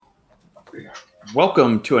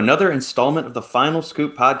Welcome to another installment of the Final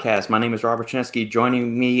Scoop podcast. My name is Robert Chinesky.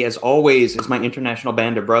 Joining me, as always, is my international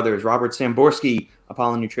band of brothers, Robert Samborski,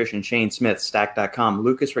 Apollo Nutrition, Shane Smith, Stack.com,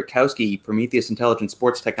 Lucas Rutkowski, Prometheus Intelligent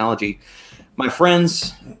Sports Technology. My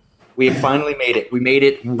friends, we have finally made it. We made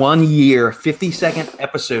it 1 year, 52nd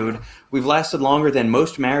episode. We've lasted longer than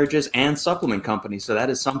most marriages and supplement companies, so that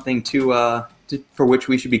is something for which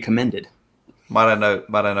we should be commended. Might I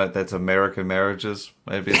note that's American marriages?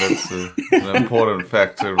 Maybe that's an important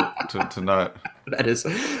fact to note. That is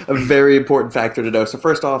a very important factor to know. So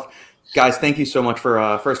first off, guys, thank you so much for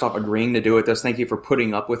agreeing to do it. Thank you for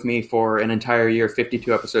putting up with me for an entire year,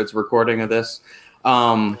 52 episodes of recording of this.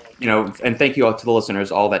 And thank you all to the listeners,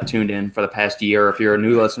 all that tuned in for the past year. If you're a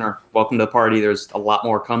new listener, welcome to the party. There's a lot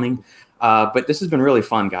more coming. But this has been really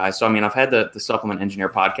fun, guys. So, I've had the Supplement Engineer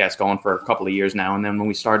podcast going for a couple of years now. And then when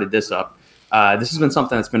we started this up, this has been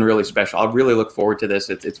something that's been really special. I really look forward to this.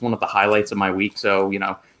 It's one of the highlights of my week. So,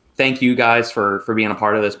 thank you guys for being a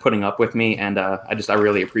part of this, putting up with me. And I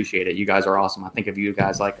really appreciate it. You guys are awesome. I think of you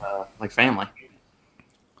guys like family.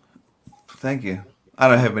 Thank you. I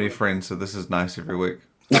don't have many friends, so this is nice every week.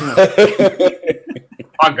 Hi,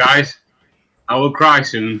 guys. I will cry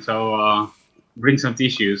soon, so bring some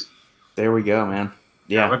tissues. There we go, man.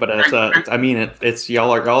 Yeah, but it's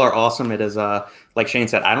y'all are awesome. It is like Shane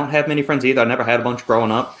said, I don't have many friends either. I never had a bunch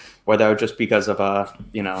growing up, whether just because of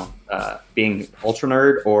being ultra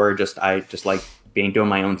nerd or I just like doing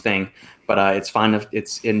my own thing. But it's fun.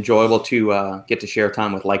 It's enjoyable to get to share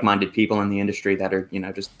time with like-minded people in the industry that are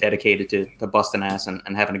just dedicated to busting ass and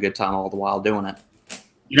having a good time all the while doing it.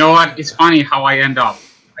 You know what? It's funny how I end up.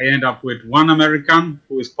 I end up with one American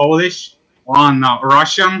who is Polish, one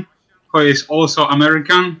Russian who is also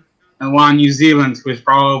American, and one New Zealand who is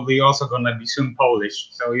probably also going to be soon Polish.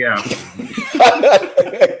 So yeah,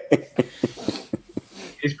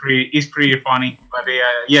 it's pretty funny. But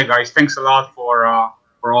yeah, guys, thanks a lot for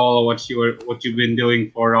all of what you've been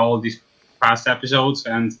doing for all these past episodes,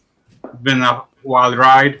 and it's been a wild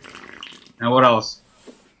ride. And what else?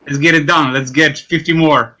 Let's get it done. Let's get 50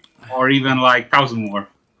 more, or even 1,000 more.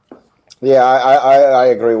 Yeah, I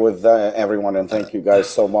agree with everyone, and thank you guys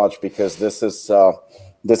so much, because this is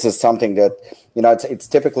something that it's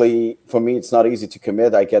typically, for me, it's not easy to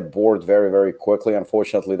commit. I get bored very, very quickly.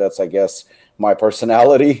 Unfortunately, that's, I guess, my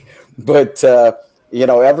personality. But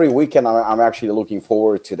every weekend I'm actually looking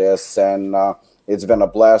forward to this, and it's been a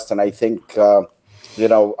blast. And I think I'm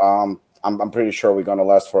pretty sure we're going to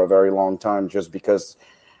last for a very long time, just because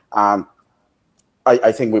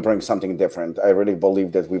I think we bring something different. I really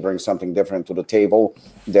believe that we bring something different to the table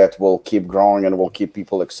that will keep growing and will keep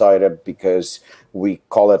people excited, because we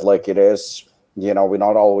call it like it is. We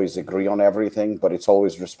not always agree on everything, but it's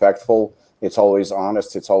always respectful. It's always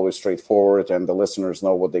honest. It's always straightforward, and the listeners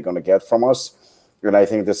know what they're going to get from us. And I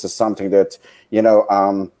think this is something that,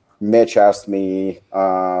 Mitch asked me,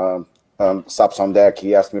 Subs on Deck,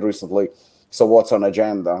 he asked me recently, so what's on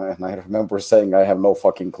agenda? And I remember saying, I have no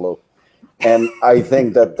fucking clue. And I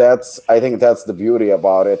think that's the beauty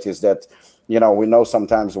about it, is that, we know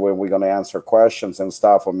sometimes when we're going to answer questions and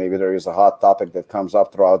stuff, or maybe there is a hot topic that comes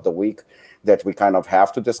up throughout the week that we kind of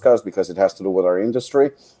have to discuss because it has to do with our industry.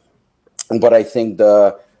 But I think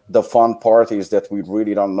the fun part is that we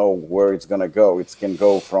really don't know where it's going to go. It can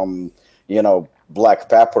go from, black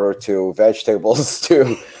pepper to vegetables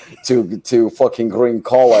to fucking green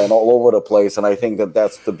cola and all over the place. And I think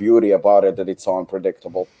that's the beauty about it, that it's so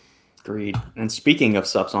unpredictable. Agreed. And speaking of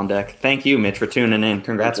Subs on Deck, thank you, Mitch, for tuning in.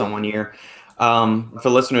 Congrats on 1 year. For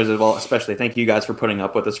listeners as well, especially, thank you guys for putting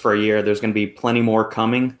up with us for a year. There's going to be plenty more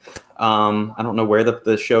coming. I don't know where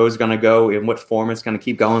the show is going to go, in what form it's going to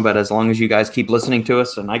keep going, but as long as you guys keep listening to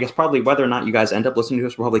us, and I guess probably whether or not you guys end up listening to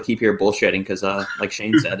us, we'll probably keep here bullshitting, because like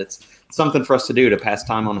Shane said, it's something for us to do to pass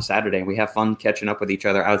time on a Saturday. We have fun catching up with each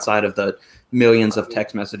other outside of the millions of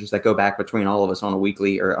text messages that go back between all of us on a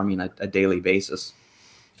weekly a daily basis.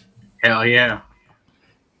 Hell yeah.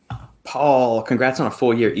 Paul, congrats on a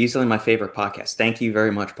full year. Easily my favorite podcast. Thank you very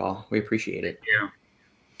much, Paul. We appreciate it. Yeah.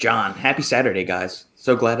 John, happy Saturday, guys.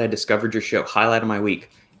 So glad I discovered your show. Highlight of my week.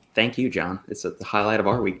 Thank you, John. It's the highlight of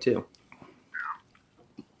our week, too.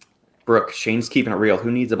 Brooke, Shane's keeping it real. Who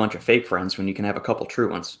needs a bunch of fake friends when you can have a couple true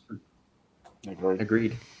ones?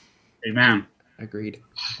 Agreed. Amen. Agreed.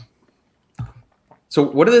 So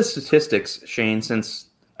what are the statistics, Shane, since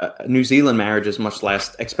New Zealand marriages must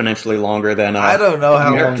last exponentially longer than I don't know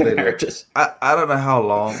how American long marriages. I don't know how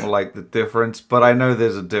long, the difference, but I know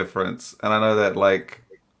there's a difference, and I know that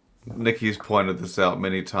Nikki's pointed this out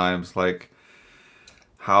many times,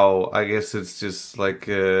 how I guess it's just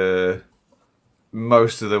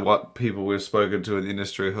most of the what people we've spoken to in the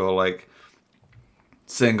industry who are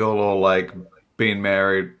single or like being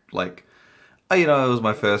married, like, oh, it was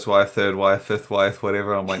my first wife, third wife, fifth wife,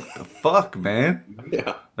 whatever. I'm like, the fuck, man.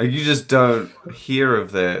 Yeah. Like, you just don't hear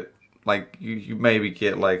of that. Like, you maybe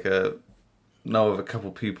get like know of a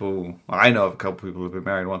couple people. I know of a couple people who've been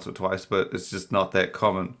married once or twice, but it's just not that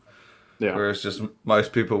common. Yeah. Whereas just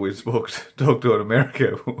most people we talked to in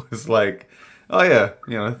America was like, oh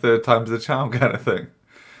yeah, third time's the charm kind of thing.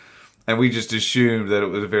 And we just assumed that it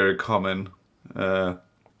was very common.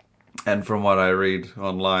 And from what I read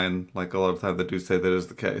online, like a lot of times they do say that is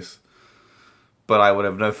the case. But I would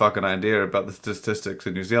have no fucking idea about the statistics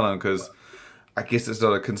in New Zealand because I guess it's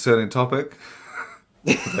not a concerning topic.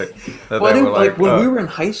 Well, I think when we were in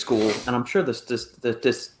high school, and I'm sure the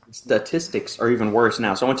statistics are even worse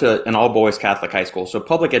now. So I went to an all-boys Catholic high school. So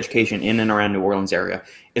public education in and around New Orleans area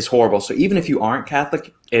is horrible. So even if you aren't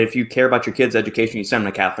Catholic, if you care about your kids' education, you send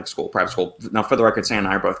them to Catholic school, private school. Now, for the record, Sam and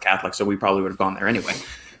I are both Catholic, so we probably would have gone there anyway.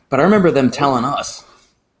 But I remember them telling us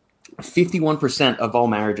 51% of all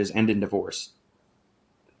marriages end in divorce.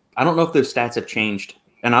 I don't know if those stats have changed.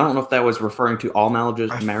 And I don't know if that was referring to all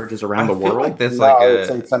marriages around the world. Like that's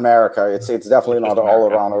it's America. It's definitely not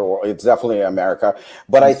all around the world. It's definitely America.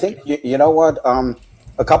 But I think you know what?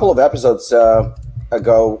 A couple of episodes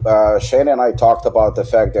ago, Shane and I talked about the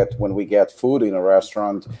fact that when we get food in a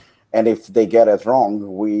restaurant, and if they get it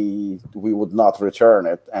wrong, we would not return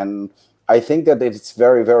it. And I think that it's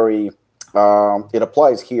very, very. It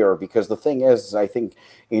applies here because the thing is, I think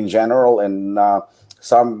in general and.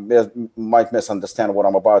 Some might misunderstand what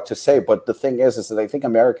I'm about to say, but the thing is that I think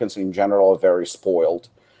Americans in general are very spoiled,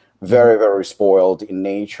 very, very spoiled in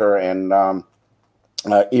nature. And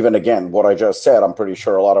even again, what I just said, I'm pretty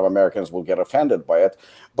sure a lot of Americans will get offended by it,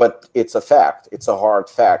 but it's a fact. It's a hard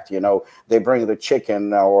fact. They bring the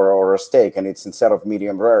chicken or a steak and it's instead of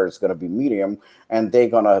medium rare, it's going to be medium and they're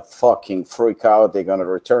going to fucking freak out. They're going to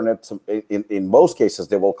return it. In most cases,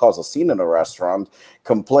 they will cause a scene in a restaurant,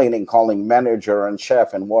 complaining, calling manager and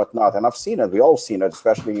chef and whatnot. And I've seen it. We all seen it,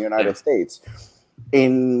 especially in the United States.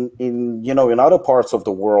 In other parts of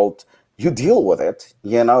the world, you deal with it,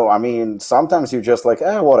 I mean, sometimes you're just like,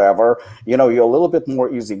 whatever, you're a little bit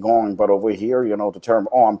more easygoing, but over here, the term,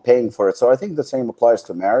 I'm paying for it. So I think the same applies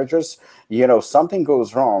to marriages. Something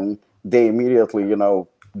goes wrong, they immediately,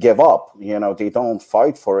 give up, they don't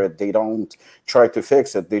fight for it. They don't try to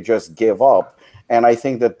fix it. They just give up. And I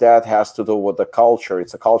think that has to do with the culture.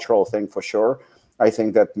 It's a cultural thing for sure. I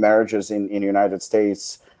think that marriages in the United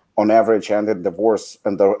States on average end in divorce,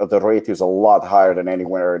 and the rate is a lot higher than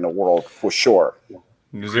anywhere in the world for sure.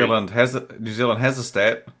 New Zealand has a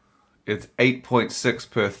stat. It's 8.6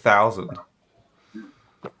 per 1,000.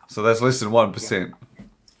 So that's less than 1%.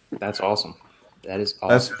 That's awesome. That is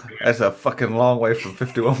awesome. That's a fucking long way from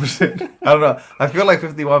 51%. I don't know. I feel like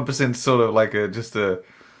 51% is sort of like it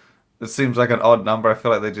seems like an odd number. I feel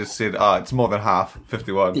like they just said, it's more than half,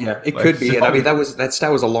 51. Yeah, it could be. And I mean, that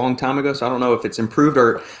stat was a long time ago, so I don't know if it's improved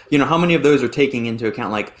or, how many of those are taking into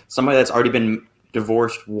account, like, somebody that's already been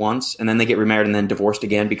divorced once and then they get remarried and then divorced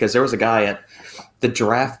again. Because there was a guy at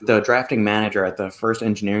the drafting manager at the first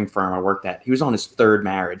engineering firm I worked at. He was on his third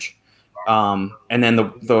marriage. And then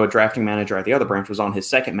the drafting manager at the other branch was on his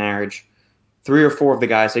second marriage. 3 or 4 of the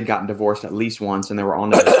guys had gotten divorced at least once, and they were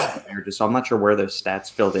on to their marriages. So I'm not sure where those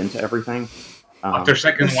stats filled into everything. After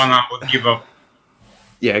second one, I would give up.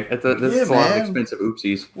 Yeah, that's a lot of expensive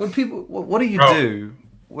oopsies. When people, what do you do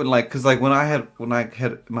when because when I had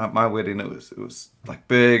my wedding, it was like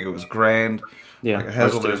big, it was grand. Yeah, it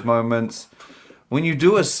has all those moments. When you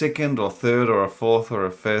do a second or third or a fourth or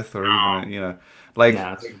a fifth or even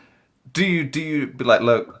do you be like,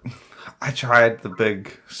 look, I tried the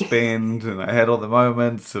big spend and I had all the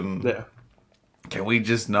moments and can we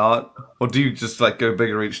just not? Or do you just go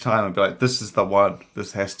bigger each time and be like, this is the one,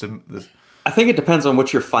 this has to... I think it depends on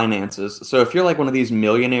what your finances. So if you're like one of these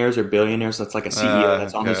millionaires or billionaires that's like a CEO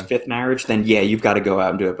that's on his 5th marriage, then you've got to go out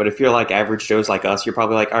and do it. But if you're like average Joes like us, you're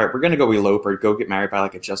probably like, all right, we're going to go elope or go get married by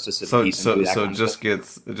like a justice of the peace. So it just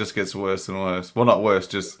gets worse and worse. Well, not worse,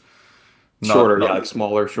 just... Shorter, like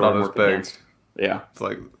smaller, shorter, not as big. Advanced. Yeah. It's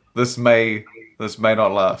like, this may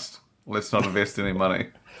not last. Let's not invest any money.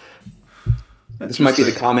 This might be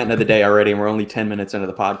the comment of the day already, and we're only 10 minutes into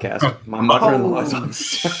the podcast. My mother-in-law is on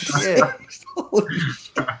See,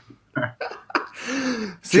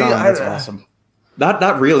 John, that's awesome.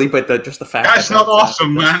 Not really, but just the fact. That's not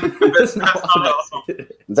awesome, man. That's not awesome.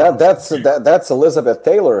 That's Elizabeth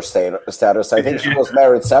Taylor's status. I think she was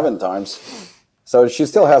married 7 times. So she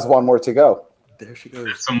still has 1 more to go. There she goes.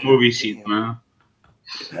 It's a movie sheet, man.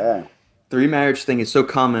 Yeah. The remarriage thing is so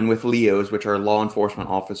common with Leos, which are law enforcement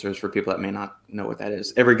officers, for people that may not know what that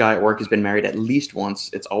is. Every guy at work has been married at least once.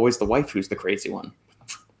 It's always the wife who's the crazy one.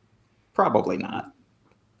 Probably not.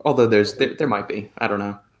 Although there might be. I don't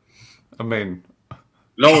know. I mean,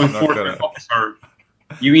 Law I'm not enforcement gonna- officer.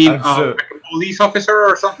 You mean I'm sure- like a police officer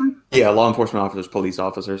or something? Yeah, law enforcement officers, police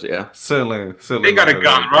officers, yeah. certainly. They got a not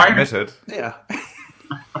gun, gonna right? admit it. Yeah.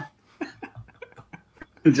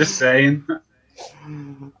 Just saying.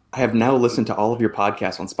 I have now listened to all of your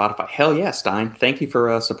podcasts on Spotify. Hell yeah, Stein. Thank you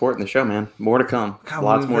for supporting the show, man. More to come. Can't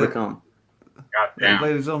Lots believe more to it. come. God damn.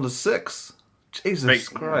 Ladies on the 6. Jesus Big-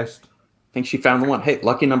 Christ. I think she found the one. Hey,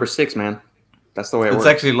 lucky number 6, man. That's the way it It's works.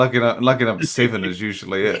 actually lucky up 7 is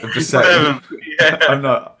usually it. I'm just saying. Yeah. I'm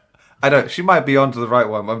not. I don't. She might be onto the right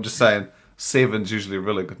one. But I'm just saying. 7's usually a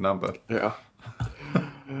really good number. Yeah.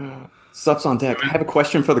 Sups on deck. I have a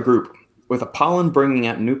question for the group. With Apollon bringing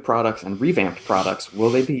out new products and revamped products, will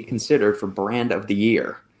they be considered for brand of the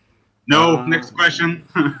year? No, next question.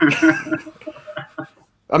 I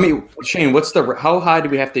mean, Shane, how high do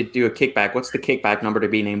we have to do a kickback? What's the kickback number to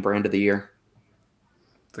be named brand of the year?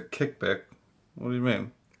 The kickback. What do you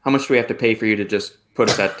mean? How much do we have to pay for you to just put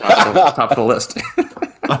us at top of the list?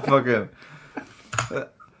 I fucking.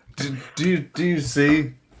 Do you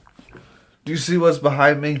see? Do you see what's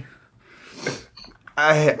behind me?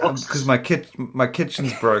 Because my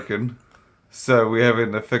kitchen's broken, so we're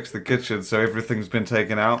having to fix the kitchen. So everything's been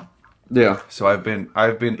taken out. Yeah. So I've been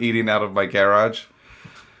eating out of my garage,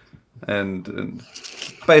 and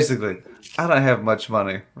basically I don't have much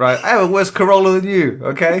money. Right? I have a worse Corolla than you.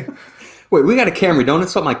 Okay. Wait, we got a Camry. Don't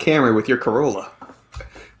insult my Camry with your Corolla.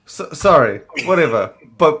 Sorry. Whatever.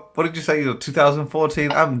 But what did you say? You're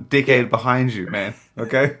 2014. I'm a decade behind you, man.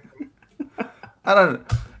 Okay. I don't.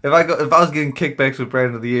 If I was getting kickbacks with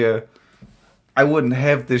brand of the year, I wouldn't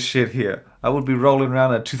have this shit here. I would be rolling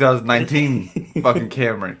around a 2019 fucking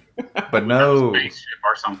Camry. But no. Spaceship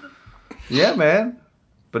or something. Yeah, man.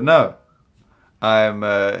 But no. I'm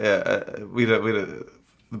our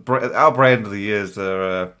brand of the years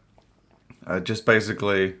are just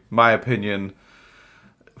basically my opinion,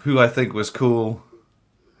 who I think was cool.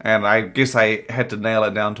 And I guess I had to nail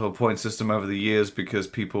it down to a point system over the years because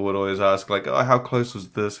people would always ask, like, oh, how close was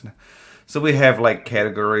this? So we have, like,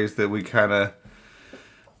 categories that we kind of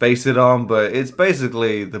base it on, but it's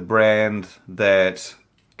basically the brand that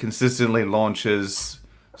consistently launches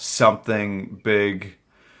something big,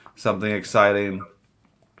 something exciting,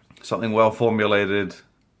 something well-formulated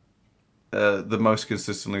the most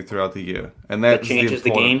consistently throughout the year. And That that's changes the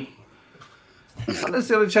game. Not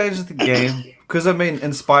necessarily changes the game. Because, I mean,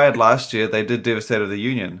 Inspired last year, they did Devastator of the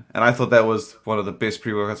Union. And I thought that was one of the best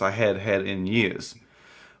pre-workouts I had in years.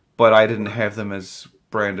 But I didn't have them as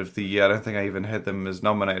brand of the year. I don't think I even had them as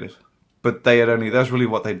nominated. But that's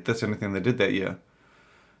the only thing they did that year.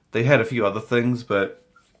 They had a few other things, but...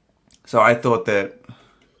 So I thought that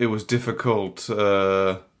it was difficult,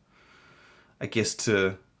 I guess,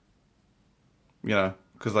 to... You know,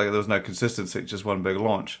 because like, there was no consistency, just one big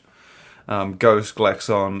launch. Ghost,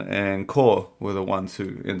 Glaxon, and Core were the ones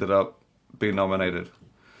who ended up being nominated.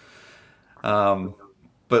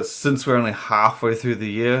 But since we're only halfway through the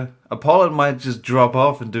year, Apollon might just drop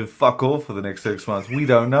off and do fuck all for the next 6 months. We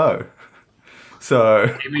don't know.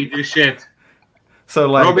 So, Give me this shit.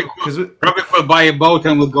 like, Robic will buy a boat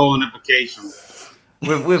and we'll go on a vacation.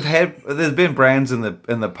 there's been brands in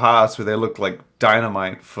the past where they looked like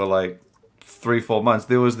dynamite for like 3-4 months.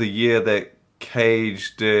 There was the year that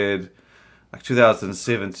Cage did, like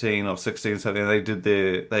 2017 or 16 something.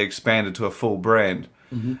 They expanded to a full brand,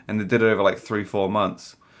 and they did it over like 3-4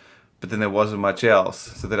 months. But then there wasn't much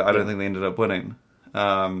else, so that I don't think they ended up winning.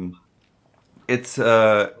 It's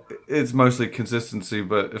mostly consistency.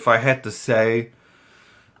 But if I had to say,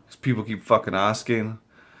 'cause people keep fucking asking,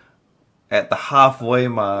 at the halfway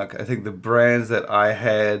mark, I think the brands that I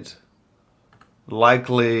had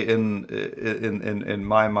likely in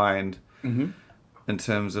my mind, in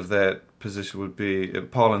terms of that position, would be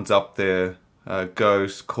Apollon's up there,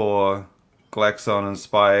 Ghost, Core, Glaxon,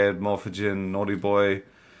 Inspired, Morphogen, Naughty Boy,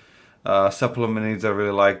 Supplement Needs I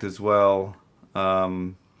really liked as well.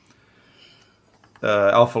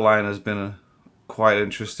 Alpha Line has been quite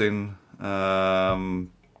interesting. And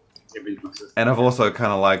I've also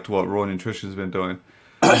kind of liked what Raw Nutrition's been doing.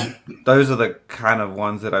 Those are the kind of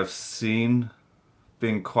ones that I've seen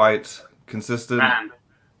being quite consistent.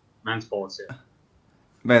 Man Sports, yeah.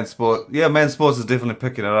 Man Sports is definitely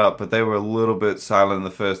picking it up, but they were a little bit silent in the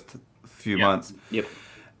first few months. Yep.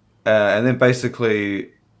 And then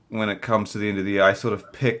basically, when it comes to the end of the year, I sort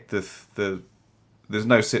of picked the there's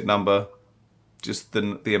no set number, just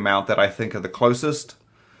the amount that I think are the closest.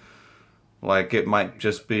 Like it might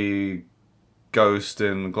just be Ghost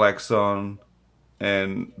and Glaxon,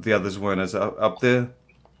 and the others weren't as up there.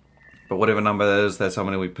 But whatever number that is, that's how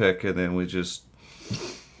many we pick, and then we just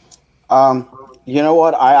You know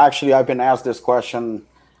what? I've been asked this question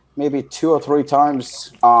maybe 2 or 3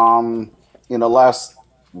 times in the last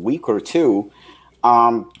week or two.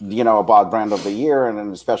 About brand of the year, and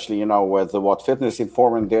then especially with what Fitness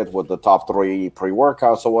Informant did with the top 3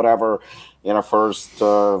 pre-workouts or whatever in the first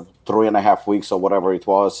 3.5 weeks or whatever it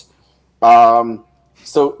was.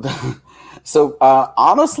 So,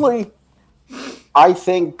 honestly, I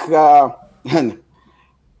think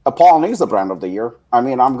Apollon is the brand of the year. I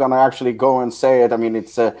mean, I'm gonna actually go and say it. I mean,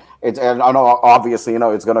 it's. And I know, obviously,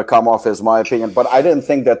 it's gonna come off as my opinion, but I didn't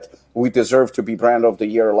think that we deserved to be brand of the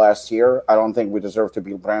year last year. I don't think we deserved to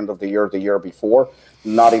be brand of the year before.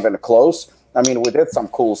 Not even close. I mean, we did some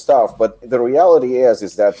cool stuff, but the reality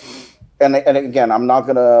is that, and again, I'm not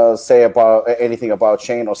gonna say about anything about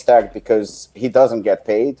Shane or Stack because he doesn't get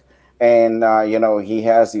paid, and he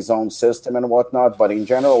has his own system and whatnot. But in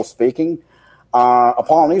general speaking.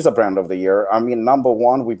 Apollon is a brand of the year. I mean, number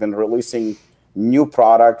one, we've been releasing new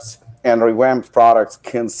products and revamped products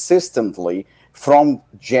consistently from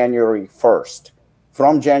January 1st.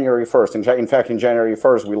 From January 1st. In fact, in January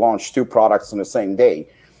 1st, we launched 2 products on the same day,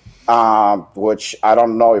 which I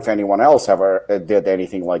don't know if anyone else ever did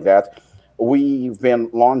anything like that. We've been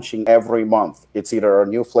launching every month. It's either a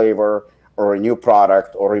new flavor or a new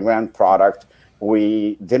product or revamped product.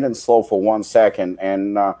 We didn't slow for 1 second.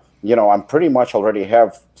 And, I'm pretty much already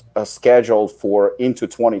have a schedule for into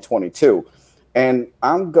 2022. And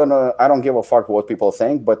I don't give a fuck what people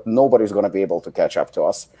think, but nobody's going to be able to catch up to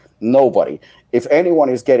us. Nobody. If anyone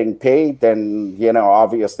is getting paid, then,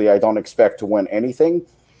 obviously I don't expect to win anything,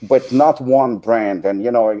 but not one brand.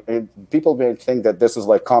 And, people may think that this is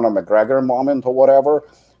like Conor McGregor moment or whatever,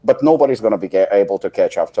 but nobody's going to be able to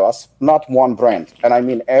catch up to us. Not one brand. And I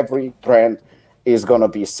mean, every brand is going to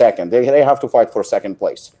be second. They have to fight for second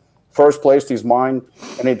place. First place is mine,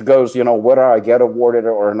 and it goes, whether I get awarded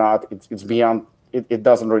or not, it's beyond, it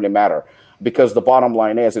doesn't really matter. Because the bottom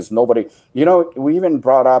line is nobody, we even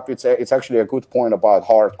brought up, it's actually a good point about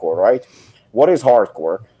hardcore, right? What is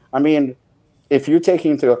hardcore? I mean, if you take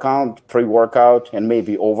into account pre-workout and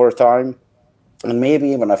maybe overtime, and maybe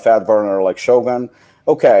even a fat burner like Shogun,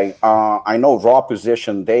 okay, I know Raw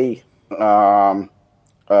position, fat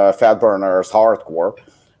burner as hardcore,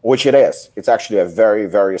 which it is. It's actually a very,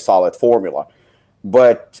 very solid formula.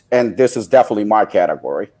 And this is definitely my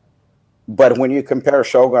category. But when you compare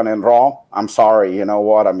Shogun and Raw, I'm sorry, you know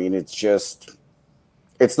what? I mean, it's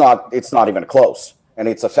not even close. And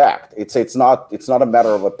it's a fact. It's not a matter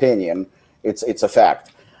of opinion. It's a fact.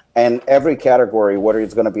 And every category, whether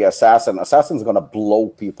it's going to be Assassin's going to blow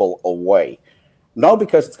people away. Not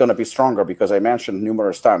because it's going to be stronger, because I mentioned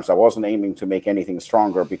numerous times, I wasn't aiming to make anything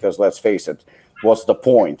stronger because, let's face it, what's the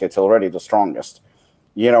point? It's already the strongest.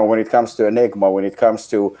 When it comes to Enigma, when it comes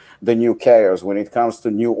to the new Chaos, when it comes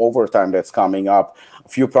to new overtime that's coming up, a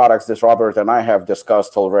few products that Robert and I have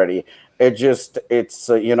discussed already, it's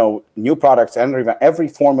new products and every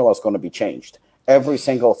formula is going to be changed. Every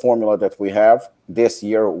single formula that we have this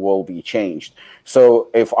year will be changed. So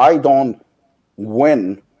if I don't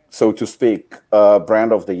win, so to speak,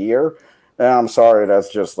 brand of the year, I'm sorry,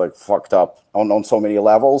 that's just like fucked up on so many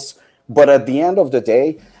levels. But at the end of the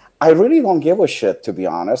day, I really don't give a shit, to be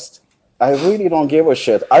honest. I really don't give a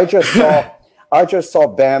shit. I just saw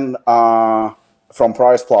Ben from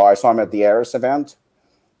Price Plow. I saw him at the Aris event,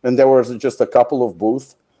 and there was just a couple of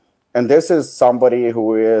booths. And this is somebody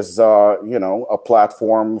who is, a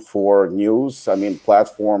platform for news. I mean,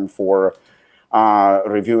 platform for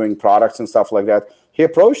reviewing products and stuff like that. He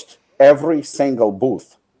approached every single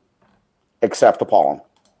booth except Apollon.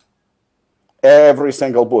 Every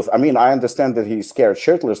single booth. I mean, I understand that he's scared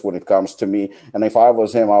shitless when it comes to me, and if I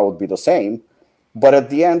was him, I would be the same. But at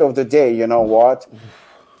the end of the day, you know what?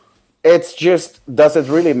 It's just, does it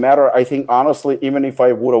really matter? I think, honestly, even if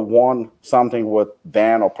I would have won something with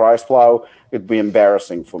Ben or Price Plow, it'd be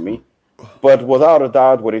embarrassing for me. But without a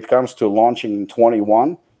doubt, when it comes to launching in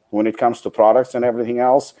 21, when it comes to products and everything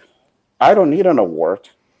else, I don't need an award.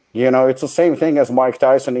 It's the same thing as Mike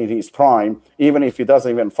Tyson in his prime. Even if he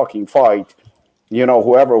doesn't even fucking fight,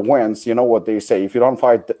 whoever wins, you know what they say. If you don't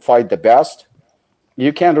fight the best,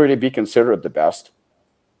 you can't really be considered the best.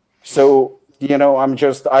 So,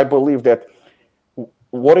 I believe that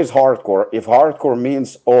what is hardcore? If hardcore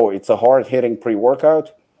means, it's a hard-hitting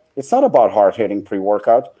pre-workout, it's not about hard-hitting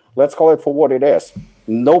pre-workout. Let's call it for what it is.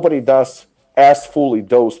 Nobody does as fully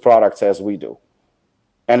dosed products as we do.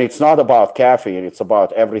 And it's not about caffeine, it's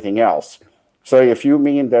about everything else. So if you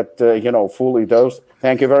mean that, fully dosed,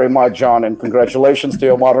 thank you very much, John, and congratulations to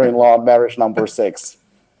your mother-in-law on marriage number 6.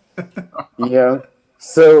 Yeah.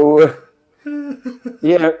 So,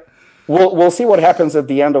 yeah, we'll see what happens at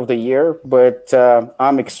the end of the year, but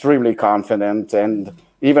I'm extremely confident. And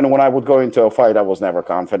even when I would go into a fight, I was never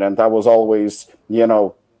confident. I was always,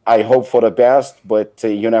 I hope for the best, but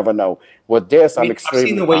you never know. With this, I'm I've extremely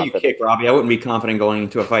seen the way confident. you kick, Robbie. I wouldn't be confident going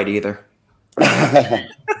into a fight either. Then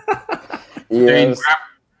Yes.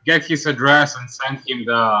 get his address and send him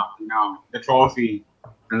the trophy,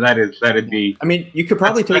 and let it be. I mean, you could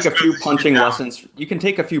probably take a Let's few put this punching shit down. lessons. You can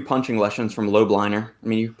take a few punching lessons from Lobliner. I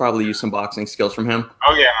mean, you could probably use some boxing skills from him.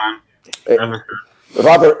 Oh yeah, man.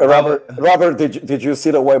 Robert, did you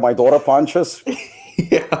see the way my daughter punches?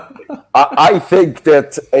 Yeah. I think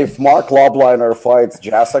that if Mark Lobliner fights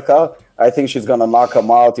Jessica, I think she's gonna knock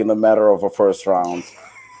him out in a matter of a first round.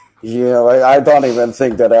 Yeah, I don't even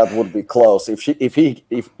think that would be close. If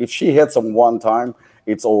she hits him one time,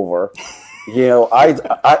 it's over.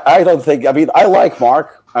 I don't think. I mean, I like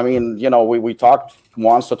Mark. I mean, we talked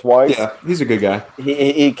once or twice. Yeah, he's a good guy.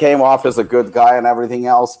 He came off as a good guy and everything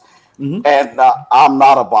else. Mm-hmm. And I'm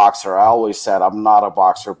not a boxer. I always said I'm not a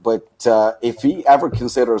boxer. But if he ever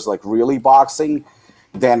considers like really boxing,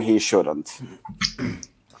 then he shouldn't.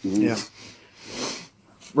 Yeah.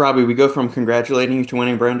 Robbie, we go from congratulating you to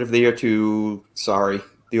winning Brand of the Year to sorry,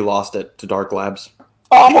 you lost it to Dark Labs.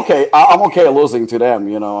 I'm okay. I'm okay losing to them.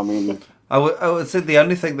 I mean, I would say the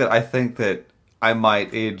only thing that I think that I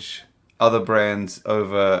might edge other brands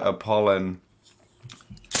over Apollon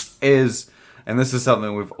is, and this is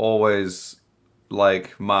something we've always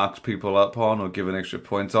marked people up on or given extra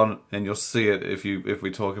points on, and you'll see it if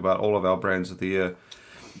we talk about all of our brands of the year,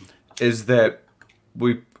 is that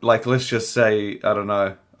we let's just say, I don't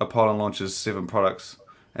know, Apollon launches 7 products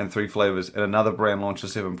and 3 flavors, and another brand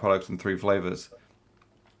launches 7 products and 3 flavors.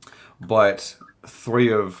 But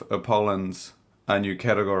 3 of Apollon's are new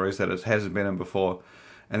categories that it hasn't been in before,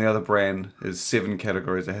 and the other brand is 7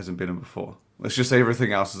 categories it hasn't been in before. Let's just say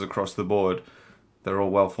everything else is across the board. They're all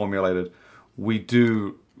well formulated. We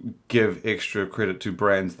do give extra credit to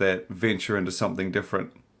brands that venture into something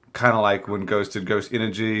different. Kind of like when Ghost did Ghost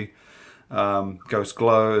Energy, Ghost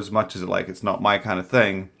Glow, as much as it's not my kind of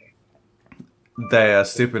thing, they are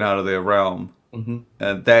stepping out of their realm. Mm-hmm.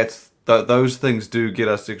 And those things do get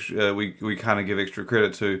us extra, we kind of give extra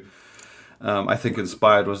credit to. I think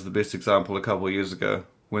Inspired was the best example a couple of years ago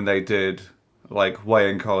when they did whey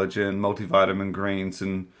and collagen, multivitamin greens,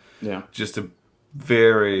 and just and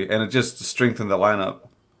it just strengthened the lineup,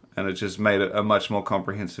 and it just made it a much more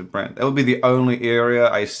comprehensive brand. That would be the only area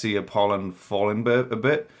I see Apollon falling a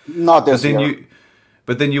bit. not this year.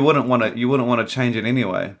 But then you wouldn't want to change it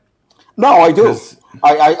anyway. No, I do. 'Cause-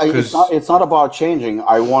 It's not about changing.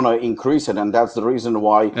 I want to increase it, and that's the reason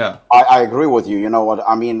why. Yeah. I agree with you. You know what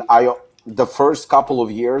I mean? The first couple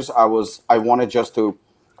of years, I wanted just to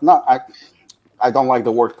not. I don't like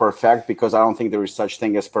the word perfect because I don't think there is such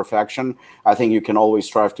thing as perfection. I think you can always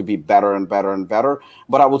strive to be better and better and better.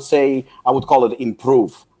 But I would call it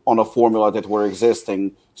improve on a formula that were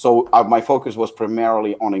existing. So my focus was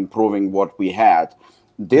primarily on improving what we had.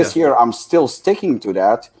 This year, I'm still sticking to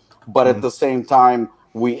that. But at the same time,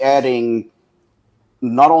 we adding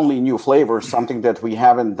not only new flavors, something that we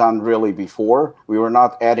haven't done really before. We were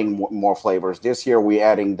not adding more flavors. This year, we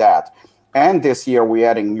adding that. And this year, we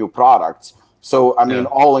adding new products. So, I mean,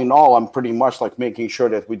 all in all, I'm pretty much making sure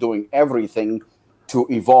that we're doing everything to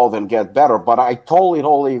evolve and get better. But I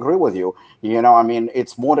totally agree with you. I mean,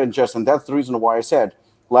 it's more than just, and that's the reason why I said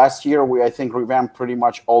last year, I think, revamped pretty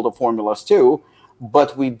much all the formulas too.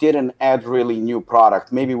 But we didn't add really new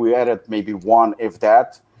product. Maybe we added maybe one, if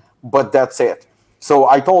that, but that's it. So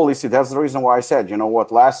I totally see. That's the reason why I said,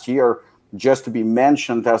 last year, just to be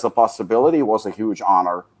mentioned as a possibility was a huge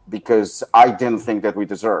honor because I didn't think that we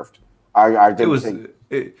deserved. I didn't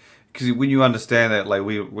think. Because when you understand that,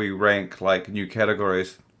 we rank new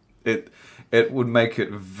categories, it would make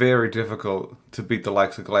it very difficult to beat the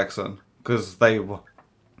likes of Glaxon because they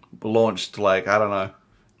launched I don't know.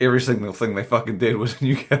 Every single thing they fucking did was a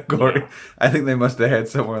new category. I think they must have had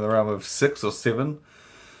somewhere in the realm of 6 or 7.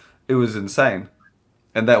 It was insane.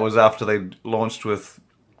 And that was after they launched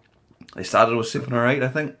they started with 7 or 8, I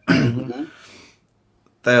think.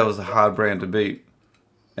 That was a hard brand to beat.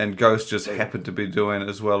 And Ghost just happened to be doing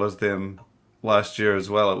as well as them last year as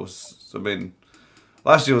well.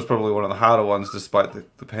 Last year was probably one of the harder ones despite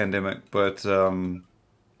the pandemic. But,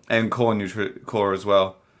 and Core as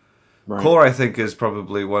well. Right. Core, I think, is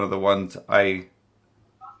probably one of the ones I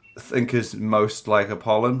think is most like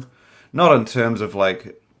Apollon. Not in terms of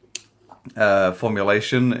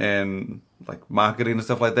formulation and like marketing and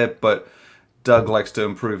stuff like that. But Doug likes to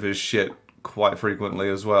improve his shit quite frequently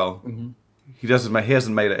as well. He hasn't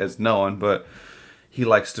made it as known, but he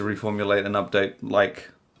likes to reformulate and update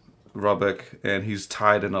like Robic, and he's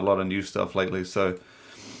tied in a lot of new stuff lately. So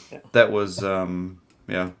that was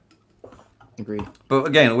Agreed. But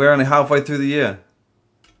again, we're only halfway through the year.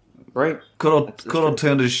 Right. Could have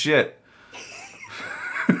turned his shit.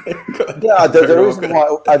 Yeah,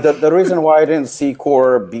 the reason why I didn't see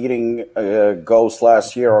Core beating Ghost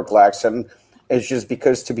last year or Glaxon is just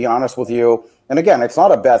because, to be honest with you, and again, it's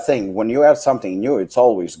not a bad thing. When you add something new, it's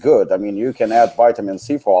always good. I mean, you can add vitamin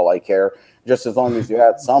C for all I care, just as long as you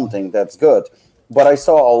add something that's good. But I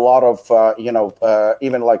saw a lot of,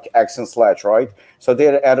 even like X and Sledge, right? So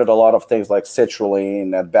they added a lot of things like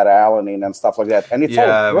citrulline and beta-alanine and stuff like that. And it's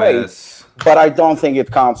all great, but I don't think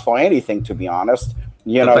it counts for anything, to be honest.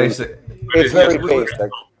 It's very basic.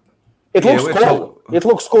 It looks cool. It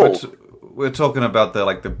looks cool. We're talking about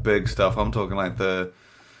the big stuff. I'm talking like the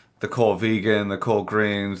core vegan, the core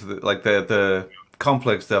greens, the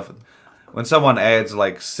complex stuff. When someone adds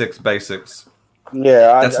like 6 basics,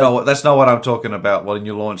 that's not what I'm talking about. When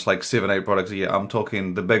you launch like 7-8 products a year, I'm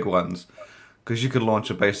talking the big ones, because you could launch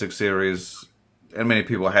a basic series, and many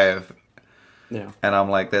people have. Yeah. And I'm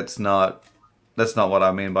like, that's not what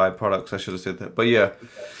I mean by products. I should have said that. But yeah,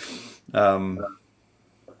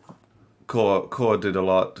 Core did a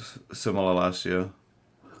lot similar last year.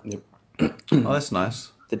 Yep. Oh, that's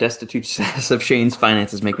nice. The destitute status of Shane's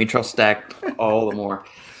finances make me trust Stack all the more.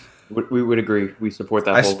 We would agree. We support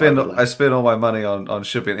that. I spend all my money on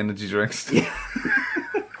shipping energy drinks.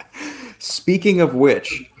 Speaking of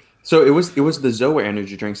which, so it was the Zoa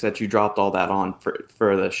energy drinks that you dropped all that on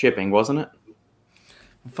for the shipping, wasn't it?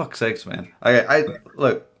 For fuck's sakes, man. I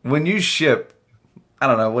look, when you ship, I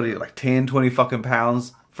don't know, what are you, like 10, 20 fucking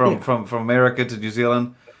pounds from America to New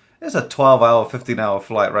Zealand? It's a 12-hour, 15-hour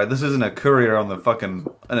flight, right? This isn't a courier on the fucking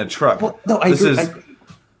in a truck. Well, no, this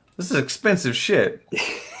is expensive shit.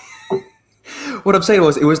 What I'm saying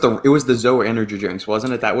was, it was the Zoa energy drinks,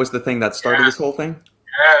 wasn't it? That was the thing that started this whole thing.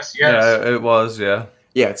 Yes. Yeah, it was. Yeah.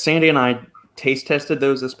 Yeah, Sandy and I taste tested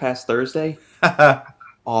those this past Thursday.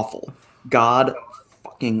 Awful. God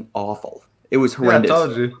fucking awful. It was horrendous. Yeah, I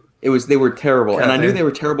told you. They were terrible. God, and I knew they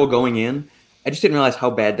were terrible going in. I just didn't realize how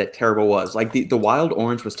bad that terrible was. Like the wild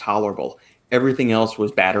orange was tolerable. Everything else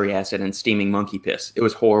was battery acid and steaming monkey piss. It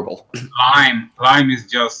was horrible. Lime is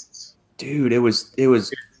just, dude, it was.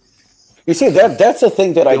 You see, that's a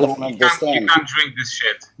thing that I don't understand. You can't drink this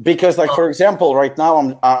shit. Because, like, for example, right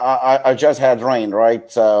now I just had Rain,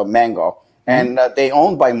 right, mango, and they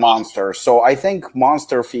owned by Monster. So I think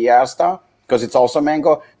Monster Fiesta, because it's also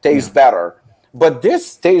mango, tastes better. But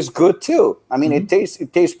this tastes good too. I mean, it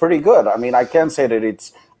tastes pretty good. I mean, I can't say that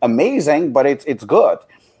it's amazing, but it's good.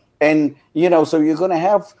 And so you're gonna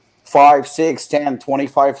have 5, 6, 10,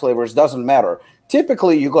 25 flavors. Doesn't matter.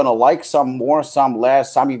 Typically, you're going to like some more, some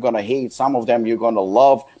less, some you're going to hate, some of them you're going to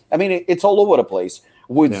love. I mean, it's all over the place.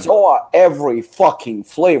 With Zoa, every fucking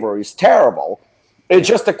flavor is terrible. It's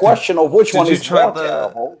just a question of which one is more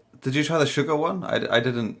terrible. Did you try the sugar one? I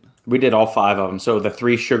didn't. We did all 5 of them. So the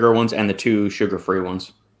 3 sugar ones and the 2 sugar-free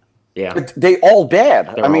ones. Yeah. They all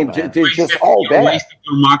bad. They're just all bad. Wasted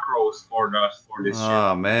your macros for this shit.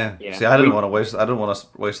 Oh man. Yeah. See, I didn't want to waste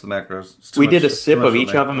the macros. We did a sip of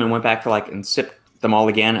each of them and went back and sipped them all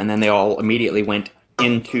again, and then they all immediately went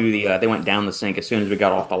into they went down the sink as soon as we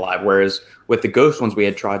got off the live. Whereas with the Ghost ones we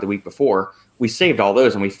had tried the week before, we saved all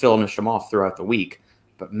those and we finished them off throughout the week.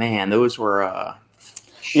 But man, those were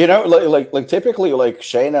like typically, like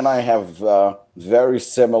Shane and I have very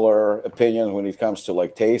similar opinions when it comes to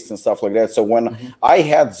like taste and stuff like that. So when I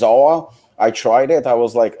had Zoa, I tried it. I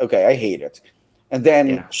was like, okay, I hate it. And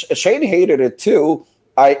then Shane hated it too.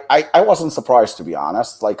 I wasn't surprised, to be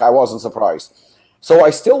honest. Like, I wasn't surprised. So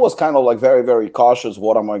I still was kind of like very, very cautious.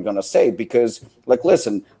 What am I going to say? Because, like,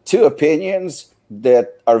 listen, 2 opinions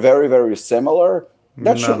that are very, very similar,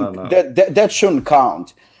 that shouldn't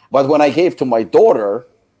count. But when I gave to my daughter,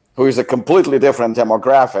 who is a completely different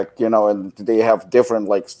demographic, and they have different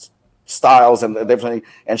like styles and different,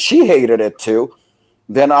 and she hated it too.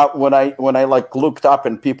 Then when I like looked up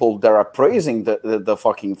and people that are praising the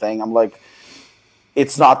fucking thing, I'm like,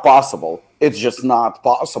 it's not possible. It's just not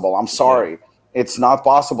possible. I'm sorry. It's not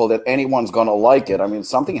possible that anyone's going to like it. I mean,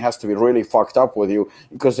 something has to be really fucked up with you,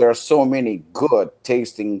 because there are so many good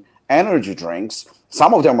tasting energy drinks.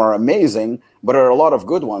 Some of them are amazing, but there are a lot of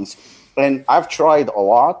good ones. And I've tried a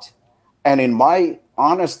lot. And in my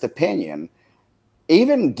honest opinion,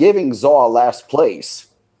 even giving Zoa last place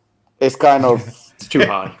is kind of... it's too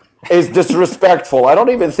high. is disrespectful. I don't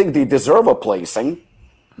even think they deserve a placing.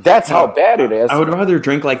 That's how bad it is. I would rather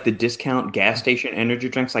drink like the discount gas station energy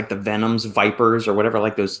drinks, like the Venoms, Vipers, or whatever,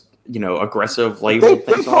 like those, aggressive label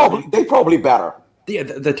things. They probably better. Yeah,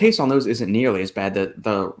 the taste on those isn't nearly as bad.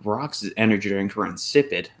 The Rock's energy drinks were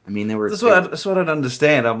insipid. I mean, they were. That's what I don't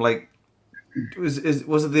understand. I'm like, was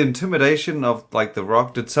it the intimidation of like the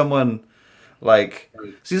Rock? Did someone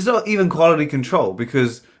see? It's not even quality control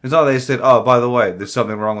because it's not they said, oh, by the way, there's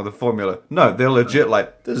something wrong with the formula. No, they're legit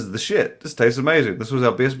like, this is the shit. This tastes amazing. This was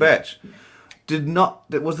our best batch.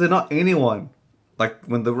 Was there not anyone like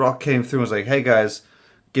when the Rock came through and was like, hey guys,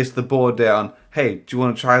 gets the board down. Hey, do you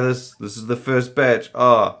want to try this? This is the first batch.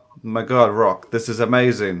 Oh my god, Rock, this is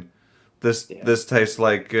amazing. This tastes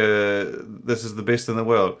like this is the best in the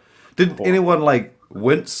world. Did anyone like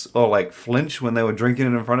wince or like flinch when they were drinking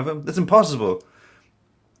it in front of him? That's impossible.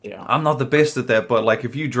 Yeah, I'm not the best at that, but like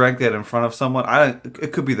if you drank that in front of someone,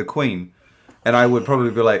 it could be the Queen, and I would probably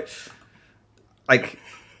be like, why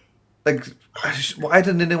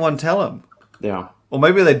didn't anyone tell him? Yeah. Or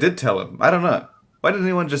maybe they did tell him. I don't know. Why didn't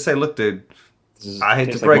anyone just say, look, dude, I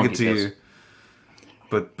hate to break it to you,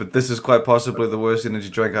 but this is quite possibly the worst energy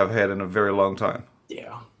drink I've had in a very long time.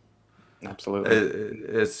 Yeah, absolutely.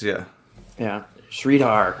 It's Yeah.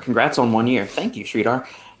 Sridhar, congrats on 1 year. Thank you, Sridhar.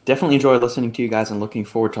 Definitely enjoy listening to you guys and looking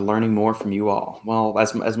forward to learning more from you all. Well,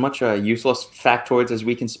 as much useless factoids as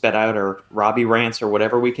we can spit out or Robbie rants or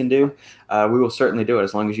whatever we can do, we will certainly do it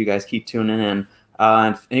as long as you guys keep tuning in.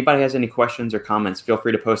 And if anybody has any questions or comments, feel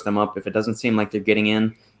free to post them up. If it doesn't seem like they're getting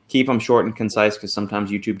in, keep them short and concise because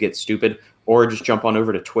sometimes YouTube gets stupid. Or just jump on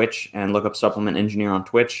over to Twitch and look up Supplement Engineer on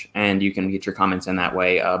Twitch, and you can get your comments in that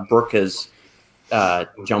way. Brooke has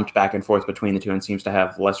jumped back and forth between the two and seems to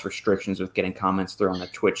have less restrictions with getting comments through on the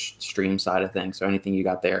Twitch stream side of things. So anything you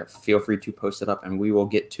got there, feel free to post it up and we will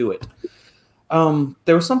get to it.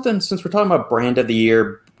 There was something, since we're talking about brand of the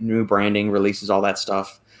year, new branding, releases, all that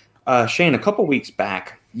stuff. Shane, a couple weeks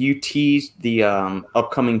back, you teased the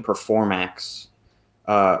upcoming Performax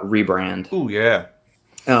rebrand. Oh, yeah.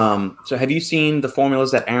 So have you seen the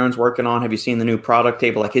formulas that Aaron's working on? Have you seen the new product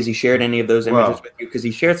table? Like, has he shared any of those images with you? Because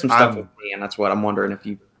he shared some stuff with me, and that's what I'm wondering if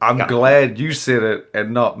you... I'm glad you said it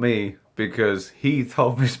and not me, because he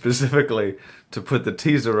told me specifically to put the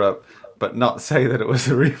teaser up, but not say that it was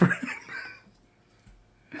a rebrand.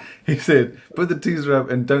 He said, put the teaser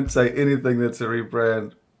up and don't say anything that's a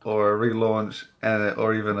rebrand or a relaunch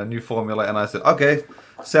or even a new formula. And I said, okay,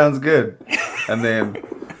 sounds good. And then,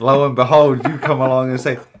 lo and behold, you come along and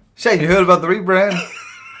say, Shane, you heard about the rebrand?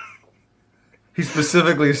 He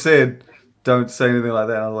specifically said, don't say anything like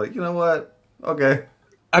that. And I was like, you know what? Okay.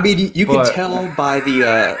 I mean, you can tell by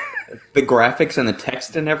the graphics and the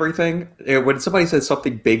text and everything. When somebody says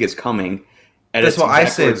something big is coming, and that's what I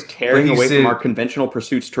said. Tearing away from our conventional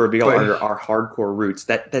pursuits to reveal our hardcore roots.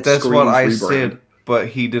 That's what I rebrand. said, but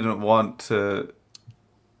he didn't want to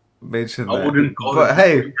mention that. I wouldn't call it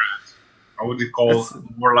rebrand. I would call it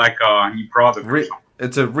more like a new product.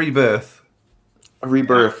 It's a rebirth. A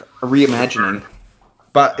reimagining.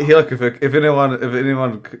 But look, if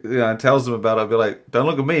anyone tells them about it, I'll be like, don't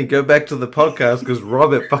look at me, go back to the podcast because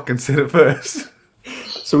Robert fucking said it first.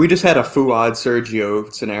 So we just had a Fuad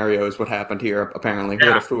Sergio scenario is what happened here, apparently. We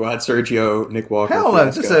had a Fuad Sergio, Nick Walker. Hell no,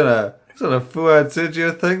 just a Fuad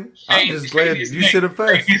Sergio thing. I'm just glad you said it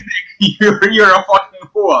first. You're a fucking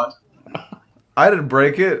Fuad. I didn't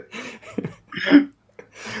break it.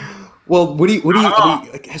 Well,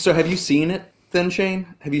 so have you seen it then, Shane?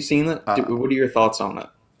 Have you seen it? What are your thoughts on it?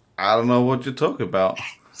 I don't know what you're talking about.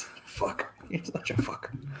 Fuck. You're such a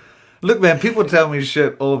fucker. Look, man, people tell me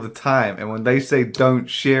shit all the time, and when they say don't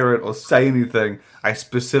share it or say anything, I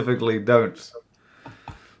specifically don't.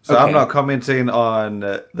 So I'm not commenting on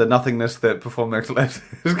the nothingness that Performax Labs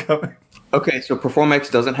is coming. Okay, so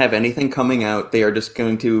Performax doesn't have anything coming out. They are just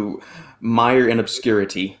going to mire in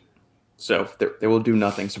obscurity. So they will do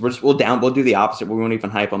nothing. So we'll do the opposite. We won't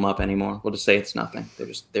even hype them up anymore. We'll just say it's nothing.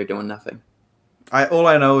 They're doing nothing. All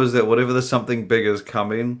I know is that whatever the something big is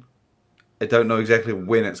coming, I don't know exactly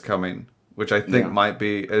when it's coming, which I think might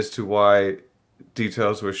be as to why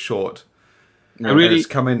details were short. And it's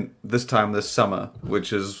coming this summer,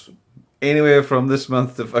 which is anywhere from this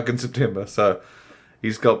month to fucking September. So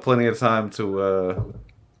he's got plenty of time to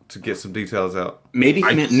get some details out. Maybe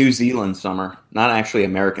he meant New Zealand summer, not actually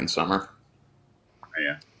American summer.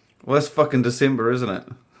 Yeah. Well, that's fucking December, isn't it?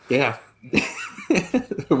 Yeah.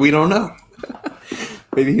 We don't know.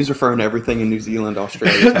 Maybe he's referring to everything in New Zealand,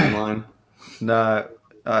 Australia timeline. No,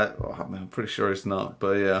 I'm pretty sure it's not,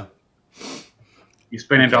 but yeah. You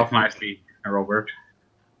spin it off nicely, Robert.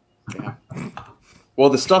 Yeah. Well,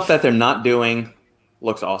 the stuff that they're not doing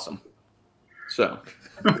looks awesome. So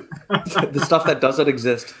the stuff that doesn't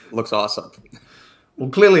exist looks awesome. Well,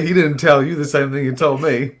 clearly he didn't tell you the same thing he told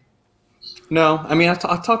me. No, I mean, I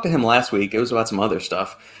talked to him last week. It was about some other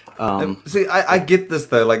stuff. See, I get this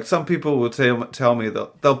though. Like some people will tell me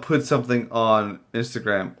they'll put something on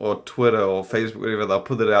Instagram or Twitter or Facebook, whatever. They'll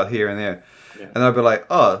put it out here and there, and they'll be like,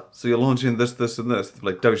 "Oh, so you're launching this, this, and this."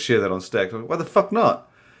 They're like, don't share that on Stack. I'm like, why the fuck not?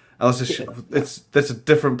 And I was just, that's a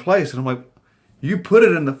different place, and I'm like, you put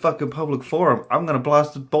it in the fucking public forum. I'm gonna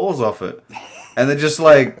blast the balls off it, and they're just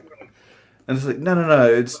like, and it's like,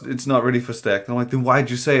 no, it's not ready for Stack. And I'm like, then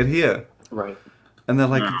why'd you say it here? Right. And they're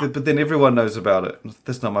like, but then everyone knows about it.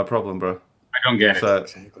 That's not my problem, bro. I don't get So, it.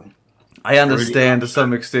 Exactly. I understand to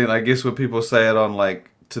some extent. I guess when people say it on like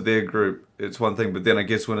to their group, it's one thing. But then I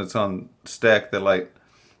guess when it's on Stack, they're like,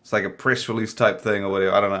 it's like a press release type thing or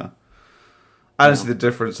whatever. I don't know. I don't see the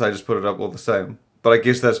difference. I just put it up all the same. But I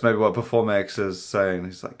guess that's maybe what Performax is saying.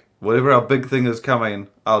 He's like, whatever our big thing is coming,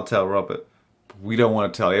 I'll tell Robert. But we don't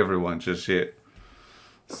want to tell everyone just yet.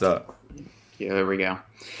 So, Yeah, there we go.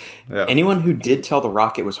 yeah. Anyone who did tell The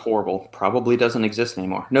Rock it was horrible probably doesn't exist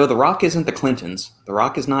anymore. No, The Rock isn't the Clintons. The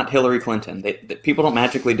Rock is not Hillary Clinton. People don't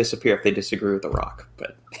magically disappear if they disagree with The Rock.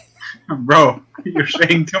 But Bro, you're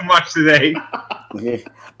saying too much today. Yeah.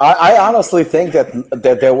 I honestly think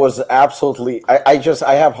that there was absolutely.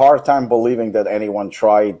 I have hard time believing that anyone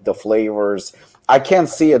tried the flavors. I can't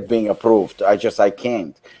see it being approved. I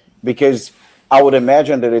can't, because I would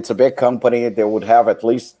imagine that it's a big company. They would have at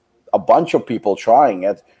least a bunch of people trying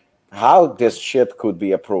it. How this shit could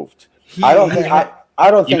be approved? I don't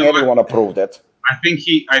think anyone approved it. I think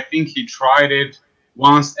he tried it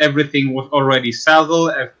once everything was already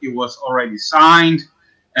settled, it was already signed,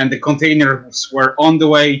 and the containers were on the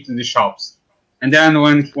way to the shops. And then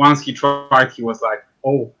once he tried, he was like,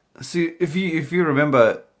 "Oh." See, if you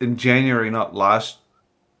remember in January of last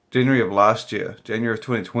year, January of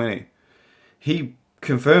 2020, he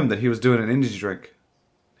confirmed that he was doing an energy drink.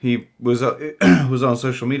 He was was on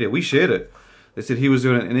social media. We shared it. They said he was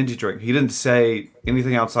doing an energy drink. He didn't say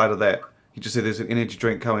anything outside of that. He just said there's an energy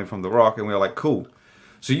drink coming from The Rock, and we were like, cool.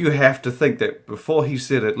 So you have to think that before he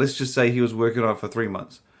said it, let's just say he was working on it for 3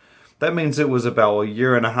 months. That means it was about a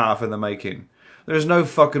year and a half in the making. There's no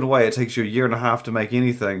fucking way it takes you a year and a half to make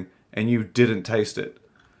anything, and you didn't taste it.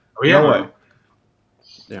 Oh, yeah. No way.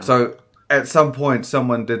 yeah. So at some point,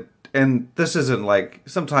 someone did, and this isn't like,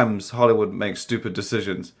 sometimes Hollywood makes stupid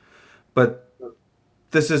decisions, but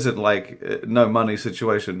this isn't like no money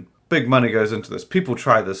situation. Big money goes into this. People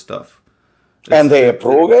try this stuff. And they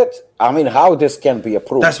approve it? I mean, how this can be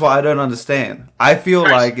approved? That's why I don't understand. I feel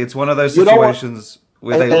like it's one of those You know what? situations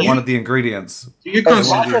where they wanted the ingredients. You As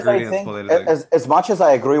can much the as I ingredients think, for later as much as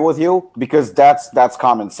I agree with you, because that's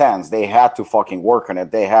common sense. They had to fucking work on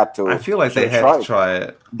it. They had to. I feel like they had to try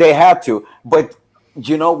it. They had to. But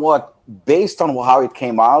you know what? Based on how it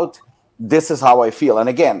came out, this is how I feel. And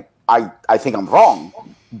again, I think I'm wrong,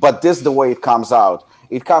 but this is the way it comes out.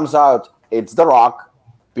 It comes out, it's The Rock.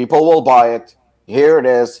 People will buy it. Here it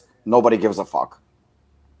is. Nobody gives a fuck.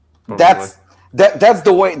 That's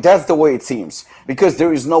the way it seems, because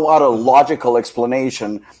there is no other logical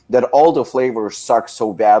explanation that all the flavors suck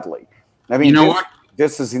so badly. I mean, You know what?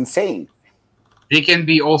 This is insane. They can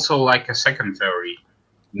be also like a second theory.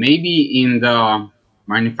 Maybe in the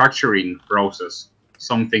manufacturing process,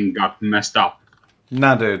 something got messed up.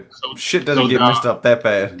 Nah, dude. So- Shit doesn't so get the- messed up that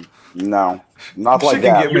bad. No, not like Shit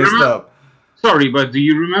can that. get messed up. Sorry, but do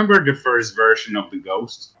you remember the first version of the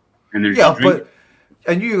Ghost energy Yeah, drink?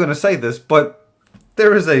 and you're going to say this, but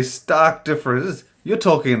there is a stark difference. You're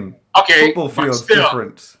talking Okay, football but fields still.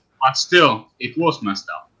 difference. But still, it was messed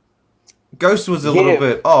up. Ghost was a little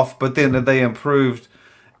bit off, but then they improved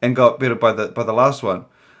and got better by the last one.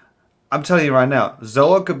 I'm telling you right now,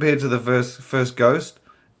 Zoa compared to the first Ghost,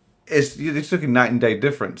 you're talking night and day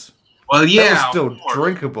difference. Well, yeah, That was of still course.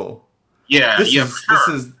 drinkable. Yeah, This yeah, is for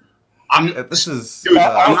sure. this is Dude,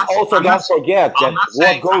 I'm not- Also, I'm don't not- forget I'm that not what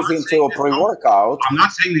saying- I'm goes not into saying a that- pre-workout. I'm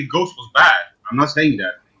not saying the Ghost was bad. I'm not saying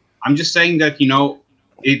that. I'm just saying that,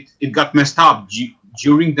 it got messed up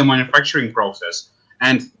during the manufacturing process,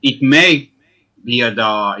 and it may be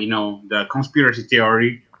the conspiracy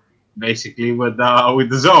theory, basically with the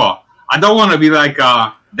Zoa. I don't want to be like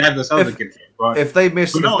devil's advocate, but if they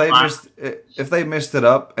messed Who knows, man? if they messed it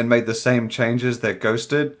up and made the same changes that Ghost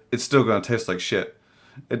did, it's still going to taste like shit.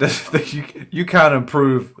 It doesn't. You can't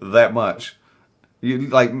improve that much. You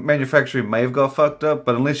like manufacturing may have got fucked up,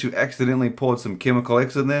 but unless you accidentally poured some chemical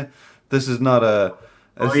X in there, this is not a.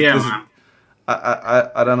 oh yeah, this- man.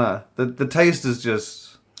 I don't know. The taste is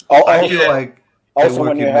just. Oh, I also, feel like also they're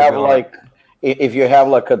when you working have maybe on like if you have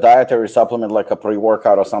like a dietary supplement, like a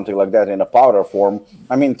pre-workout or something like that in a powder form,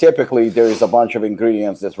 I mean, typically there is a bunch of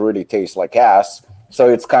ingredients that really taste like ass. So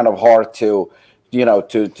it's kind of hard to,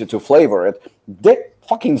 to flavor it.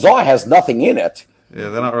 Fucking Zaw has nothing in it. Yeah,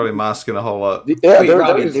 they're not really masking a whole lot. Yeah, Wait,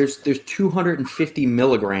 Robbie, there's 250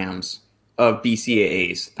 milligrams of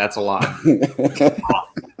BCAAs. That's a lot.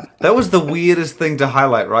 That was the weirdest thing to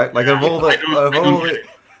highlight, right? Like of all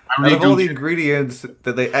the ingredients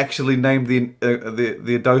that they actually named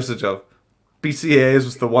the dosage of, BCAAs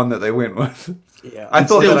was the one that they went with. Yeah, I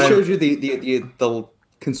thought that that shows you the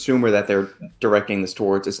consumer that they're directing this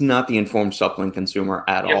towards. It's not the informed supplement consumer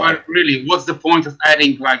at all. But really, what's the point of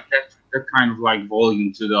adding like that kind of like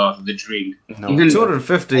volume to the drink? No. Even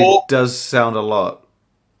 250 does sound a lot.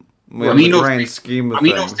 Well, In the grand scheme of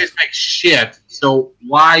things. tastes like shit. So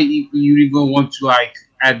why you even want to like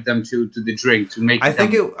add them to the drink to make? I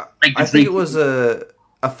think it was a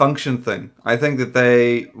function thing. I think that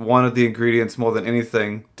they wanted the ingredients more than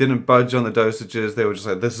anything. Didn't budge on the dosages. They were just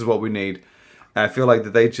like, this is what we need. And I feel like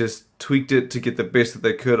that they just tweaked it to get the best that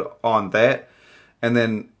they could on that. And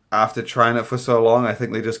then after trying it for so long, I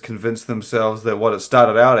think they just convinced themselves that what it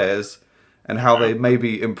started out as and how they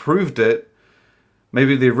maybe improved it.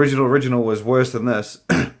 Maybe the original was worse than this.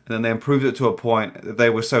 And then they improved it to a point that they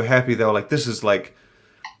were so happy. They were like, this is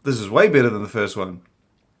way better than the first one.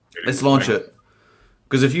 Let's launch it.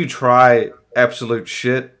 Because if you try absolute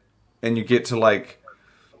shit and you get to like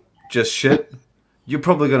just shit, you're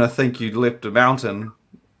probably going to think you left a mountain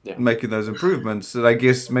making those improvements. And I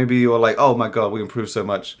guess maybe you're like, oh my God, we improved so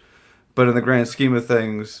much. But in the grand scheme of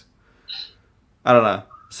things, I don't know.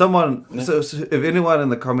 So if anyone in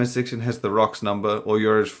the comment section has The Rock's number or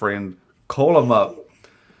you're his friend, call him up.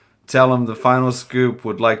 Tell him the Final Scoop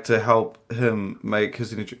would like to help him make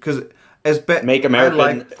his energy. Because make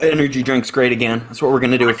American energy drinks great again. That's what we're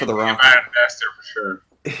going to do for The Rock. Faster for sure.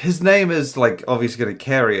 His name is like obviously going to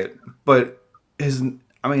carry it, but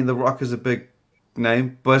The Rock is a big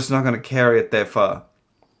name, but it's not going to carry it that far.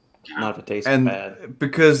 Not if it tastes bad.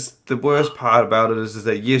 Because the worst part about it is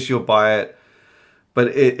that yes, you'll buy it, but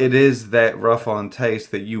it is that rough on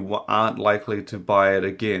taste that you aren't likely to buy it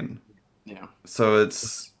again. Yeah. So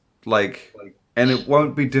it's like, and it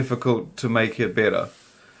won't be difficult to make it better.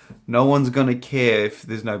 No one's going to care if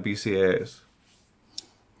there's no BCAAs.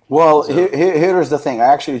 Well, here is the thing. I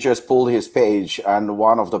actually just pulled his page and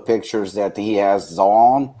one of the pictures that he has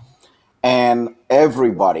on, and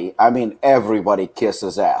everybody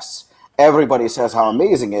kisses ass. Everybody says how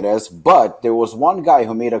amazing it is, but there was one guy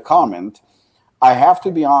who made a comment. I have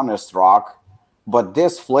to be honest, Rock, but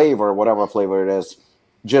this flavor, whatever flavor it is,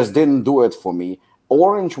 just didn't do it for me.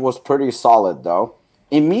 Orange was pretty solid, though.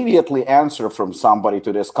 Immediately answer from somebody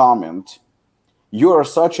to this comment. You are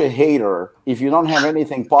such a hater. If you don't have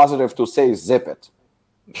anything positive to say, zip it.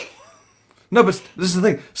 No, but this is the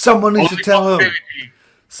thing. Someone needs to tell him.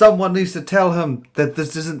 Someone needs to tell him that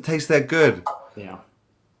this doesn't taste that good. Yeah.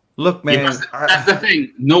 Look, man. That's the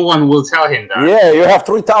thing. No one will tell him that. Yeah, you have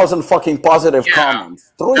 3,000 fucking positive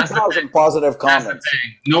comments. 3,000 positive comments. That's the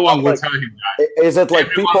thing. No one will tell him that. Is it like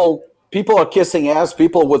people are kissing ass,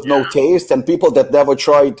 people with no taste, and people that never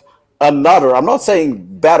tried another, I'm not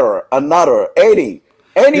saying better, another, any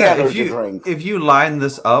energy drink. If you line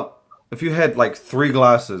this up, if you had like 3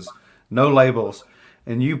 glasses, no labels,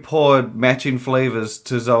 and you poured matching flavors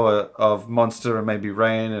to Zoa of Monster and maybe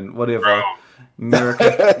Rain and whatever,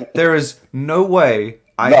 America, there is no way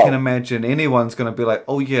I can imagine anyone's going to be like,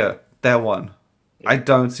 oh yeah, that one. I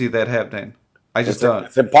don't see that happening. I just don't.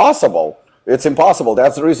 It's impossible. It's impossible.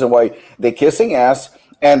 That's the reason why they're kissing ass.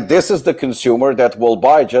 And this is the consumer that will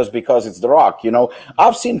buy just because it's The Rock.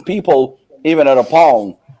 I've seen people, even at a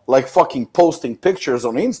pound, like fucking posting pictures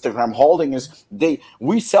on Instagram holding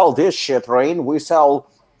we sell this shit, Rain. We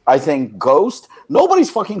sell, I think, Ghost.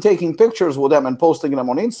 Nobody's fucking taking pictures with them and posting them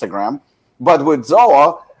on Instagram. But with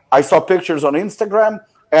Zoa, I saw pictures on Instagram,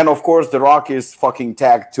 and of course, The Rock is fucking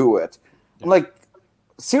tagged to it. I'm like,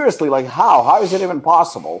 seriously, like how? How is it even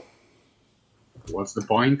possible? What's the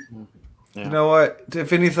point? Yeah. You know what?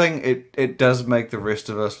 If anything, it does make the rest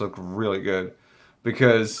of us look really good.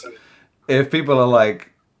 Because if people are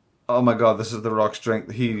like, oh my God, this is The Rock's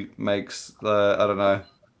drink, he makes, I don't know,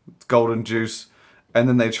 golden juice, and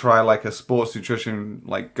then they try like a sports nutrition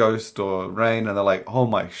like Ghost or Rain, and they're like, oh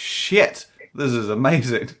my shit, this is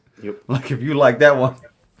amazing. Yep. Like if you like that one,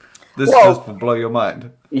 this just will blow your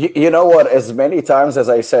mind. You know what? As many times as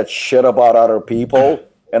I said shit about other people,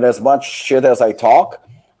 and as much shit as I talk,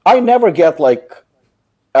 I never get like,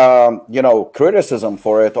 criticism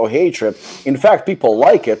for it or hatred. In fact, people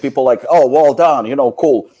like it. People like, oh, well done,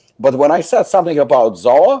 cool. But when I said something about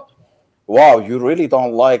Zoa, wow, you really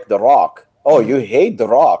don't like The Rock. Oh, you hate The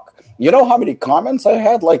Rock. You know how many comments I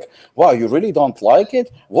had? Like, wow, you really don't like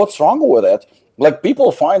it? What's wrong with it? Like,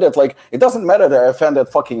 people find it like, it doesn't matter that I offended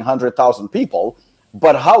fucking 100,000 people,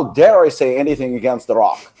 but how dare I say anything against The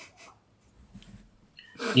Rock?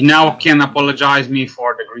 You now can apologize me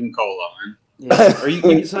for the green cola, man. Yeah.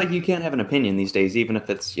 Or it's like you can't have an opinion these days, even if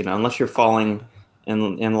it's, unless you're falling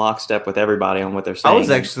in lockstep with everybody on what they're saying. I was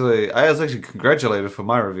actually congratulated for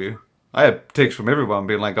my review. I had texts from everyone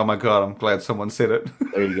being like, "Oh my god, I'm glad someone said it."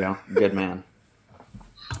 There you go. Good man.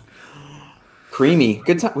 Creamy.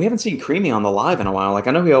 Good time. We haven't seen Creamy on the live in a while. Like,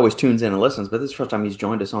 I know he always tunes in and listens, but this is the first time he's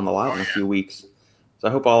joined us on the live in a few weeks. So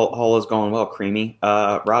I hope all is going well, Creamy.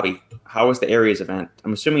 Robbie, how was the Aries event?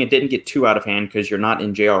 I'm assuming it didn't get too out of hand because you're not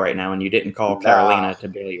in jail right now and you didn't call Carolina to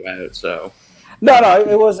bail you out. So No,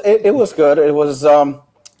 it was good. It was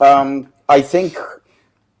I think.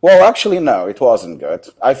 Well, actually, no, it wasn't good.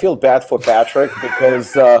 I feel bad for Patrick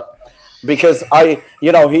because he's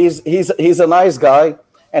a nice guy,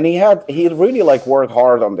 and he really like worked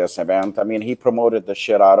hard on this event. I mean, he promoted the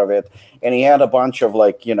shit out of it, and he had a bunch of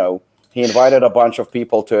he invited a bunch of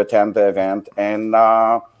people to attend the event, and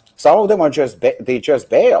some of them are they just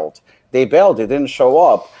bailed. They bailed. They didn't show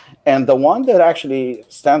up. And the one that actually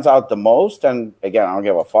stands out the most, and again, I don't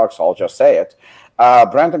give a fuck, so I'll just say it,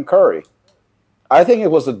 Brandon Curry. I think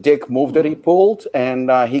it was a dick move that he pulled,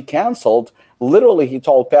 and he canceled. Literally, he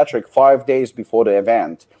told Patrick 5 days before the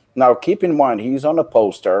event. Now, keep in mind, he's on a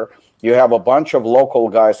poster. You have a bunch of local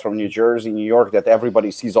guys from New Jersey, New York that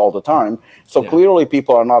everybody sees all the time. So clearly,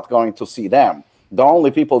 people are not going to see them. The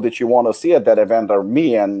only people that you want to see at that event are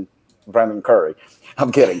me and Brandon Curry.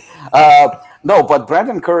 I'm kidding. No, but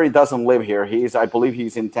Brandon Curry doesn't live here. I believe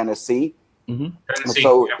he's in Tennessee. Mm-hmm. Tennessee,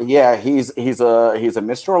 So yeah, he's a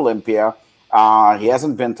Mr. Olympia. He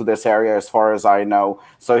hasn't been to this area as far as I know.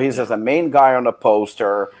 So he's as a main guy on the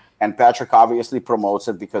poster, and Patrick obviously promotes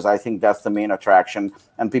it because I think that's the main attraction,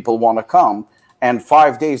 and people want to come. And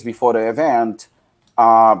 5 days before the event,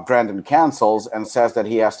 Brandon cancels and says that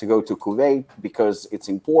he has to go to Kuwait because it's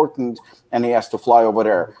important, and he has to fly over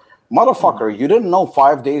there. Motherfucker, you didn't know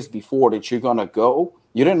 5 days before that you're going to go?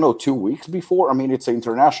 You didn't know 2 weeks before? I mean, it's an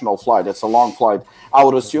international flight. It's a long flight. I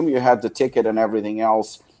would assume you had the ticket and everything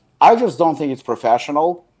else. I just don't think it's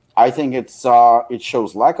professional. I think it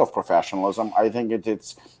shows lack of professionalism. I think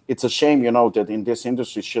it's a shame, that in this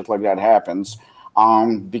industry shit like that happens.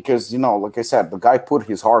 Because, like I said, the guy put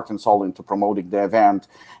his heart and soul into promoting the event.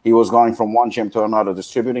 He was going from one gym to another,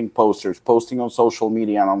 distributing posters, posting on social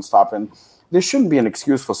media nonstop, and there shouldn't be an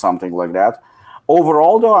excuse for something like that.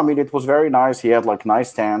 Overall, though, I mean, it was very nice. He had nice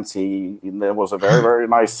stands. There was a very, very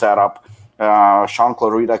nice setup. Sean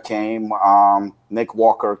Clarita came, Nick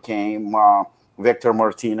Walker came, Victor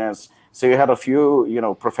Martinez. So you had a few,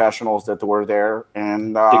 professionals that were there.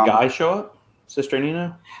 And did Guy show up, Sister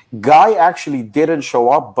Nina? Guy actually didn't show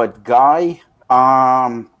up, but Guy.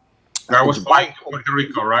 Guy was flying to Puerto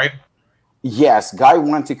Rico, right? Yes, Guy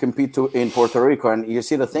went to compete in Puerto Rico, and you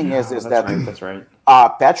see the thing is that right, that's right.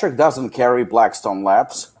 Patrick doesn't carry Blackstone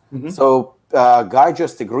Labs, so Guy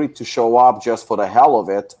just agreed to show up just for the hell of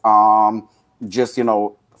it,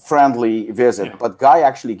 friendly visit. Yeah. But Guy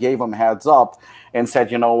actually gave him heads up and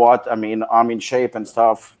said, you know what? I mean, I'm in shape and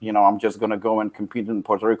stuff. I'm just gonna go and compete in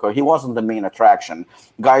Puerto Rico. He wasn't the main attraction.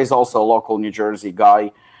 Guy is also a local New Jersey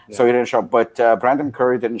guy, so he didn't show up. But Brandon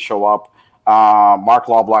Curry didn't show up. Mark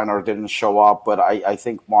Lobliner didn't show up, but I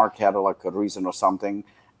think Mark had a reason or something.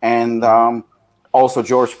 And also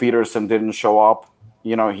George Peterson didn't show up.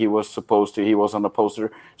 He was supposed to. He was on the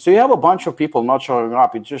poster. So you have a bunch of people not showing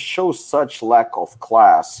up. It just shows such lack of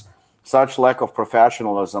class, such lack of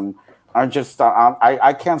professionalism. I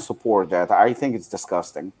can't support that. I think it's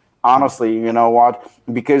disgusting. Honestly, you know what?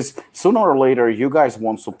 Because sooner or later, you guys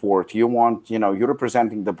want support. You want, you're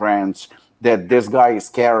representing the brands that this guy is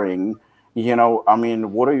carrying. I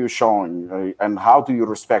mean, what are you showing? And how do you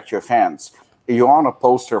respect your fans? You're on a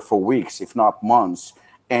poster for weeks, if not months,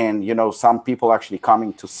 and, some people actually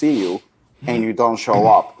coming to see you, and you don't show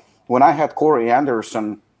up. When I had Corey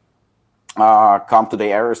Anderson come to the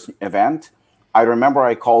Aries event, I remember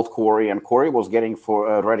I called Corey, and Corey was getting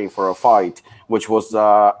ready for a fight, which was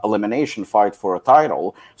an elimination fight for a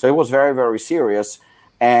title. So it was very, very serious,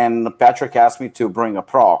 and Patrick asked me to bring a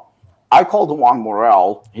pro. I called Juan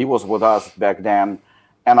Morel. He was with us back then.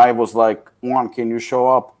 And I was like, Juan, can you show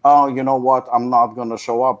up? Oh, you know what? I'm not going to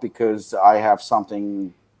show up because I have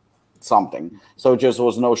something. So just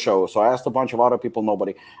was no show. So I asked a bunch of other people,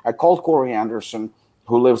 nobody. I called Corey Anderson,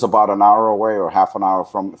 who lives about an hour away or half an hour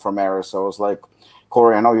from Aries. So I was like,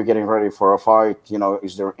 Corey, I know you're getting ready for a fight.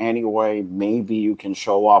 Is there any way maybe you can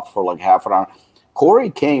show up for like half an hour? Corey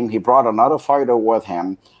came, he brought another fighter with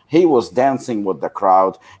him. He was dancing with the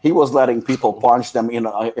crowd. He was letting people punch him in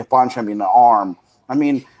the arm. I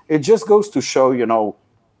mean, it just goes to show,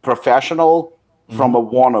 professional from a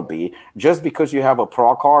wannabe. Just because you have a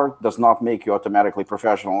pro card does not make you automatically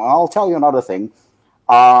professional. And I'll tell you another thing.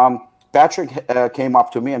 Patrick came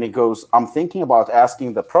up to me and he goes, I'm thinking about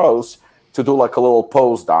asking the pros to do like a little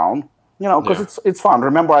pose down, because it's fun.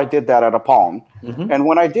 Remember, I did that at Apollon. And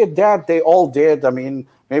when I did that, they all did. I mean,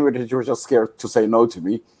 maybe they were just scared to say no to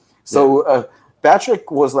me. So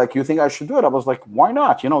Patrick was like, you think I should do it? I was like, why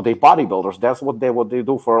not? They bodybuilders. That's what they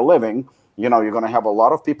do for a living. You're going to have a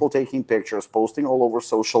lot of people taking pictures, posting all over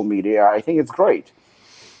social media. I think it's great.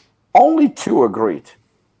 Only two agreed.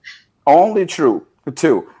 Only two.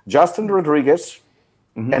 Justin Rodriguez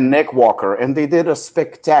and Nick Walker, and they did a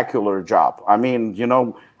spectacular job. I mean,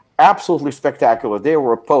 absolutely spectacular. They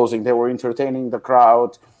were posing, they were entertaining the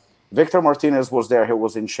crowd. Victor Martinez was there, he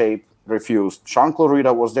was in shape, refused. Sean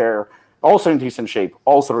Clarita was there, also in decent shape,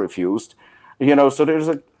 also refused.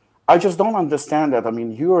 So I just don't understand that. I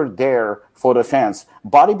mean, you're there for the fans.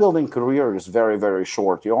 Bodybuilding career is very, very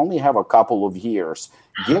short. You only have a couple of years.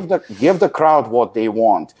 Give the crowd what they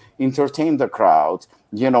want. Entertain the crowd.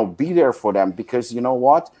 Be there for them, because you know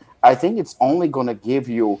what? I think it's only going to give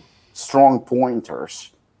you strong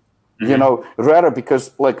pointers. Rather,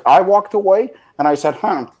 because like I walked away and I said,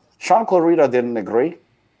 Sean Clarita didn't agree.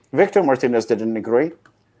 Victor Martinez didn't agree.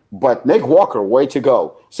 But Nick Walker, way to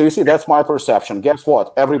go. So you see, that's my perception. Guess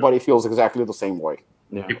what? Everybody feels exactly the same way.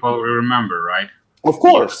 Yeah. People will remember, right? Of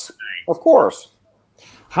course. Of course.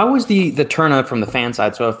 How was the turnout from the fan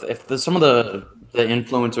side? So if some of the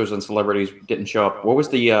influencers and celebrities didn't show up, what was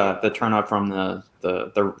the turnout from the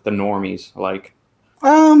normies like?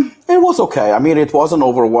 It was okay. I mean, it wasn't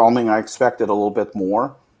overwhelming. I expected a little bit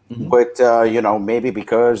more. But, maybe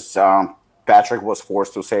because Patrick was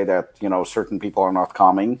forced to say that, certain people are not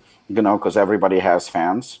coming, because everybody has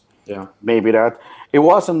fans. Yeah. Maybe that. It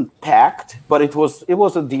wasn't packed, but it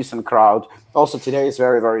was a decent crowd. Also, today is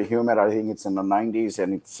very, very humid. I think it's in the 90s,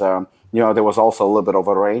 and it's, there was also a little bit of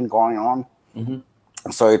a rain going on.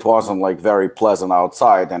 So it wasn't like very pleasant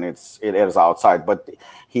outside, and it is outside. But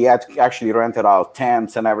he had actually rented out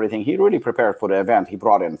tents and everything. He really prepared for the event. He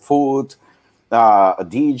brought in food, a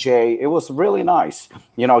DJ. It was really nice.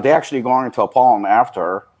 They actually going to Apollon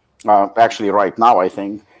after, actually right now, I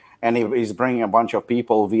think. And he's bringing a bunch of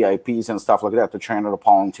people, VIPs and stuff like that, to train at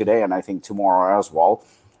Apollon today, and I think tomorrow as well.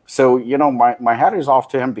 So, my hat is off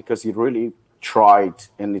to him, because he really tried,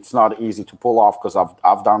 and it's not easy to pull off, because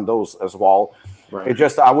I've done those as well. Right. It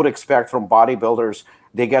just, I would expect from bodybuilders,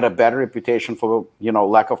 they get a better reputation for,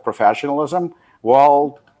 lack of professionalism.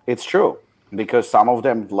 Well, it's true, because some of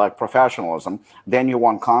them lack professionalism. Then you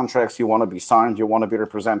want contracts, you want to be signed, you want to be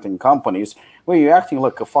representing companies. Well, you're acting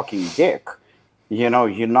like a fucking dick. You're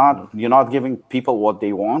not giving people what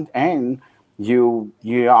they want, and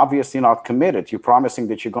you're obviously not committed. You're promising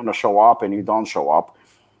that you're going to show up, and you don't show up.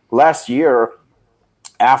 Last year,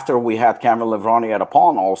 after we had Kevin Levroni at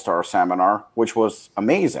Apollon All-Star Seminar, which was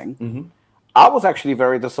amazing, I was actually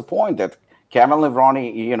very disappointed. Kevin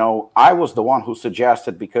Levroni, I was the one who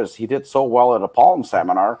suggested, because he did so well at Apollon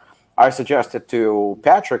Seminar, I suggested to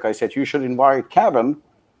Patrick, I said, you should invite Kevin,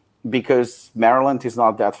 because Maryland is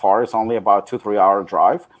not that far. It's only about 2-3 hour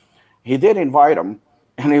drive. He did invite him.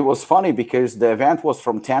 And it was funny, because the event was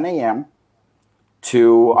from 10 a.m.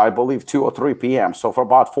 to, I believe, 2 or 3 p.m. So for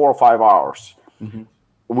about 4 or 5 hours.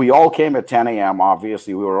 We all came at 10 a.m.,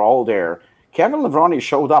 obviously. We were all there. Kevin Levroni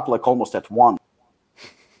showed up like almost at 1.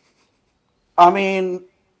 I mean,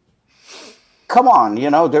 come on,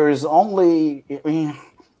 there is only...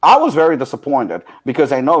 I was very disappointed,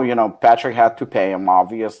 because I know, Patrick had to pay him,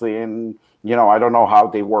 obviously, and, I don't know how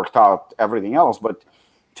they worked out everything else, but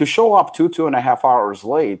to show up 2.5 hours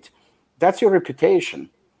late, that's your reputation.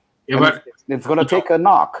 Yeah, but it's going to take a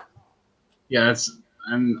knock. Yeah,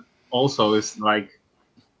 and also it's like,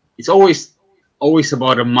 it's always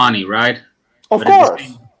about the money, right? Of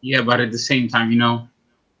course. But at the same time,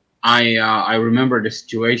 I remember the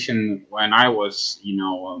situation when I was,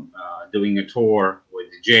 doing a tour with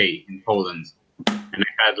Jay in Poland, and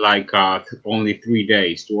I had like only 3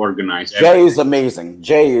 days to organize everything. Jay is amazing.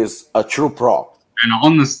 Jay is a true pro. And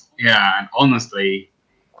honestly,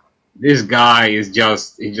 this guy is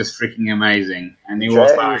just freaking amazing. And he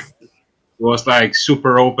was like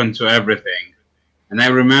super open to everything. And I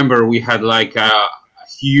remember we had like a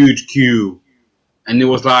huge queue, and it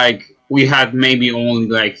was like we had maybe only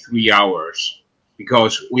like 3 hours,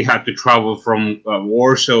 because we had to travel from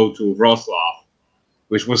Warsaw to Wrocław.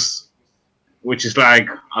 which is like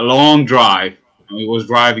a long drive. And we was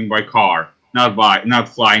driving by car, not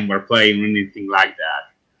flying by plane or anything like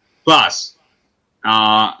that. Plus,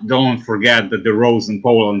 don't forget that the roads in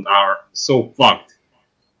Poland are so fucked,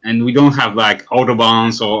 and we don't have like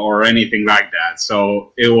autobahns or anything like that.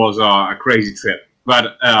 So it was a crazy trip.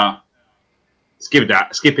 But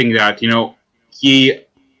skipping that, he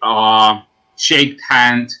shaked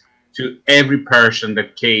hand to every person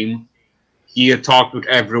that came. He talked with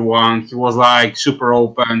everyone. He was like super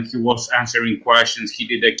open. He was answering questions. He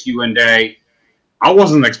did a Q&A. I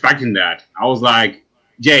wasn't expecting that. I was like,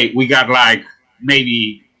 Jay, we got like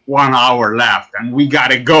maybe 1 hour left and we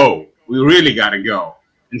gotta go. We really gotta go.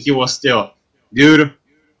 And he was still, dude,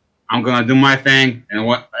 I'm gonna do my thing, and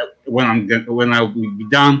when I will be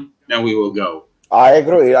done, then we will go. I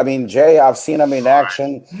agree. I mean, Jay, I've seen him in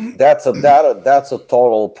action. That's a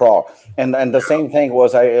total pro. And the same thing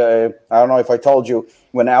was I don't know if I told you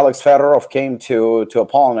when Alex Fedorov came to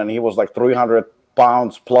Poland, and he was like 300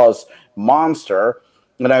 pounds plus monster.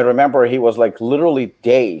 And I remember he was like literally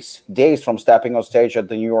days from stepping on stage at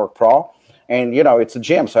the New York Pro. And it's a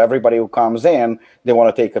gym, so everybody who comes in, they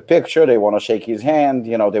want to take a picture, they want to shake his hand,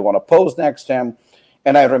 they want to pose next to him.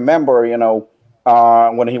 And I remember,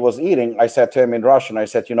 when he was eating, I said to him in Russian, I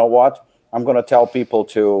said, you know what? I'm going to tell people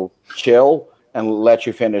to chill and let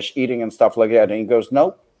you finish eating and stuff like that. And he goes,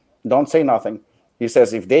 nope, don't say nothing. He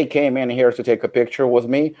says, if they came in here to take a picture with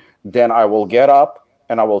me, then I will get up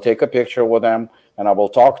and I will take a picture with them and I will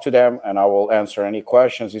talk to them and I will answer any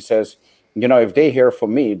questions. He says, if they hear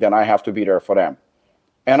from me, then I have to be there for them.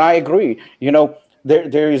 And I agree.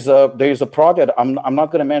 There is a pro that I'm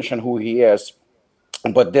not going to mention who he is,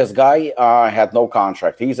 but this guy had no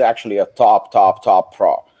contract. He's actually a top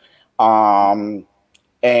pro, and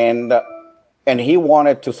he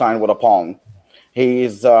wanted to sign with Apollon.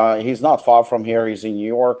 He's not far from here. He's in New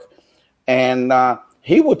York, and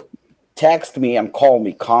he would text me and call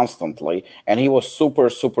me constantly. And he was super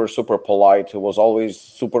polite. He was always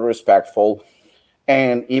super respectful,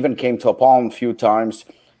 and even came to Apollon a few times.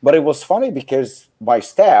 But it was funny because my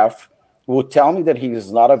staff would tell me that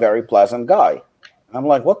he's not a very pleasant guy. I'm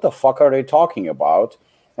like, what the fuck are they talking about?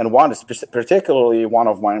 And particularly one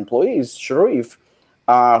of my employees, Sharif,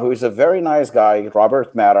 who is a very nice guy,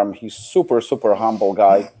 Robert Madam. He's super humble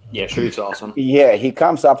guy. Yeah, Sharif's awesome. Yeah, he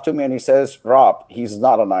comes up to me and he says, Rob, he's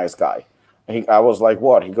not a nice guy. I was like,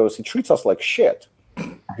 what? He goes, he treats us like shit.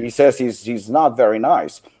 He says he's not very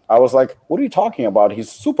nice. I was like, what are you talking about?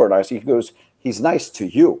 He's super nice. He goes, he's nice to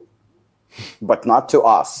you, but not to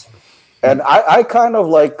us. And I kind of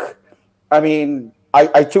like,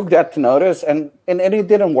 I took that to notice, and it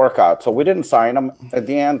didn't work out. So we didn't sign him at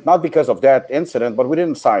the end, not because of that incident, but we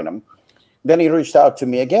didn't sign him. Then he reached out to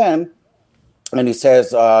me again, and he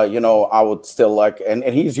says, I would still like, and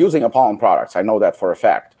he's using Apollon products. I know that for a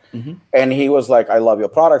fact. Mm-hmm. And he was like, I love your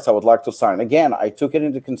products. I would like to sign. Again, I took it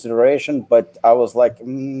into consideration, but I was like,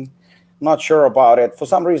 not sure about it. For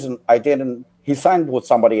some reason, I didn't. He signed with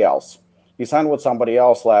somebody else. He signed with somebody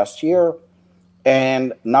else last year.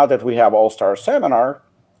 And now that we have All-Star Seminar,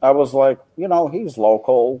 I was like, he's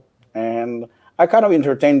local. And I kind of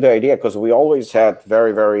entertained the idea because we always had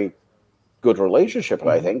very, very good relationship,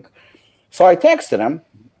 I think. So I texted him.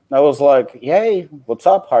 I was like, hey, what's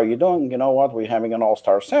up? How are you doing? You know what? We're having an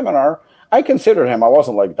All-Star Seminar. I considered him. I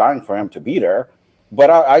wasn't like dying for him to be there, but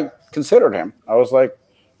I considered him. I was like,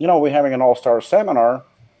 we're having an All-Star Seminar.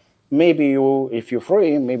 Maybe if you're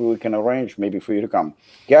free, maybe we can arrange maybe for you to come.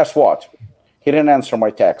 Guess what? He didn't answer my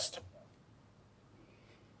text.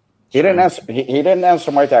 He didn't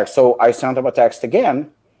answer my text. So I sent him a text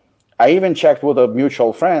again. I even checked with a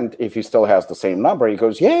mutual friend if he still has the same number. He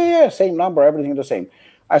goes, yeah, same number, everything the same.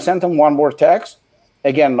 I sent him one more text.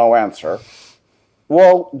 Again, no answer.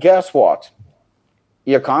 Well, guess what?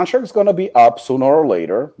 Your contract's going to be up sooner or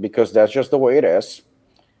later because that's just the way it is.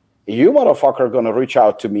 You motherfucker are going to reach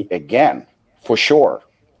out to me again for sure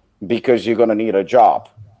because you're going to need a job.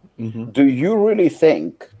 Mm-hmm. Do you really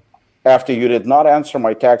think after you did not answer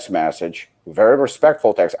my text message, very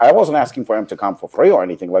respectful text, I wasn't asking for him to come for free or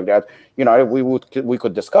anything like that. We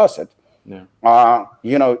could discuss it. Yeah.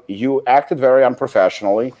 You acted very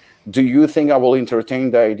unprofessionally. Do you think I will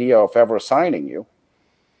entertain the idea of ever signing you?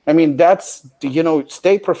 I mean, that's,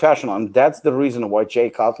 stay professional. And that's the reason why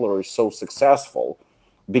Jay Cutler is so successful,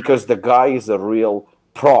 because the guy is a real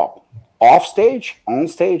pro. Off stage, on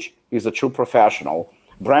stage, he's a true professional.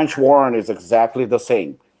 Branch Warren is exactly the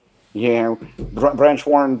same. Branch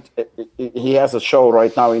Warren, he has a show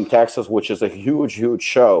right now in Texas, which is a huge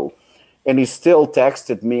show. And he still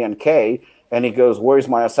texted me and Kay, and he goes, where's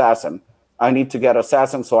my assassin? I need to get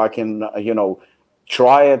assassin so I can,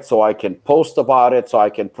 try it, so I can post about it, so I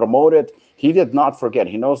can promote it. He did not forget.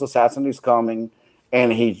 He knows Assassin is coming,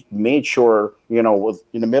 and he made sure, was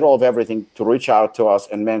in the middle of everything to reach out to us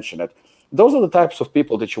and mention it. Those are the types of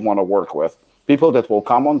people that you want to work with. People that will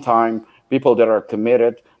come on time, people that are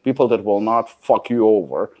committed, people that will not fuck you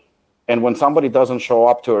over. And when somebody doesn't show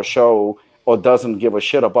up to a show or doesn't give a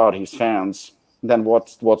shit about his fans, then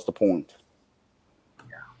what's the point?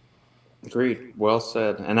 Agreed. Well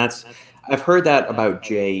said. And I've heard that about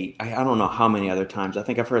Jay. I don't know how many other times. I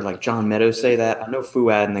think I've heard like John Meadows say that. I know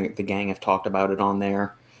Fuad and the gang have talked about it on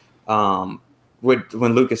there. When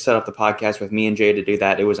Lucas set up the podcast with me and Jay to do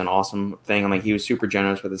that, it was an awesome thing. I mean, he was super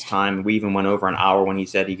generous with his time. We even went over an hour when he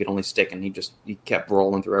said he could only stick, and he kept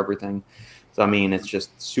rolling through everything. So I mean, it's just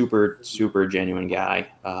super, super genuine guy.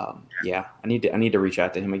 Yeah, I need to reach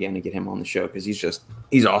out to him again and get him on the show because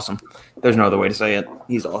he's awesome. There's no other way to say it.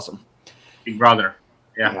 He's awesome. Big brother.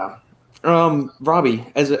 Yeah.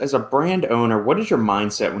 Robbie, as a brand owner, what is your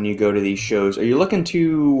mindset when you go to these shows? Are you looking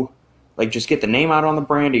to just get the name out on the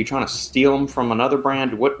brand? Are you trying to steal them from another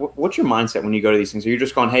brand? What's your mindset when you go to these things? Are you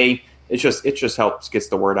just going, hey, it just helps gets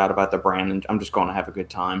the word out about the brand, and I'm just going to have a good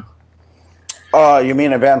time? You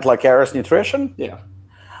mean event like Aris Nutrition? Yeah.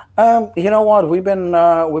 You know what? We've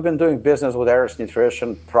been doing business with Aris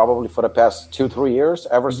Nutrition probably for the past 2-3 years,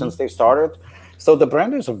 ever since they started. So the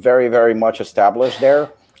brand is very, very much established there.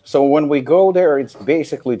 So when we go there, it's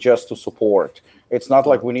basically just to support. It's not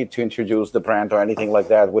like we need to introduce the brand or anything like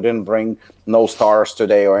that. We didn't bring no stars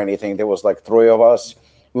today or anything. There was like 3 of us.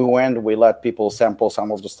 We went, we let people sample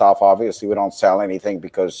some of the stuff. Obviously, we don't sell anything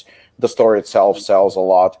because the store itself sells a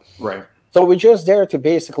lot. Right. So we're just there to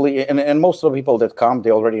basically, and most of the people that come,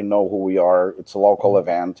 they already know who we are. It's a local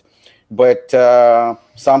event. But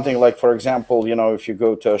something like, for example, if you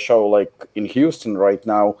go to a show like in Houston right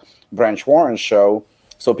now, Branch Warren show,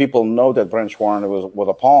 so people know that Branch Warren was with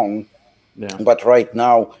a Palm. Yeah. But right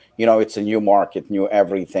now, it's a new market, new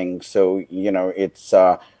everything. So,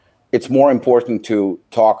 it's more important to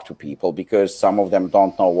talk to people because some of them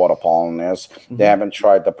don't know what a pollen is. Mm-hmm. They haven't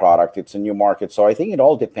tried the product. It's a new market. So I think it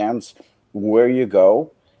all depends where you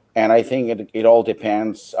go. And I think it all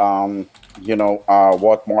depends,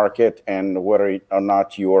 what market and whether or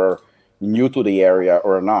not you're new to the area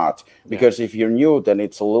or not. Because if you're new, then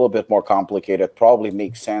it's a little bit more complicated. Probably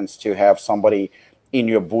makes sense to have somebody in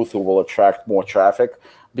your booth who will attract more traffic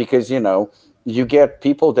because, you get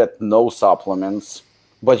people that know supplements,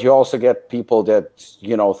 but you also get people that,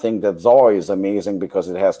 think that Zoe is amazing because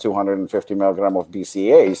it has 250 milligram of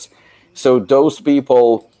BCAAs. So those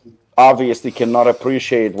people obviously cannot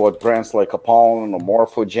appreciate what brands like Apollon or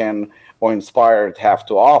Morphogen or Inspired have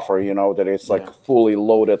to offer, that it's like a fully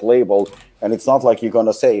loaded label. And it's not like you're going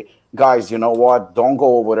to say, guys, you know what, don't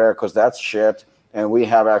go over there because that's shit. And we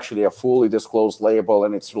have actually a fully disclosed label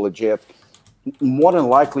and it's legit. More than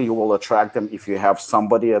likely, you will attract them if you have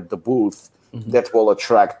somebody at the booth that will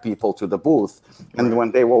attract people to the booth. And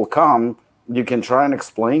when they will come, you can try and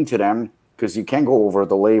explain to them because you can't go over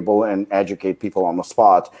the label and educate people on the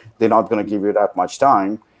spot. They're not going to give you that much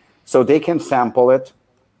time. So they can sample it.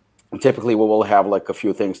 Typically, we will have like a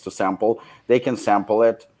few things to sample. They can sample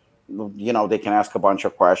it. They can ask a bunch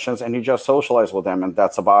of questions and you just socialize with them and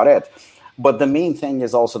that's about it. But the main thing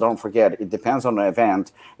is also, don't forget, it depends on the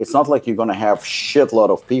event. It's not like you're going to have shitload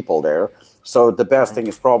of people there. So the best thing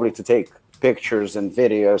is probably to take pictures and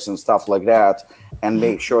videos and stuff like that and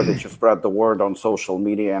make sure that you spread the word on social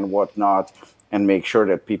media and whatnot and make sure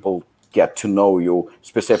that people get to know you,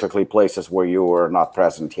 specifically places where you are not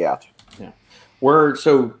present yet. Yeah.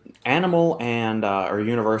 So Animal and or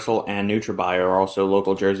Universal and NutraBio are also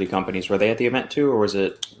local Jersey companies. Were they at the event too, or were you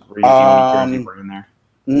the only Jersey brand there?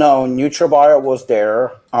 No, NutraBio was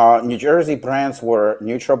there. New Jersey brands were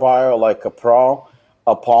NutraBio, like a Pro,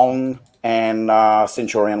 Apollon, and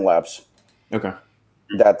Centurion Labs. Okay.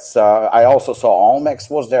 That's. I also saw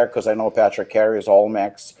Almex was there because I know Patrick carries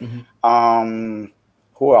Almex. Mm-hmm.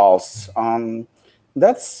 Who else?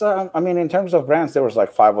 That's. In terms of brands, there was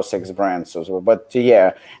like 5 or 6 brands. But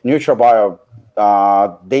yeah,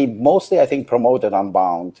 NutraBio. They mostly, I think, promoted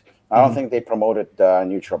Unbound. I don't think they promoted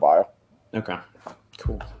NutraBio. Okay.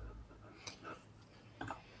 Cool.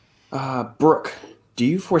 Brooke, do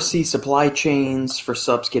you foresee supply chains for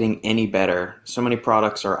subs getting any better? So many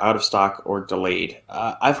products are out of stock or delayed.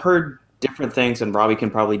 I've heard different things, and Robbie can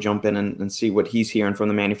probably jump in and see what he's hearing from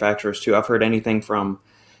the manufacturers too. I've heard anything from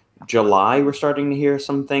July, we're starting to hear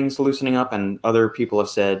some things loosening up, and other people have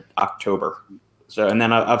said October. So, and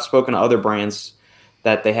then I've spoken to other brands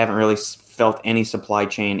that they haven't really felt any supply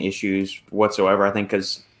chain issues whatsoever. I think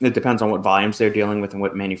because it depends on what volumes they're dealing with and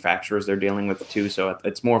what manufacturers they're dealing with too. So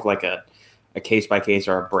it's more of like a a case by case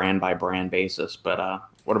or a brand by brand basis. But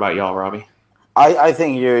what about y'all, Robbie? I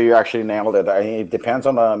think you actually nailed it. It depends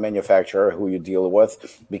on the manufacturer who you deal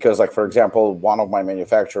with. Because, like, for example, one of my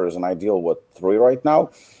manufacturers, and I deal with 3 right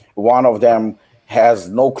now, one of them has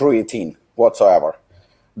no creatine whatsoever.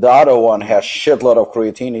 The other one has shitload of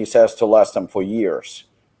creatine. He says to last him for years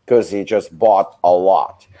because he just bought a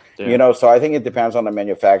lot. Yeah. So I think it depends on the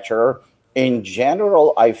manufacturer. In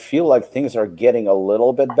general, I feel like things are getting a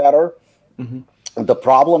little bit better. Mm-hmm. The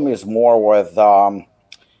problem is more with I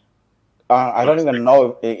don't even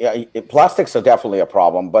know. Plastics are definitely a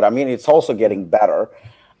problem, but I mean, it's also getting better.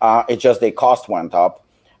 It's just the cost went up.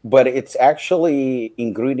 But it's actually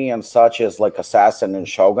ingredients such as like Assassin and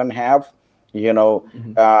Shogun have,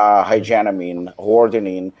 hygienamine,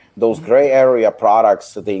 hordenine, those gray area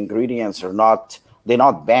products. The ingredients they're not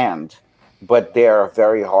banned, but they're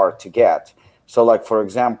very hard to get. So, like for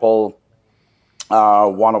example,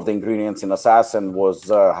 one of the ingredients in Assassin was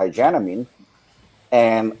hygienamine,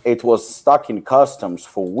 and it was stuck in customs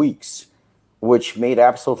for weeks, which made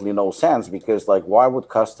absolutely no sense because, like, why would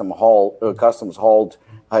customs hold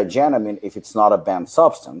hygienamine if it's not a banned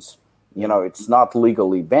substance? It's not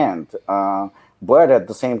legally banned. But at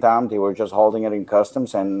the same time, they were just holding it in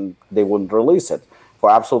customs and they wouldn't release it for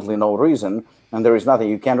absolutely no reason. And there is nothing.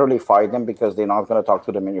 You can't really fight them because they're not going to talk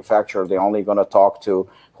to the manufacturer. They're only going to talk to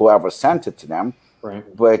whoever sent it to them. Right.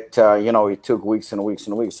 But, it took weeks and weeks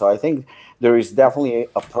and weeks. So I think there is definitely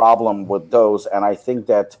a problem with those. And I think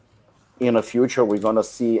that in the future, we're going to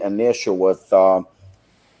see an issue with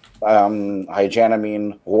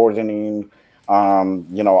hygienamine, hordenine.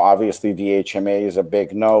 Obviously, DHMA is a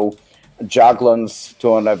big no. Juglans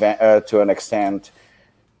to an extent.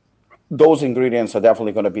 Those ingredients are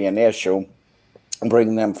definitely going to be an issue.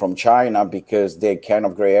 Bringing them from China because they're kind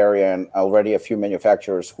of gray area, and already a few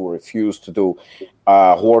manufacturers who refuse to do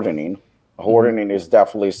hordenine. Hordenine is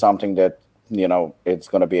definitely something that it's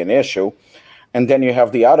going to be an issue. And then you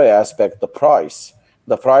have the other aspect, the price.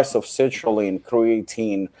 The price of citrulline,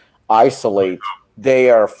 creatine, isolate,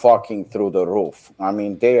 they are fucking through the roof. I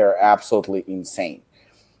mean, they are absolutely insane.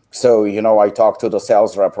 So, I talked to the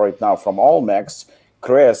sales rep right now from Olmex,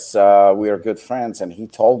 Chris. We are good friends, and he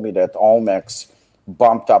told me that Olmex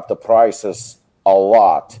bumped up the prices a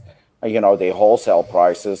lot. The wholesale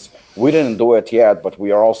prices. We didn't do it yet, but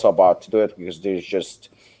we are also about to do it because there's just,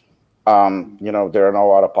 there are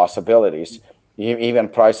no other possibilities. Even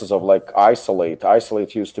prices of like isolate.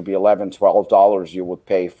 Isolate used to be $11, $12 you would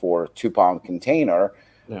pay for a 2-pound container.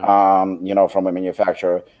 Yeah. From a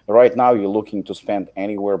manufacturer. Right now, you're looking to spend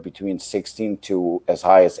anywhere between $16 to as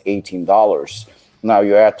high as $18. Now,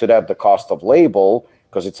 you add to that the cost of label,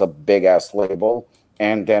 because it's a big-ass label,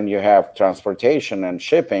 and then you have transportation and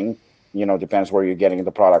shipping, depends where you're getting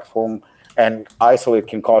the product from, and isolate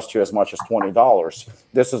can cost you as much as $20.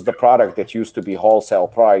 This is the product that used to be wholesale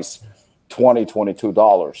price $20,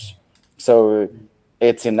 $22. So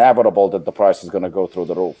it's inevitable that the price is going to go through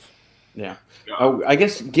the roof. Yeah. I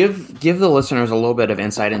guess give the listeners a little bit of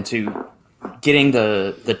insight into getting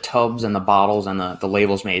the tubs and the bottles and the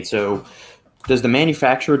labels made. So does the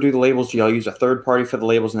manufacturer do the labels? Do y'all use a third party for the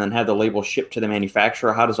labels and then have the labels shipped to the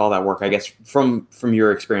manufacturer? How does all that work? I guess from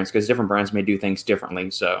your experience, because different brands may do things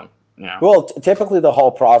differently. So, yeah. Well, typically the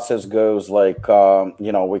whole process goes like,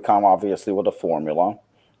 we come obviously with a formula.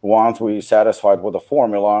 Once we're satisfied with the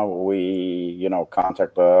formula, we,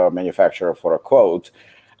 contact the manufacturer for a quote.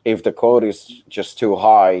 If the quote is just too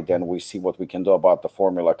high, then we see what we can do about the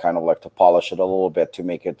formula, kind of like to polish it a little bit to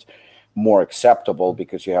make it more acceptable,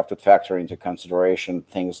 because you have to factor into consideration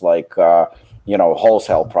things like,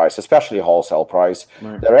 wholesale price, especially wholesale price.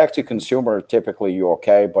 Right. Direct to consumer, typically you're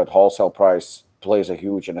okay, but wholesale price plays a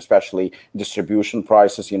huge, and especially distribution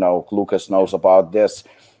prices. Lucas knows about this.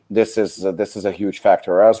 This is a huge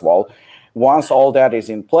factor as well. Once all that is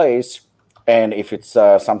in place, and if it's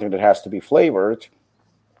something that has to be flavored,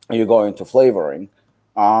 you go into flavoring.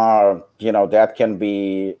 That can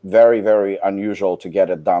be very, very unusual to get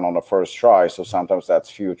it done on the first try. So sometimes that's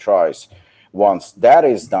few tries. Once that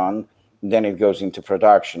is done, then it goes into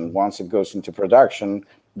production. Once it goes into production,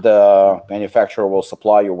 the manufacturer will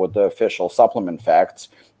supply you with the official supplement facts,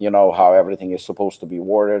 how everything is supposed to be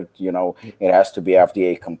worded, it has to be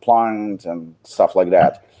FDA compliant and stuff like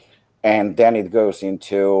that. And then it goes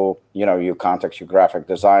into, you contact your graphic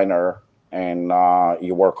designer and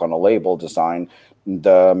you work on a label design.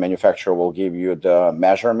 The manufacturer will give you the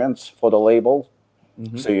measurements for the label.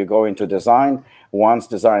 Mm-hmm. So you go into design. Once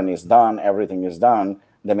design is done, everything is done,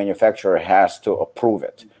 the manufacturer has to approve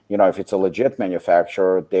it. If it's a legit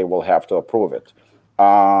manufacturer, they will have to approve it.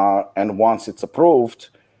 And once it's approved,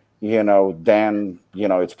 then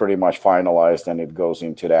it's pretty much finalized and it goes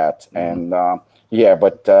into that. And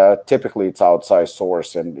but typically it's outside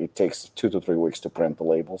source and it takes 2 to 3 weeks to print the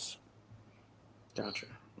labels. Gotcha.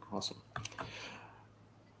 Awesome.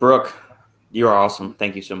 Brooke, you are awesome.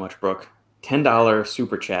 Thank you so much, Brooke. $10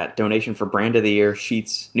 super chat donation for brand of the year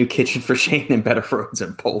sheets, new kitchen for Shane, and better roads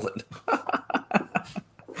in Poland.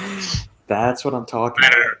 That's what I'm talking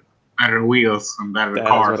about. Better wheels and better That's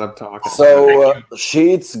cars. what I'm talking about. So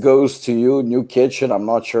sheets goes to you, new kitchen. I'm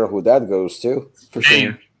not sure who that goes to. For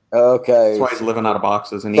Shane. Okay. That's why he's living out of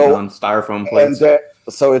boxes and eating on styrofoam plates. And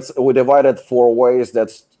so we divided 4 ways.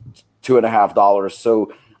 That's $2.50.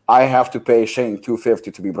 So I have to pay Shane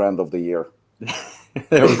 $2.50 to be brand of the year.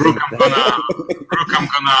 Brooke, I'm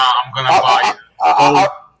gonna buy it.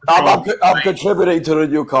 I'm contributing to the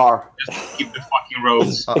new car. Just keep the fucking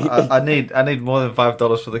roads. I need more than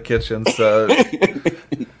 $5 for the kitchen, so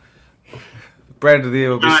brand of the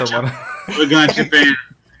year will be someone. We're gonna chip in.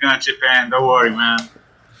 Don't worry, man.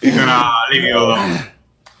 We're gonna leave you alone.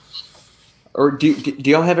 Or do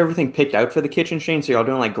y'all have everything picked out for the kitchen, Shane? So y'all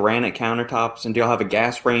doing like granite countertops, and do y'all have a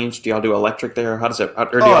gas range? Do y'all do electric there? How does it? Or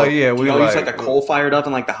do y'all, do y'all use like a coal-fired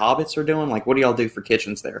oven like the Hobbits are doing? Like, what do y'all do for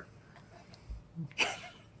kitchens there?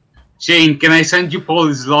 Shane, can I send you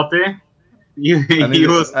Polish zloty?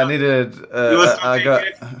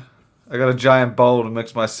 I got a giant bowl to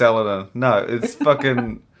mix my salad in. No, it's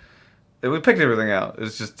fucking. We picked everything out.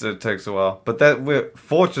 It's just it takes a while, but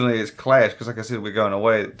fortunately it's clashed because, like I said, we're going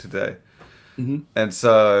away today. And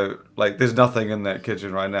so, like, there's nothing in that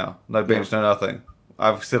kitchen right now. No bench, no nothing.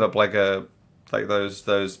 I've set up like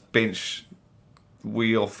those bench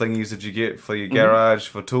wheel thingies that you get for your garage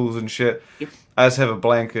for tools and shit. Yep. I just have a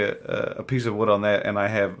blanket, a piece of wood on that, and I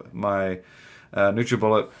have my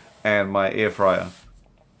NutriBullet and my air fryer,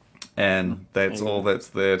 and that's all that's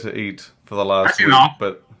there to eat for the last week.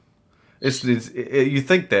 But it's you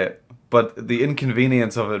think that, but the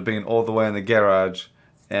inconvenience of it being all the way in the garage,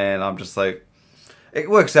 and I'm just like. It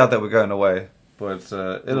works out that we're going away, but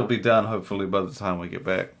it'll be done hopefully by the time we get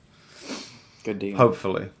back. Good deal.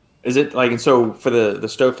 Hopefully. Is it like, and so for the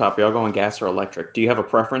stovetop, y'all going gas or electric? Do you have a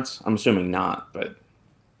preference? I'm assuming not, but.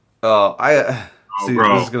 See,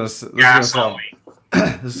 bro. this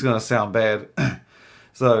is gonna sound bad.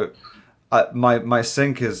 So, my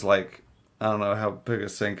sink is like, I don't know how big a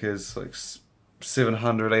sink is, like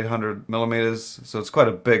 700, 800 millimeters. So it's quite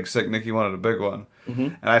a big sink. Nikki wanted a big one.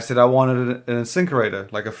 And I said I wanted an incinerator,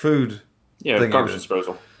 like a food thing. Garbage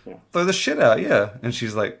disposal. Yeah. Throw the shit out, yeah. And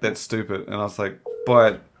she's like, that's stupid. And I was like,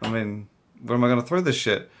 but, I mean, where am I going to throw this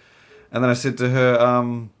shit? And then I said to her,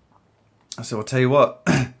 I said, well, tell you what,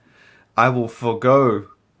 I will forego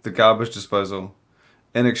the garbage disposal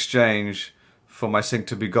in exchange for my sink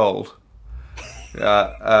to be gold.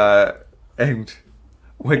 And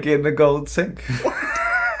we're getting a gold sink.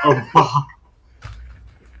 Oh, fuck.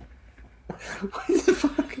 What the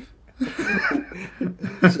fuck?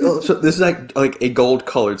 So this is like a gold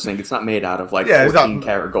colored sink. It's not made out of like 14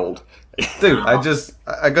 karat gold. Dude,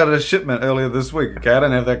 I got a shipment earlier this week. Okay, I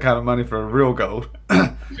don't have that kind of money for a real gold.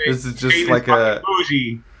 This is just like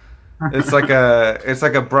it's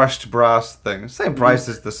like a brushed brass thing. Same price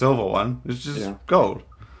as the silver one. It's just gold.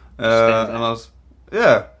 And I was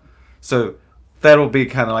so that'll be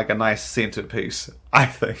kind of like a nice centerpiece, I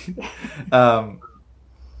think.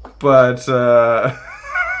 But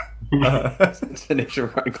It's an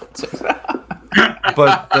nationwide gold sink.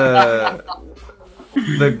 but the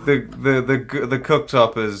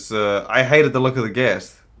cooktop is. I hated the look of the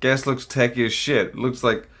gas. Gas looks tacky as shit. It looks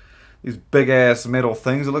like these big ass metal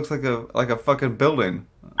things. It looks like a fucking building.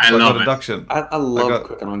 I love it. Induction. I love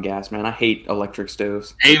cooking on gas, man. I hate electric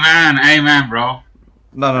stoves. Amen, bro.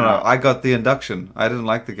 No. I got the induction. I didn't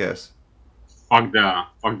like the gas. Fuck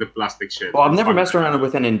the plastic shit. Well, I've never messed around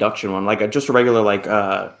with an induction one, like just a regular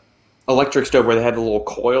electric stove where they had a little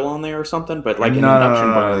coil on there or something. But like an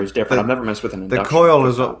induction burner is different. I've never messed with an induction. The coil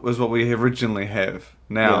is what we originally have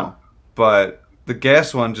now, but the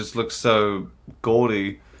gas one just looks so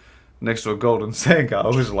gaudy next to a golden sink. I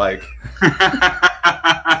was like,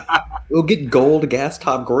 we'll get gold gas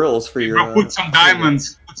top grills for your. Bro, put some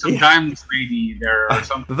diamonds. Put some diamonds, maybe there or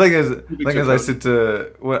something. The thing is, I said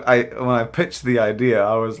to when I pitched the idea,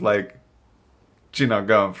 I was like, "You're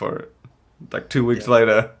going for it." Like 2 weeks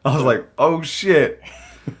later, I was like, "Oh shit!"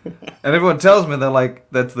 And everyone tells me they're like,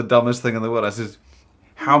 "That's the dumbest thing in the world." I says,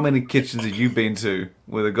 "How many kitchens have you been to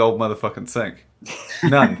with a gold motherfucking sink?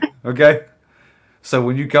 None." Okay. So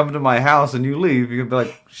when you come to my house and you leave, you're gonna be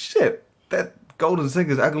like, "Shit, that golden sink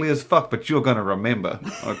is ugly as fuck," but you're gonna remember,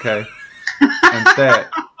 okay? And that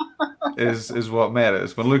is what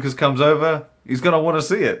matters. When Lucas comes over, He's gonna want to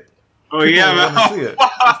see it. Oh yeah, People wanna see man.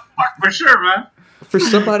 it. For sure, man. For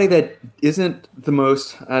somebody that isn't the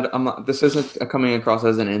most, I'm not. This isn't coming across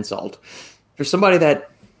as an insult. For somebody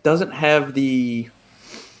that doesn't have the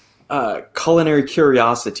culinary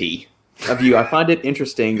curiosity of you, I find it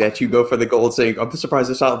interesting that you go for the gold sink. I'm surprised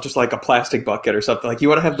it's not just like a plastic bucket or something. Like you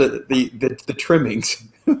want to have the trimmings.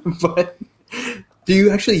 But do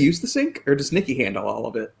you actually use the sink, or does Nikki handle all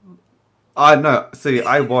of it? I know. See,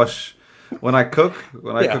 I wash when I cook.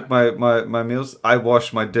 When I Yeah. cook my meals, I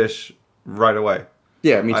wash my dish right away.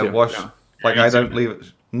 Yeah, me too. I wash Yeah. like Yeah, I me too. don't leave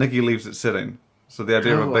it. Nikki leaves it sitting. So the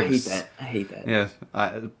idea of a Oh, big I hate that. I hate that. yeah,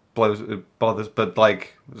 it bothers. But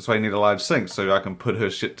like that's why you need a large sink so I can put her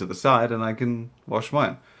shit to the side and I can wash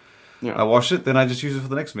mine. Yeah. I wash it, then I just use it for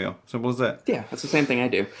the next meal. Simple as that. Yeah, that's the same thing I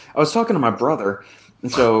do. I was talking to my brother,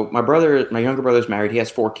 and so my younger brother's married. He has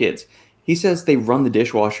 4 kids. He says they run the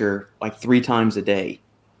dishwasher like 3 times a day.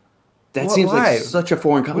 That What- seems why? like such a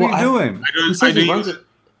foreign. What are you doing? He says he runs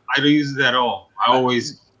I don't use it at all. I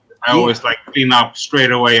always like clean up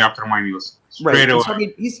straight away after my meals. Right. Straight away. So, I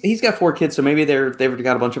mean, he's got 4 kids, so maybe they've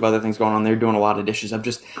got a bunch of other things going on. They're doing a lot of dishes.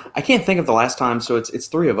 I can't think of the last time. So it's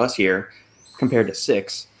 3 of us here compared to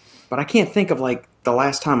 6, but I can't think of like the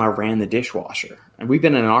last time I ran the dishwasher. And we've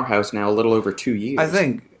been in our house now a little over 2 years. I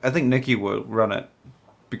think Nikki will run it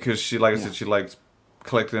because she, like I said, she likes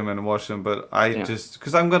collect them and wash them. But I just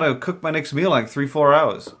because I'm gonna cook my next meal in like 3-4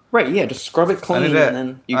 hours. Right. Yeah. Just scrub it clean, and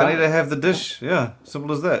then you got I need it. to have the dish. Yeah,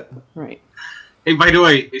 simple as that. Right. Hey, by the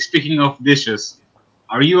way, speaking of dishes,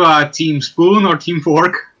 are you a team spoon or team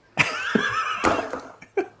fork?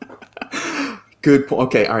 Good point.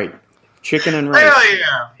 Okay. All right. Chicken and rice. Hell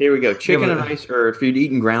yeah! Here we go. Chicken Yeah, and but- rice, or if you're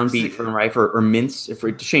eating ground beef and rice, or mince.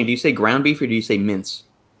 Shane, do you say ground beef or do you say mince?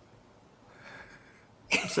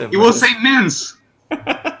 He will say mince.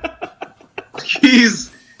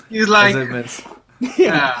 he's like,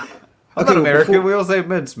 yeah. I'm Okay, in America. before- We all say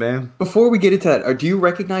mince, man. Before we get into that, do you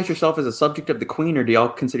recognize yourself as a subject of the Queen, or do y'all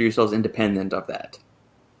consider yourselves independent of that?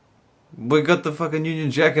 We got the fucking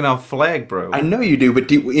Union Jack in our flag, bro. I know you do,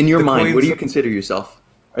 but in your The mind, what Queen's- do you consider yourself?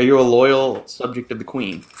 Are you a loyal subject of the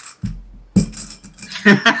Queen?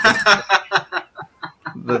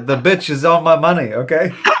 The bitch is on my money,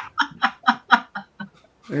 okay?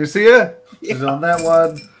 You see her? She's on that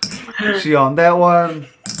one. She on that one.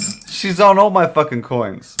 She's on all my fucking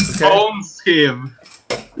coins. Okay? Owns him.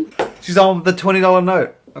 She's on the $20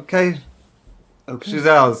 note. Okay? Okay. She's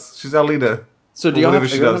ours. She's our leader. So do y'all whatever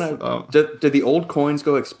have, she are y'all does. gonna, do the old coins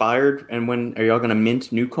go expired, and when are y'all gonna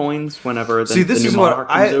mint new coins whenever the, See, this the new is monarch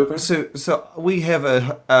what comes over? So we have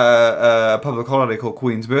a public holiday called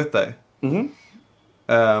Queen's Birthday. Mhm.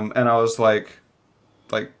 And I was like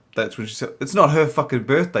that's when she said it's not her fucking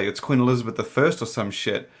birthday. It's Queen Elizabeth I or some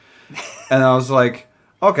shit. And I was like,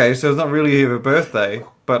 okay, so it's not really her birthday,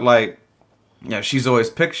 but like, she's always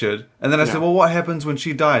pictured. And then I said, well, what happens when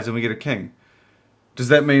she dies and we get a king? Does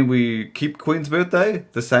that mean we keep Queen's Birthday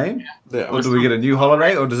the same, Yeah. or do we get a new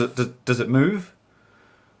holiday, or does it move?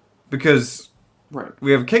 Because Right.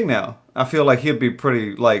 we have a king now. I feel like he'd be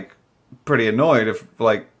pretty annoyed if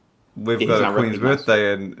like we've He's got a not Queen's recognized.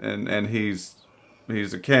 birthday and he's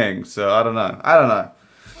a king. So I don't know.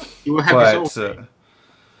 You will have his But own.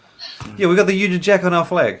 yeah, we got the Union Jack on our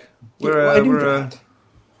flag. I knew We're that.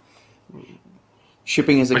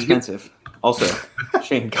 Shipping is But you- expensive. Also,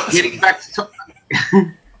 Shane, go.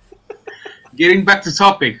 Getting back to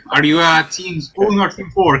topic. Are you a team spoon or team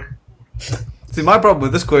fork? See, my problem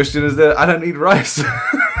with this question is that I don't eat rice.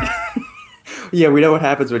 Yeah, we know what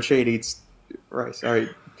happens when Shane eats rice. All right,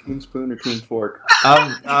 team spoon or team fork.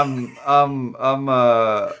 I'm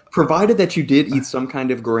Provided that you did eat some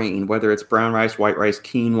kind of grain, whether it's brown rice, white rice,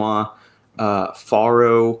 quinoa,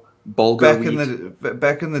 farro, bulgur wheat.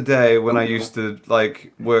 back in the day when I used to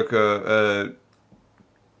like work a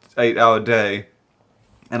 8-hour day,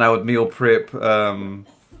 and I would meal prep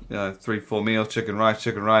 3-4 meals, chicken rice.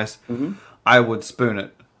 Mhm. I would spoon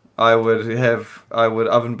it. I would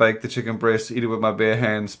oven bake the chicken breast, eat it with my bare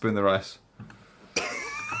hands, spoon the rice.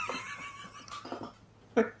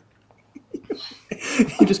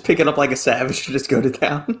 You just pick it up like a savage and just go to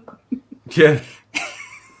town. Yeah.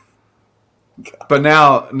 But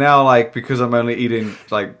now, like, because I'm only eating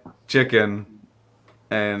like chicken,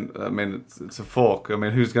 and I mean it's a fork. I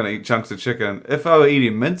mean, who's gonna eat chunks of chicken? If I were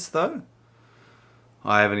eating mince, though,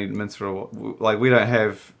 I haven't eaten mince for a while. Like, we don't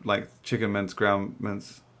have like chicken mince, ground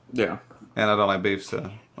mince, Yeah. and I don't like beef.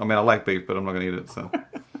 So, I mean, I like beef, but I'm not gonna eat it. So,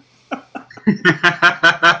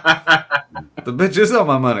 the bitch is on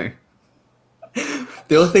my money.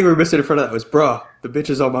 The only thing we were missing in front of that was, bruh, the bitch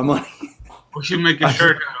is on my money. We should make a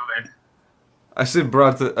shirt out of it. I said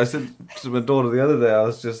to my daughter the other day, I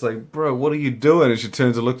was just like, bro, what are you doing? And she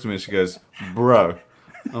turns and looks at me and she goes, bro.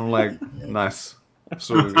 I'm like, nice.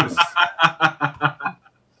 So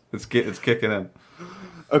it's kicking in.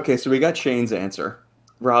 Okay, so we got Shane's answer.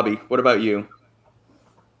 Robbie, what about you?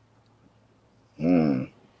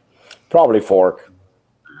 Probably fork.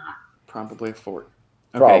 Probably a fork.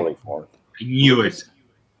 Okay. Probably fork. I knew it.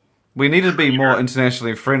 We need to be more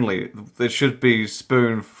internationally friendly. There should be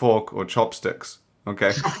spoon, fork, or chopsticks.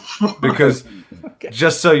 Okay? Because,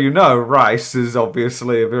 just so you know, rice is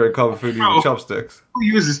obviously a very common food using chopsticks. Who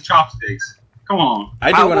uses chopsticks? Come on.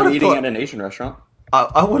 I do when I'm would've eating thought- at an Asian restaurant.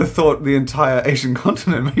 I would have thought the entire Asian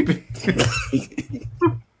continent, maybe.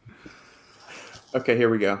 Okay, here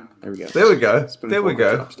we go. There we go. There we go. Spoon, There we fork,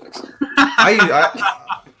 and go. chopsticks. I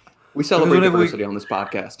We celebrate whenever we- diversity on this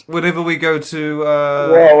podcast. whenever we go to...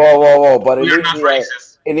 Whoa! But in We're not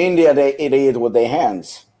India, racist. they eat with their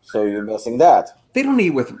hands. So you're missing that. They don't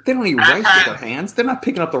eat rice with their hands. They're not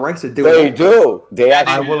picking up the rice and doing They it. do. They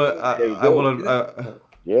actually. I will... They I will... do.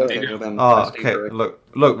 Yeah. Okay, well then, Oh, I stand okay. corrected.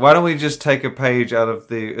 Look. Why don't we just take a page out of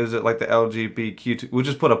the? Is it like the LGBTQ? We'll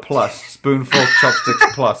just put a plus, spoon, fork, chopsticks,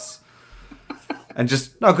 plus, and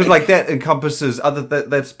just no, because like that encompasses other.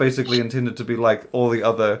 That's basically intended to be like all the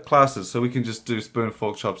other classes. So we can just do spoon,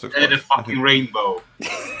 fork, chopsticks. And a Plus. fucking rainbow.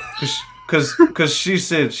 Because she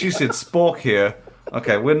said spork here.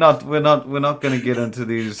 Okay, we're not going to get into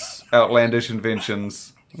these outlandish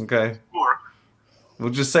inventions. Okay. Fork. We'll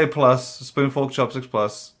just say plus, spoon, fork, chopsticks,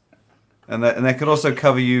 plus. And that can also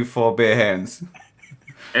cover you for bare hands.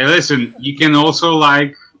 Hey, listen, you can also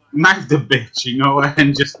like knife the bitch,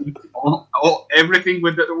 and just eat everything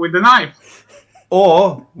with the knife.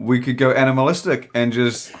 Or we could go animalistic and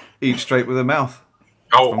just eat straight with the mouth.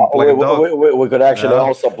 Oh, Like a dog. We could actually Yeah.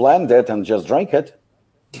 also blend it and just drink it.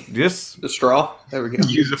 Yes. The straw. There we go.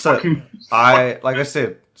 use a So fucking. like I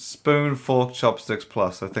said, spoon, fork, chopsticks,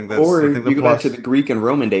 plus. I think that's. Or I think you the go back plus. to the Greek and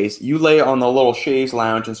Roman days. You lay on the little chaise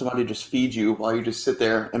lounge and somebody just feeds you while you just sit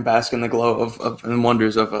there and bask in the glow of and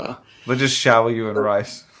wonders of They just shower you in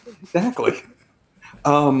rice. exactly.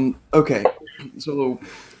 Okay, so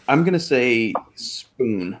I'm gonna say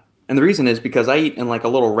spoon, and the reason is because I eat in like a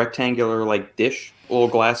little rectangular like dish, little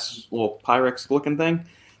glass, little Pyrex looking thing,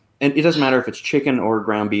 and it doesn't matter if it's chicken or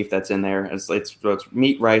ground beef that's in there. It's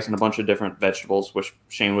meat, rice, and a bunch of different vegetables, which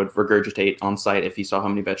Shane would regurgitate on site if he saw how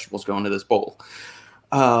many vegetables go into this bowl.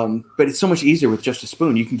 But it's so much easier with just a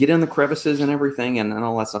spoon. You can get in the crevices and everything and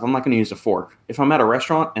all that stuff. I'm not going to use a fork. If I'm at a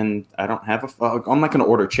restaurant and I don't have I'm not going to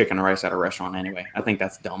order chicken or rice at a restaurant anyway. I think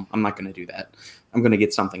that's dumb. I'm not going to do that. I'm going to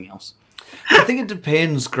get something else. I think it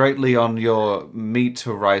depends greatly on your meat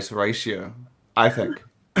to rice ratio. I think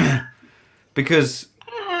because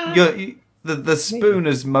the spoon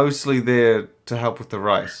is mostly there to help with the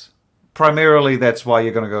rice. Primarily, that's why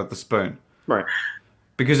you're going to go with the spoon. Right.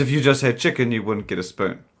 Because if you just had chicken, you wouldn't get a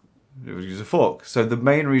spoon. You would use a fork. So the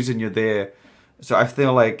main reason you're there. So I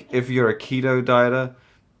feel like if you're a keto dieter,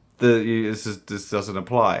 this doesn't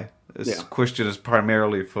apply. This question is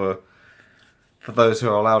primarily for those who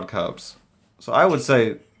are allowed carbs. So I would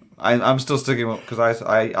say I'm still sticking with because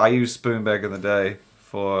I used spoon back in the day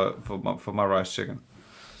for my rice chicken.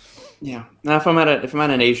 Yeah. Now, if I'm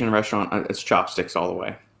at an Asian restaurant, it's chopsticks all the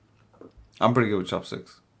way. I'm pretty good with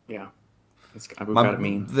chopsticks. Yeah. We've got it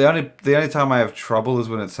mean. The only time I have trouble is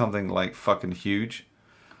when it's something like fucking huge.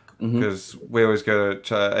 Because we always go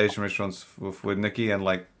to Asian restaurants with Nikki, and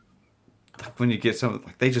like when you get something,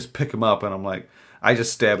 like they just pick them up, and I'm like, I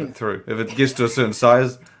just stab it through. If it gets to a certain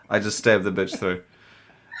size, I just stab the bitch through.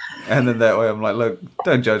 And then that way, I'm like, look,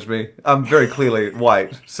 don't judge me. I'm very clearly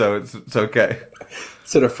white, so it's okay.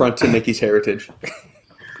 It's an affront to Nikki's heritage.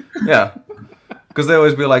 Yeah. Because they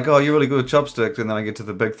always be like, oh, you're really good with chopsticks. And then I get to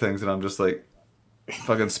the big things and I'm just like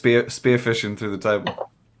fucking spearfishing through the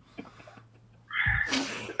table.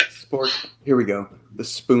 Spork. Here we go. The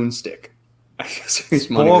spoon stick.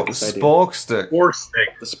 Spork stick. Fork stick.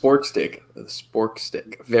 The spork stick. The spork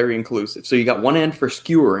stick. Very inclusive. So you got one end for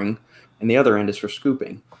skewering and the other end is for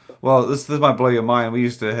scooping. Well, this might blow your mind. We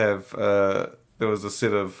used to have, there was a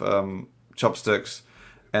set of chopsticks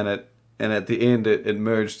and at the end it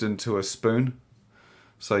merged into a spoon.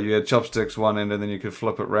 So you had chopsticks one end, and then you could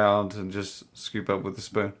flip it round and just scoop up with the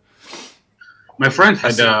spoon. My friend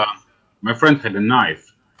had a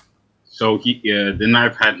knife, so the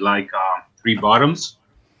knife had like 3 bottoms,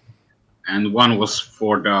 and one was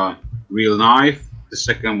for the real knife. The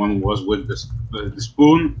second one was with the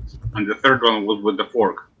spoon, and the third one was with the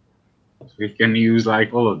fork. So you can use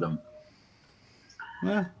like all of them.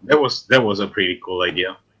 Yeah. That was a pretty cool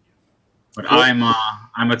idea. But I'm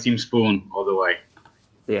a team spoon all the way.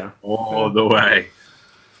 Yeah. all the way.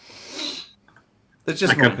 It's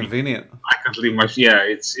just more convenient. I can leave my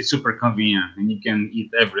it's super convenient, and you can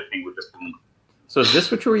eat everything with a spoon. So is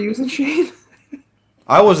this what you were using, Shane?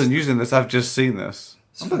 I wasn't using this. I've just seen this.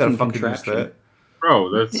 It's I'm not gonna fucking fucking use contraption. that.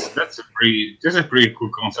 Bro, that's a pretty cool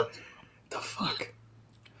concept. The fuck?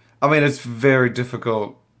 I mean, it's very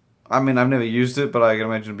difficult. I mean, I've never used it, but I can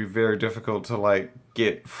imagine it'd be very difficult to like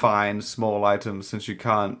get fine small items since you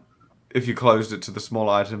can't. If you closed it to the small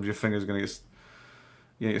items, your finger's gonna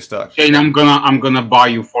get stuck. Shane, I'm gonna buy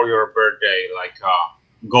you for your birthday like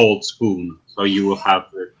a gold spoon, so you will have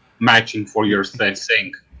it matching for your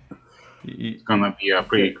sink. It's gonna be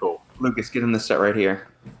pretty cool. Lucas, get him this set right here.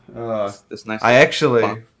 This nice. I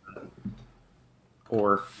actually.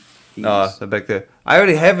 Or. They're back there. I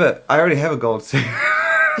already have a gold set.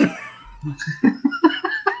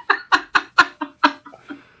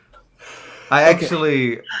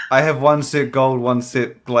 I have one set gold, one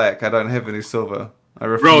set black. I don't have any silver. I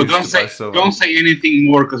refuse Bro, to buy silver. don't say anything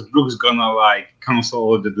more, because Brooke's gonna like cancel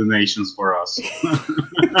all the donations for us.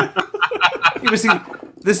 You see,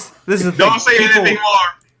 this is the thing. Don't say anything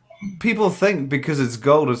more. People think because it's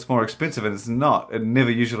gold, it's more expensive, and it's not. It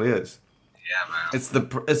never usually is. Yeah,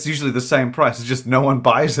 man. It's usually the same price. It's just no one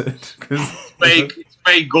buys it It's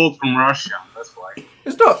fake gold from Russia. That's why.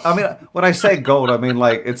 It's not. I mean, when I say gold, I mean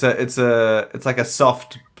like it's like a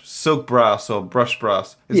soft silk brass or brush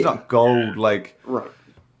brass. It's not gold like Right.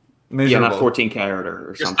 measurable. Yeah, not 14 karat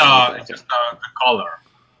or Just something. Like that. just the color.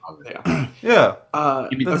 Of it. Yeah. Yeah. Imi-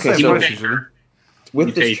 They're the Okay, same so price usually. with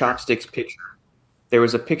this Imitation. chopsticks picture, there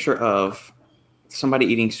was a picture of somebody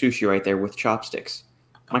eating sushi right there with chopsticks.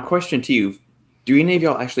 My question to you: do any of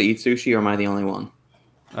y'all actually eat sushi, or am I the only one?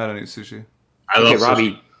 I don't eat sushi. I Okay, love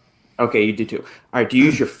Robbie. sushi. Okay, you do too. All right, do you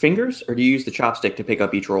use your fingers or do you use the chopstick to pick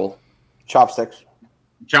up each roll? Chopsticks.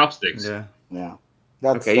 Chopsticks. Yeah. Yeah.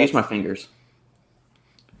 That's, Okay, I use my fingers.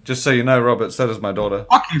 Just so you know, Robert, so does my daughter.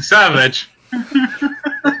 Fucking savage.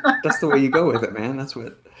 That's the way you go with it, man. That's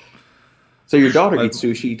what. So your daughter My- eats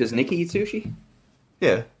sushi. Does Nikki eat sushi?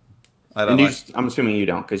 Yeah. I don't And you like. I'm assuming you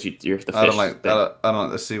don't because you're the fish. I don't like. thing. I don't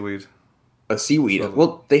like the seaweed. A seaweed. So-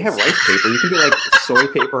 Well, they have rice paper. You can do like soy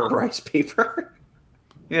paper or rice paper.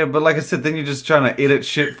 Yeah, but like I said, then you're just trying to edit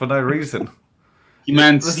shit for no reason. He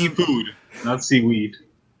meant This is- seafood, not seaweed.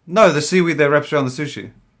 No, the seaweed that wraps around the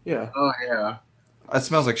sushi. Yeah. Oh yeah. It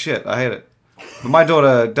smells like shit. I hate it. But my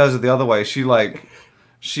daughter does it the other way. She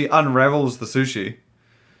unravels the sushi,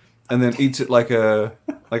 and then eats it like a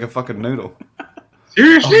fucking noodle.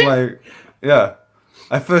 Seriously? I'm like, yeah.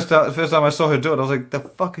 First time I saw her do it, I was like, "The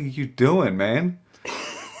fuck are you doing, man?"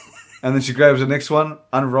 And then she grabs the next one,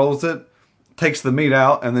 unrolls it, takes the meat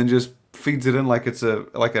out, and then just feeds it in like it's a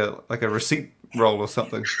receipt roll or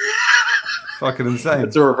something. Fucking insane.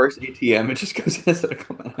 It's a reverse ATM. It just goes in instead of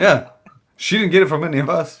coming out. Yeah. She didn't get it from any of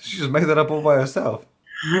us. She just made that up all by herself.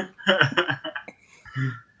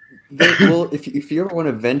 Well, if you ever want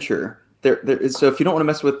to venture, there is, so if you don't want to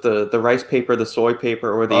mess with the rice paper, the soy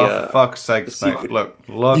paper, or the Oh, fuck's sake, the mate. seafood. Look.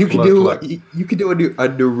 you can you can do a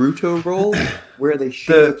Naruto roll where they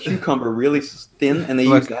shave the cucumber really thin and they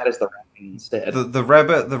Look. use that as the wrapping instead. The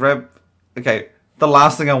rabbit. Okay, the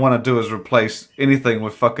last thing I want to do is replace anything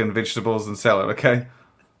with fucking vegetables and salad, okay?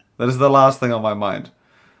 That is the last thing on my mind.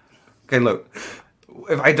 Okay, look.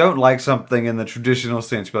 If I don't like something in the traditional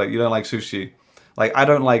sense, be like, you don't like sushi. Like, I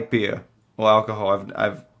don't like beer or alcohol.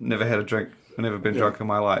 I've never had a drink. I've never been drunk in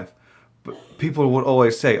my life. But people would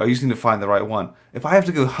always say, oh, you just need to find the right one. If I have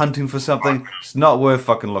to go hunting for something, it's not worth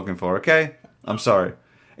fucking looking for, okay? I'm sorry.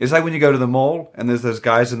 It's like when you go to the mall and there's those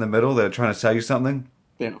guys in the middle that are trying to sell you something.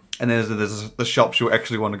 Yeah. And then there's the shops you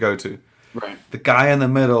actually want to go to. Right. The guy in the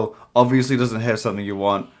middle obviously doesn't have something you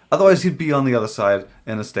want. Otherwise, he'd be on the other side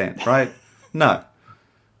in a stand, right? No.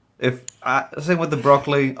 Same with the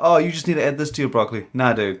broccoli. Oh, you just need to add this to your broccoli.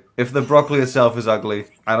 Nah, dude. If the broccoli itself is ugly,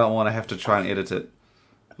 I don't want to have to try and edit it.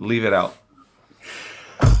 Leave it out.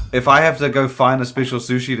 If I have to go find a special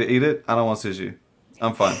sushi to eat it, I don't want sushi.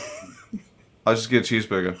 I'm fine. I'll just get a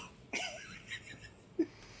cheeseburger.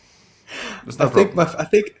 It's no problem. I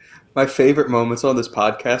think my favorite moments on this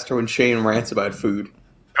podcast are when Shane rants about food.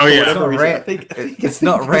 Oh yeah. It's not, reason, rant- I think it's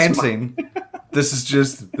not ranting. This is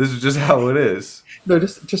just how it is. No,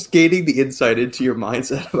 just gaining the insight into your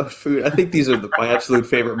mindset about food. I think these are my absolute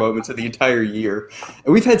favorite moments of the entire year.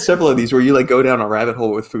 And we've had several of these where you like go down a rabbit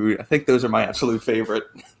hole with food. I think those are my absolute favorite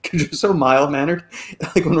because you're so mild mannered.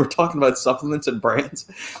 Like when we're talking about supplements and brands,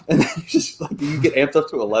 and then you just like you get amped up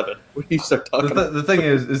to 11 when you start talking. The thing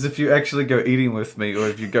is if you actually go eating with me, or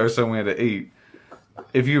if you go somewhere to eat,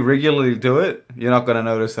 if you regularly do it, you're not going to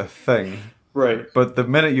notice a thing. Right. But the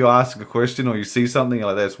minute you ask a question or you see something, you're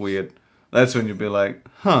like, that's weird. That's when you'd be like,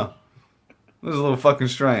 huh, this is a little fucking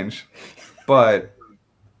strange. But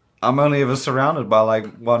I'm only ever surrounded by like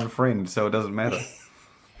one friend, so it doesn't matter.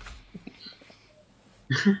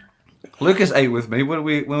 Lucas ate with me when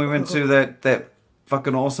we went to that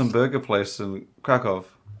fucking awesome burger place in Krakow.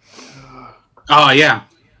 Oh yeah,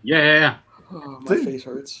 yeah. Oh, my See? face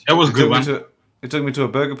hurts. That was a good one. It took me to a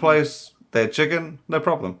burger place. They had chicken, no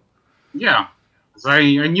problem. Yeah, 'cause I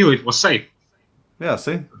knew it was safe. Yeah,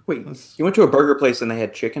 see? Wait, That's- you went to a burger place and they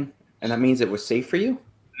had chicken, and that means it was safe for you?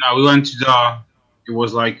 No, we went to it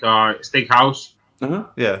was like a steakhouse. Uh-huh.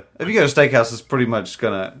 Yeah, if you go to a steakhouse, it's pretty much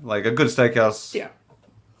gonna like a good steakhouse. Yeah.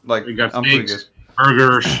 Like We got I'm pretty steaks, good.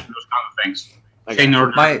 burgers, those kind of things. I Shane got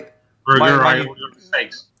ordered My burger, my- I ordered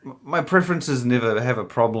steaks. my preferences never have a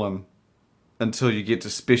problem until you get to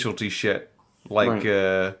specialty shit like Right.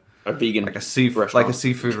 a vegan like a seafood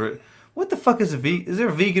restaurant. What the fuck is is there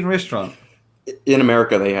a vegan restaurant? In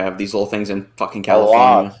America, they have these little things in fucking A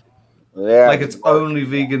California. lot. Yeah. Like it's only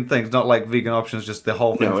vegan things, not like vegan options, just the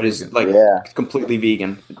whole thing. No, it is vegan. like Yeah. completely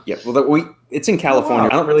vegan. Yeah, well, it's in California.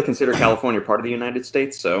 I don't really consider California part of the United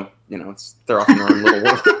States, so they're off in their own little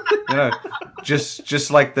world. You know,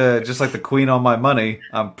 just like the Queen on my money,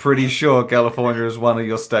 I'm pretty sure California is one of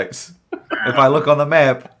your states. If I look on the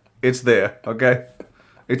map, it's there. Okay,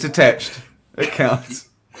 it's attached. It counts.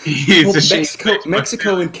 It's Well, a shame.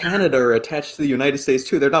 Mexico and Canada are attached to the United States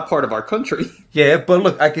too. They're not part of our country. Yeah, but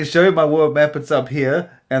look, I can show you my world map. It's up here,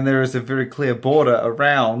 and there is a very clear border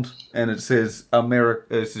around, and it says America.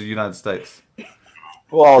 It's the United States.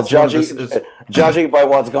 Well, It's one of judging, this- it's- judging by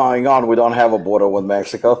what's going on, we don't have a border with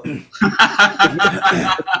Mexico.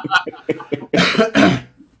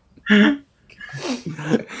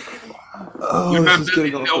 Oh, You're this not is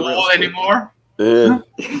getting building off a the rails wall quick. anymore.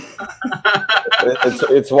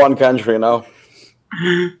 It's one country now.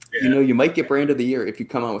 You might get brand of the year if you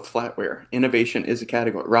come out with flatware. Innovation is a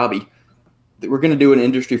category. Robbie, we're going to do an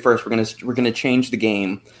industry first. We're going to change the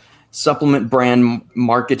game. Supplement brand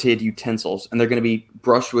marketed utensils, and they're going to be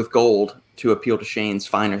brushed with gold to appeal to Shane's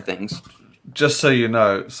finer things. Just so you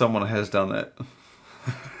know, someone has done that.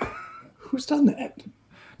 Who's done that?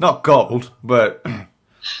 Not gold, but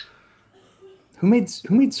Who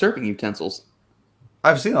made serving utensils?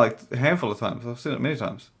 I've seen it like a handful of times. I've seen it many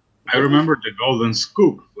times. I remember the golden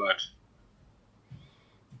scoop, but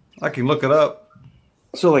I can look it up.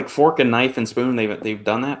 So like fork and knife and spoon, they've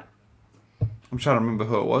done that. I'm trying to remember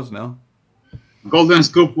who it was now. golden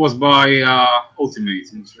scoop was by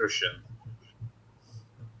Ultimate Nutrition.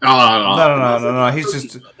 No. He's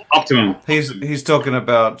just Optimum. he's talking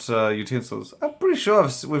about utensils. I'm pretty sure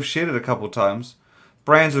we've shared it a couple of times.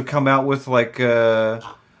 Brands would come out with like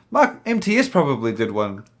Mark MTS probably did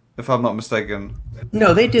one, if I'm not mistaken.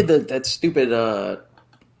 No, they did that stupid.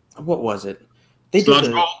 What was it? They Sludge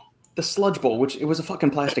did bowl? the sludge bowl, which it was a fucking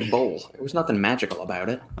plastic bowl. It was nothing magical about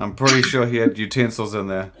it. I'm pretty sure he had utensils in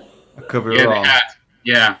there. I could be Yeah, wrong. they had.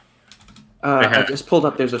 Yeah. I had- just pulled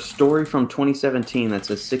up. There's a story from 2017 that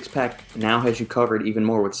says six-pack now has you covered even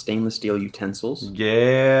more with stainless steel utensils.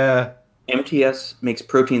 Yeah. MTS makes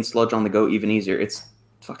protein sludge on the go even easier. It's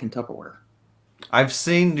fucking Tupperware. I've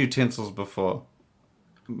seen utensils before.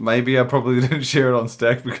 Maybe I probably didn't share it on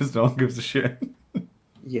Stack because no one gives a shit.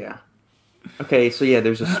 Yeah. Okay, so yeah,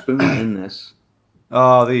 there's a spoon in this.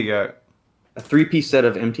 Oh, there you go. A 3-piece set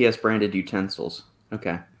of MTS branded utensils.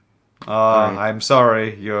 Okay. Oh, right. I'm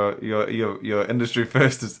sorry. Your industry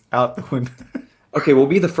first is out the window. Okay, we'll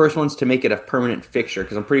be the first ones to make it a permanent fixture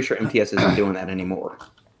because I'm pretty sure MTS isn't doing that anymore.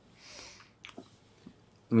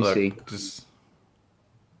 Let me Look, see. just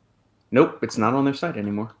Nope, it's not on their site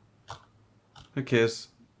anymore. who cares?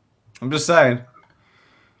 I'm just saying.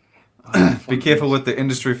 Be careful with the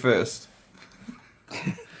industry first.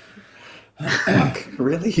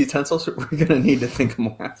 Really? Utensils? We're going to need to think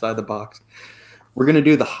more outside the box. We're going to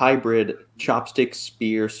do the hybrid chopstick,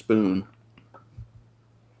 spear, spoon.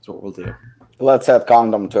 That's what we'll do. Let's add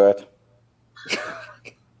condom to it.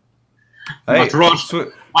 Hey,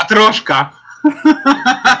 Matroshka.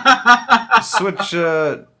 Switch.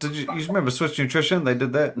 Did you remember Switch Nutrition? They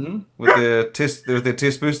did that Mhm. with their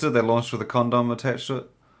test booster. They launched with a condom attached to it.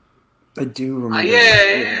 I do remember.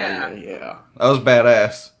 yeah. Yeah. That was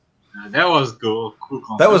badass. That was cool. Cool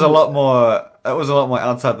concept. That was a lot more. That was a lot more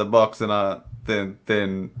outside the box than I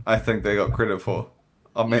think they got credit for.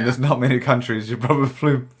 I mean, Yeah. there's not many countries you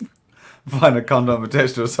probably find a condom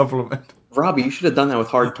attached to a supplement. Robbie, you should have done that with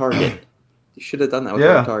Hard Target. You should have done that with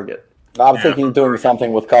Yeah. Hard Target. I'm thinking doing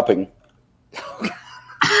something with cupping.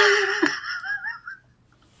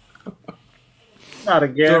 Not Do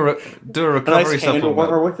again. do a A recovery nice hand warmer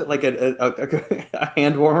supplement. with it, like a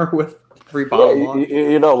hand warmer with 3 bottle Yeah, on.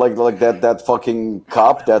 you know, like that fucking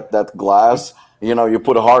cup, that glass. You know, you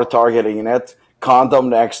put a hard target in it, condom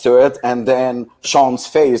next to it, and then Sean's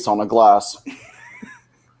face on a glass.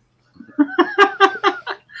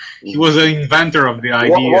 He was an inventor of the Well,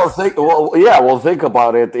 idea. well, think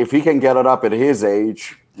about it. If he can get it up at his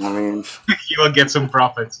age, I mean, He will get some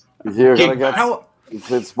profits. you're Okay, gonna get. How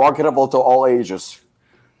It's marketable to all ages.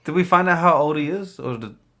 did we find out how old he is, or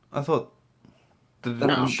did I thought?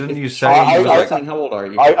 Didn't you say? I- he was I- like- How old are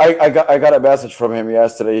you? I got a message from him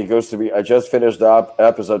yesterday. He goes to me. I just finished the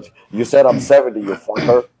episode. You said I'm 70, you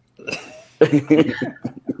fucker.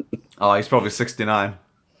 oh, he's probably 69.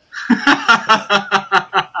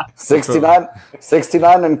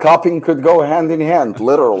 69 and copying could go hand in hand,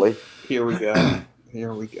 literally. Here we go.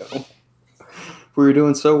 Here we go. We were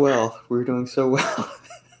doing so well. We were doing so well.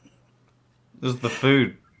 This is the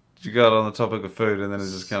food. You got on the topic of food, and then it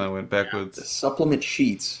just kind of went The backwards. supplement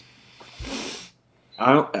sheets.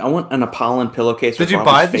 I want an Apollon pillowcase. Did with you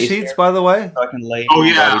Robbie's buy the face sheets, there, by the way? so I can lay Oh, on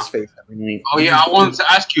yeah. Robbie's face every night. Oh yeah, I wanted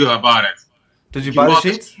to ask you about it. Did you You buy the bought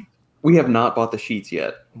the sheets? We have not bought the sheets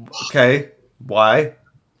yet, Okay. Why?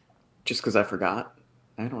 just because I forgot.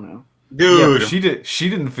 I don't know. Yeah, Dude, but she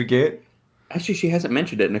didn't forget. Actually, she hasn't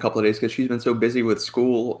mentioned it in a couple of days because she's been so busy with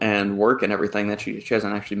school and work and everything that she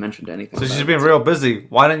hasn't actually mentioned anything. So about she's it. been real busy.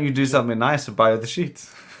 Why don't you do something nice and buy her the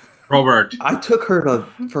sheets? Robert. I took her out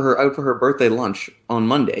for her birthday lunch on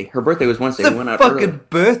Monday. Her birthday was Wednesday. It's We a went out fucking early.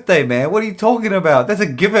 birthday, man. What are you talking about? That's a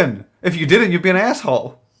given. If you didn't, you'd be an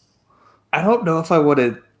asshole. I don't know if I want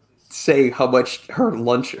to say how much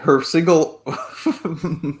her single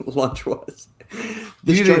lunch was.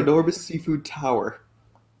 This You didn't- ginormous seafood tower.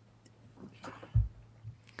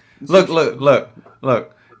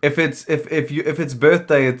 Look. If it's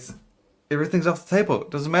birthday, it's everything's off the table.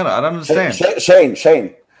 It doesn't matter. I don't understand.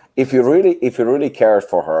 Shane, if you really cared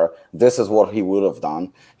for her, this is what he would have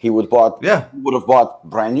done. He would have bought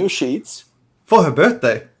brand new sheets For her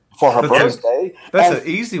birthday. for her That's birthday, That's and, an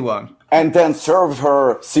easy one. and then served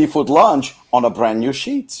her seafood lunch on a brand new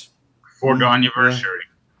sheets For the anniversary.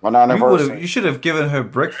 on You anniversary. should have given her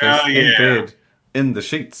breakfast Hell in yeah. bed in the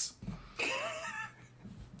sheets.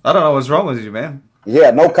 I don't know what's wrong with you, man.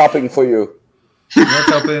 Yeah, no cupping for you.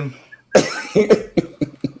 What's up in?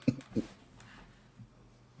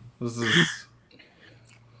 This is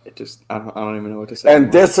It just I don't even know what to say. And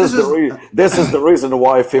anymore. this is the reason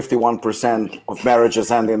why 51% of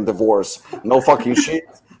marriages end in divorce. No fucking shit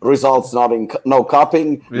results not in no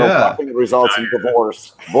cupping. No Yeah. cupping results in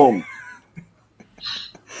divorce. Boom.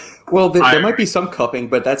 Well, there I might be some cupping,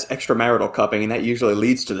 but that's extramarital cupping, and that usually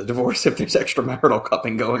leads to the divorce if there's extramarital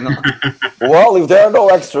cupping going on. Well, if there are no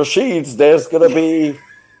extra sheets, there's gonna be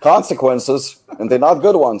consequences, and they're not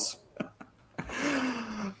good ones.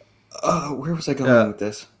 Where was I going Yeah. with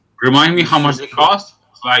this? Remind me how much it cost?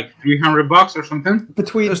 It's like $300 or something.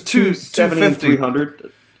 Between It was 270 and 250.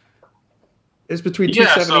 300. It's between Yeah,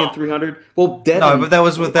 270 and so- 300. Well, Devin, no, but that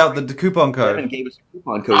was without the coupon Devin code. gave us a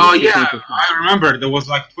coupon code. Oh of yeah, 15%. I remember there was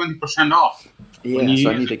like 20% off. Yeah, when you so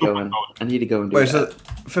I use need the to go coupon and code. I need to go and do Wait, that. so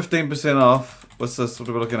 15% off. What's this? What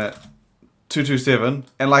are we looking at? 227.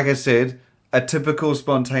 And like I said, a typical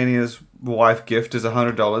spontaneous wife gift is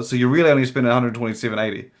 $100. So you really only spend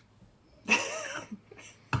 $127.80.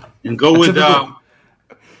 And go with typical-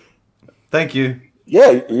 Thank you.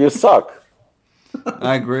 Yeah, you suck.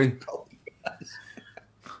 I agree.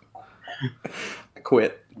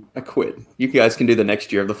 I quit. You guys can do the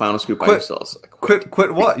next year of the final scoop by Quit. yourselves. I quit.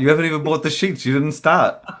 Quit what? You haven't even bought the sheets. You didn't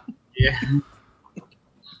start. yeah.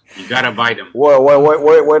 You gotta buy them.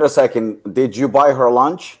 Wait a second. Did you buy her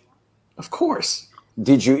lunch? Of course.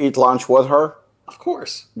 Did you eat lunch with her? Of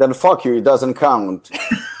course. Then fuck you. It doesn't count.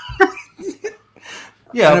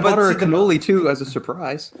 Yeah, And I but bought her a see, the- cannoli too as a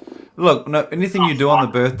surprise. look, no, anything you do on the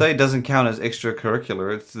birthday doesn't count as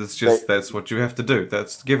extracurricular. It's just Right. that's what you have to do.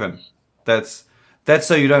 That's given. That's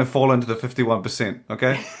so you don't fall into the 51%.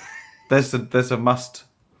 Okay, that's a must.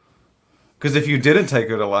 Because if you didn't take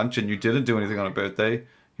her to lunch and you didn't do anything on her birthday,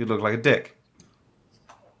 you'd look like a dick.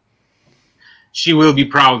 She will be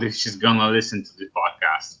proud if she's gonna listen to the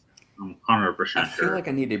podcast. I'm 100% I feel sure. like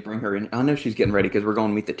I need to bring her in. I know she's getting ready because we're going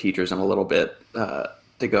to meet the teachers in a little bit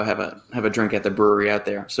to go have a drink at the brewery out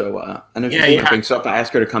there. So I know she's Yeah, you camping, have so I have to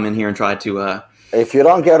ask her to come in here and try to. If you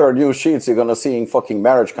don't get her new sheets, you're gonna see fucking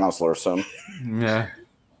marriage counselor soon. Yeah,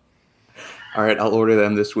 All right, I'll order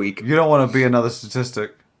them this week. you don't want to be another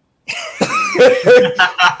statistic. You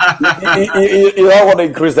don't want to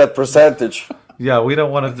increase that percentage. Yeah, we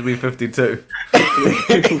don't want it to be 52.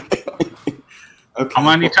 Okay. How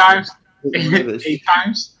many times? 8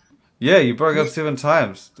 times. Yeah, you broke up 7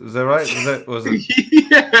 times. Is that right? Was it?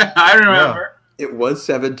 Yeah, I remember. It was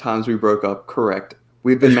 7 times we broke up. Correct.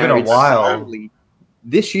 We've been It's been a married while. solidly.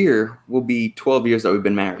 This year will be 12 years that we've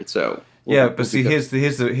been married. So Yeah, we'll but see, be good.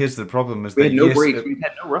 here's the problem is We that had no yes, breaks. We've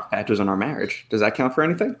had no rough patches in our marriage. Does that count for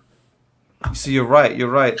anything? So you're right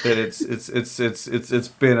that it's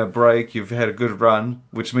been a break. You've had a good run,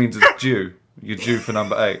 which means it's due. You're due for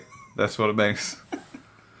number 8. That's what it means.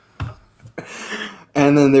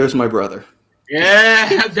 And then there's my brother.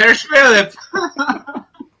 Yeah, there's Philip.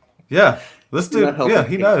 Yeah, let's You're do. not helping Yeah, the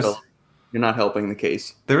he case, knows. Phil. You're not helping the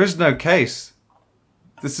case. There is no case.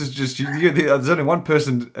 This is just you. There's only one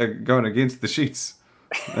person going against the sheets,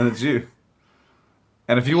 and it's you.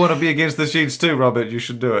 And if you want to be against the sheets too, Robert, you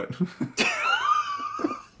should do it.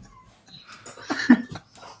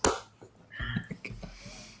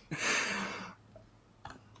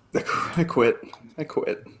 I quit.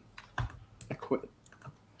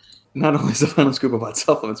 Not only is the final scoop about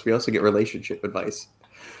supplements, we also get relationship advice.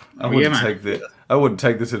 I wouldn't man.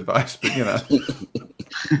 take this advice, but you know.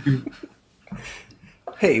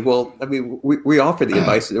 Hey, well, I mean, we offer the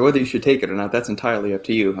advice. Whether you should take it or not, that's entirely up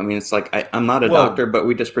to you. I mean, it's like I'm not a Well, doctor, but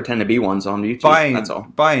we just pretend to be ones on YouTube. That's all.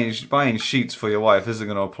 Buying sheets for your wife isn't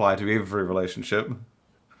going to apply to every relationship.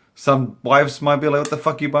 Some wives might be like, "What the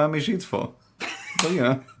fuck are you buying me sheets for?" But you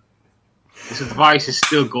know. This advice is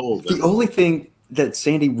still gold. The only thing that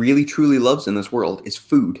Sandy really truly loves in this world is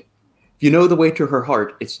food. If you know the way to her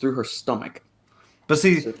heart, it's through her stomach. But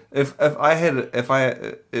see, if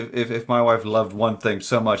my wife loved one thing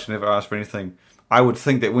so much and never asked for anything, I would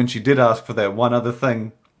think that when she did ask for that one other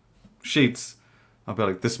thing, sheets, I'd be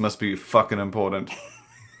like, this must be fucking important.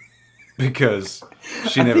 Because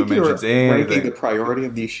she never mentions ranking anything. the priority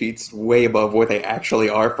of these sheets way above what they actually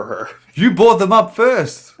are for her. You bought them up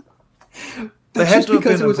first. They That's had just to have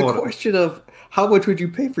because been it was important. a question of how much would you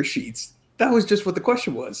pay for sheets. That was just what the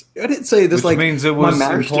question was. I didn't say this Which like means it my was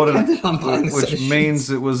marriage important. depended on buying a set Which of means sheets.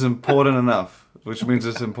 it was important enough. Which means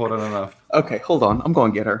it's important enough. Okay, hold on. I'm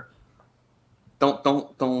going to get her.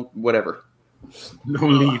 Don't. Whatever.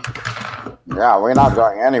 Don't leave. Yeah, we're not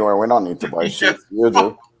going anywhere. We don't need to buy shit. You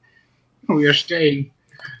do. We are staying.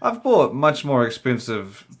 I've bought much more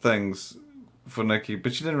expensive things for Nikki,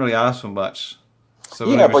 but she didn't really ask for much. So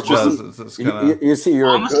Yeah, whenever but she you does, see, it's kind of... you see, you're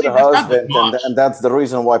Honestly, a good that's not husband, much. and that's the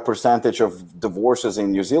reason why percentage of divorces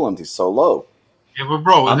in New Zealand is so low. Yeah, but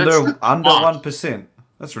bro, that's not under much. 1%.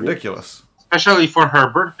 That's ridiculous. Especially for her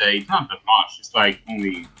birthday, it's not that much. It's like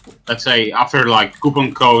only, let's say, after like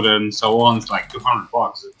coupon code and so on, it's like $200.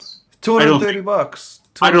 It's, $230.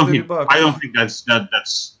 I don't $230. think. I don't think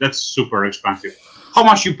that's super expensive. How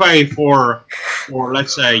much you pay for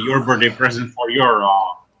let's say your birthday present for your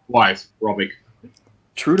wife, Robic?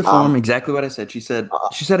 True to form, exactly what I said. She said,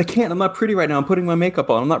 I can't. I'm not pretty right now. I'm putting my makeup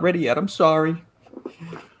on. I'm not ready yet. I'm sorry.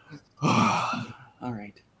 All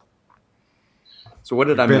right. So what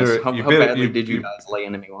did I miss? How badly did you guys lay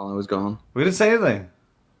into me while I was gone? We didn't say anything.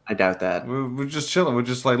 I doubt that. We're just chilling. We're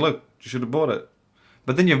just like, look, you should have bought it.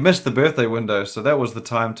 But then you've missed the birthday window, so that was the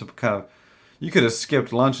time to kind of... You could have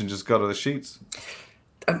skipped lunch and just got her the sheets.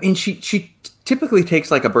 I mean, she typically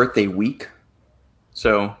takes like a birthday week.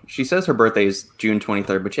 So she says her birthday is June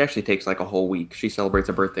 23rd, but she actually takes like a whole week. She celebrates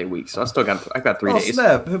a birthday week. So I've got 3 days. Oh,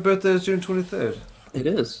 snap. Her birthday is June 23rd. It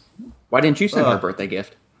is. Why didn't you send her a birthday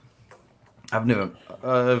gift? I've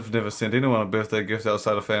never sent anyone a birthday gift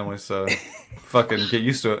outside of family, so fucking get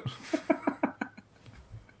used to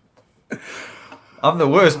it. I'm the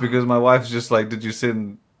worst because my wife's just like, did you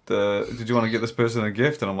want to get this person a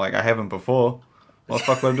gift? And I'm like, I haven't before. What the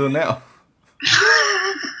fuck am I doing now?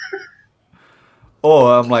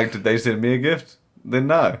 Or I'm like, did they send me a gift? Then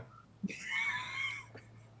no.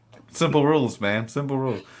 Simple rules, man. Simple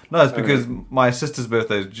rules. No, it's because my sister's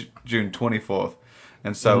birthday is June 24th,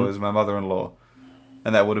 and so is my mother-in-law,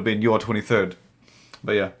 and that would have been your 23rd.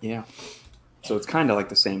 But yeah. Yeah. So it's kind of like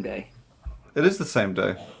the same day. It is the same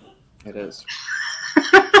day. It is.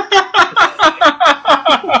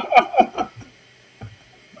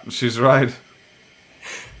 She's right.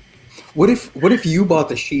 What if you bought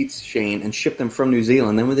the sheets, Shane, and shipped them from New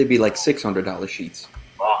Zealand? Then would they be like $600 sheets?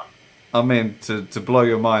 I mean, to blow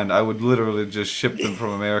your mind, I would literally just ship them from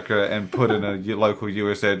America and put in a local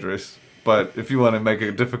US address. But if you want to make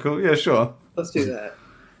it difficult, yeah, sure. Let's do that.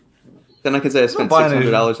 Then I can say I spent buying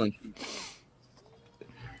 $600 on sheets.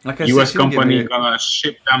 Like I US said, she can company give me- gonna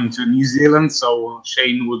ship them to New Zealand, so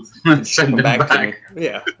Shane would Ship send them back. to me.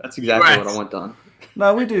 Yeah, that's exactly Right. what I want done.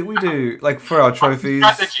 No, we do. Like for our trophies,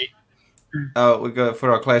 Strategy. we go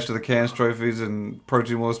for our Clash of the Cans trophies and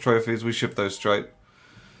Protein Wars trophies. We ship those straight.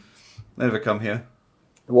 They never come here.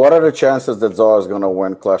 What are the chances that Zoa is going to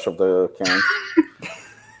win Clash of the Clans?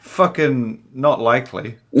 Fucking not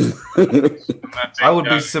likely. I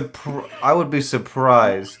would be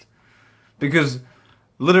surprised because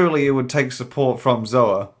literally it would take support from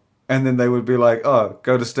Zoa, and then they would be like, "Oh,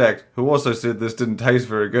 go to Stacked, who also said this didn't taste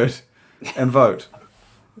very good," and vote.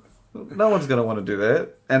 No one's going to want to do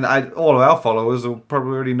that, and all of our followers will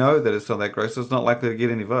probably already know that it's not that great, so it's not likely to get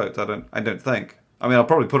any votes. I don't think. I mean, I'll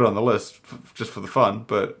probably put it on the list just for the fun,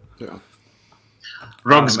 but Yeah.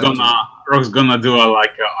 Rock's gonna do a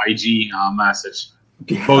IG message.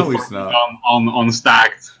 no, he's not. on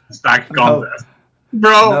stacked No. contest.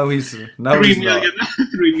 Bro, No, he's 3 not. million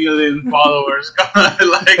 3 million followers gonna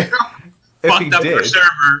If fucked he up your did,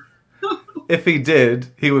 server. if he did,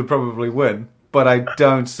 he would probably win. But I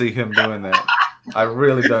don't see him doing that. I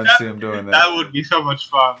really don't see him doing that. That would be so much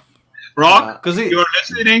fun. Rock, 'Cause you're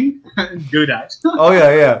listening, do that. Oh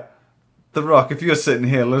yeah. The Rock, if you're sitting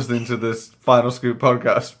here listening to this Final Scoop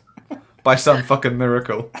podcast, by some fucking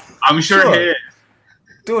miracle, I'm sure Sure. he is.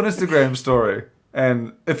 do an Instagram story.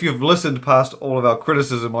 And if you've listened past all of our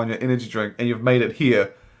criticism on your energy drink and you've made it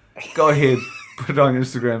here, go ahead, put it on your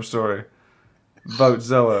Instagram story. Vote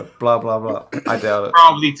Zoa, blah, blah, blah. I doubt it.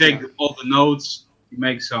 Probably take all the notes,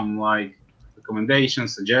 make some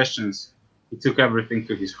recommendations, suggestions. He took everything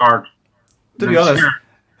to his heart. To be honest,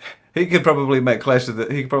 he could probably make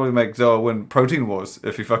he could probably make Zoa win Protein Wars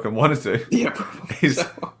if he fucking wanted to. Yeah, probably. He's,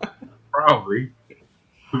 Probably.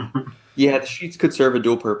 Yeah, the sheets could serve a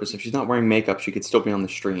dual purpose. If she's not wearing makeup, she could still be on the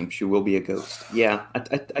stream. She will be a ghost. Yeah,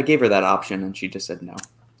 I gave her that option, and she just said no.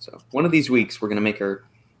 So one of these weeks, we're going to make her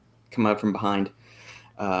come out from behind,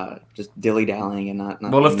 just dilly-dallying and not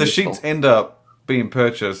well, if being the useful. sheets end up being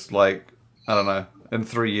purchased, I don't know, in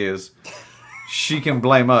 3 years, she can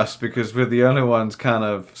blame us because we're the only ones kind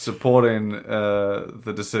of supporting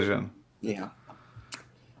the decision. Yeah.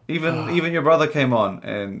 Even your brother came on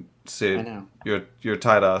and I said, know. "You're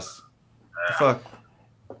tight ass." Fuck.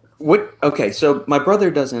 What? Okay, so my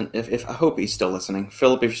brother doesn't. If I hope he's still listening,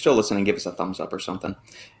 Philip. If you're still listening, give us a thumbs up or something.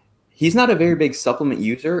 He's not a very big supplement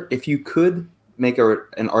user. If you could make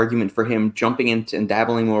an argument for him jumping into and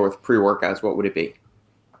dabbling more with pre-workouts, what would it be?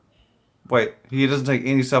 Wait, he doesn't take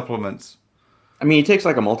any supplements. I mean, he takes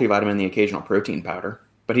like a multivitamin and the occasional protein powder,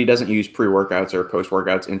 but he doesn't use pre-workouts or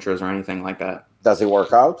post-workouts intros or anything like that. Does he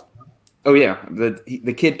work out? Oh yeah,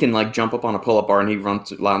 the kid can jump up on a pull-up bar and he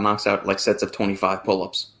knocks out sets of 25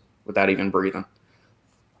 pull-ups without even breathing.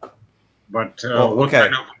 But Well, what okay.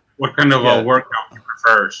 kind of Yeah. workout he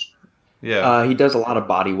prefers? Yeah. He does a lot of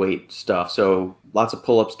body weight stuff, so lots of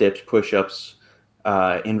pull-ups, dips, push-ups,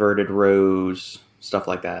 inverted rows, stuff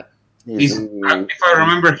like that. If I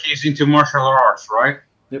remember, he's into martial arts, right?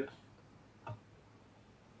 Yep.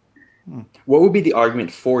 What would be the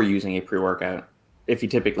argument for using a pre-workout if he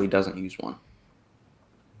typically doesn't use one?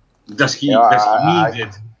 Does he Yeah, need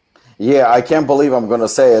it? Yeah, I can't believe I'm going to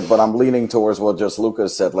say it, but I'm leaning towards what just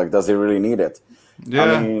Lucas said. Does he really need it? Yeah.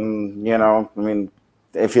 I mean,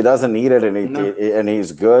 if he doesn't need it and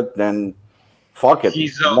he's good, then fuck it.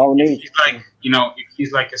 He's No need. he's like if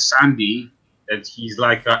he's like a Sandy, that he's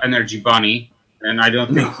like an energy bunny, and I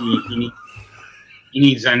don't think he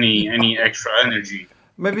needs any extra energy.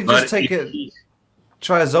 Maybe But just take if it. he-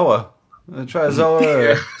 Try a Zoa. Try a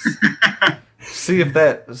Zoa. See if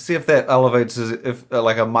that elevates if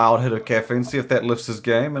a mild hit of caffeine. See if that lifts his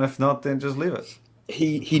game, and if not, then just leave it.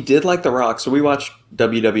 He did like The Rock, so we watched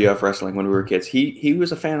WWF wrestling when we were kids. He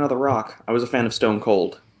was a fan of The Rock. I was a fan of Stone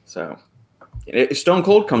Cold. So if Stone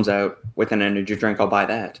Cold comes out with an energy drink, I'll buy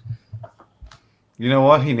that. You know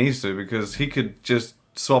what? He needs to because he could just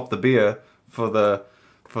swap the beer for the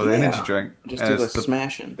energy drink. Just and do the it's the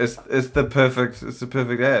smashing, it's the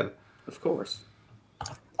perfect ad. of course.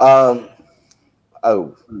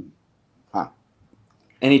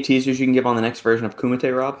 Any teasers you can give on the next version of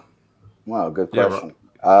Kumite, Rob? Wow, good Yeah, question.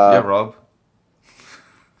 Yeah, Rob.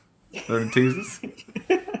 There are teasers.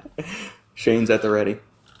 Shane's at the ready.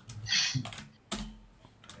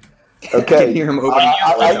 I Okay. can hear him open.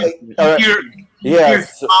 all right. Can you hear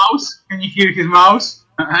Yes. his mouse? Can you hear his mouse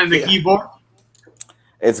and the Yeah. keyboard?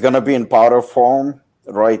 It's going to be in powder form.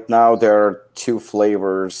 Right now, there are 2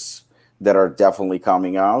 flavors that are definitely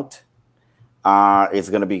coming out. It's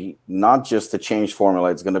going to be not just a change formula.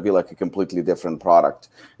 It's going to be like a completely different product.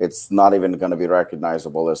 It's not even going to be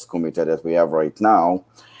recognizable as Kumite that we have right now.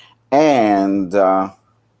 And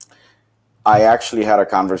I actually had a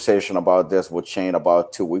conversation about this with Shane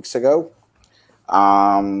about 2 weeks ago.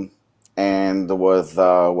 And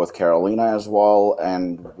with Carolina as well.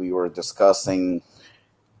 And we were discussing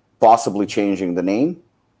possibly changing the name.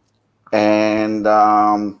 And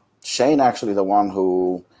Shane actually the one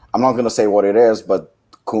who, I'm not going to say what it is, but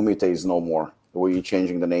Kumite is no more. We're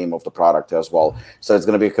changing the name of the product as well. So it's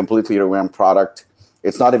going to be a completely revamped product.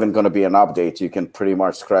 It's not even going to be an update. You can pretty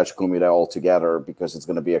much scratch Kumite altogether because it's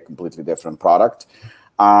going to be a completely different product.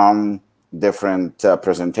 Different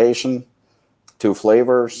presentation, 2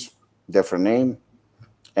 flavors, different name,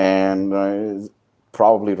 and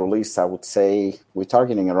probably released, I would say, we're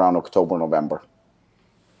targeting around October, November.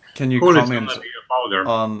 Can you Cool, it's comment gonna be a powder.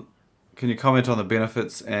 on? Can you comment on the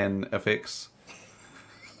benefits and effects?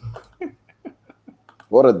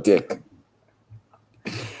 What a dick.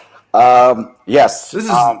 Yes.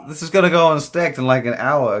 This is gonna go on stacked in like an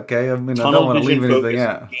hour. Okay, I mean I don't Tunnel want to vision leave anything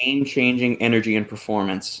focus, out. game-changing energy and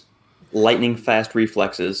performance, lightning fast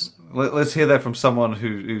reflexes. Let's hear that from someone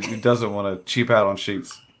who doesn't want to cheap out on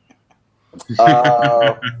sheets.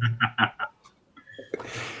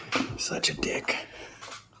 Such a dick.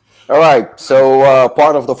 All right. So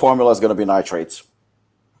part of the formula is going to be nitrates.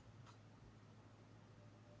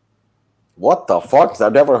 What the fuck?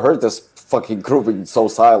 I've never heard this fucking group being so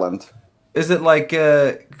silent. Is it like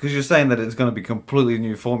because you're saying that it's going to be completely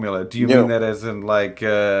new formula? Do you No. mean that as in like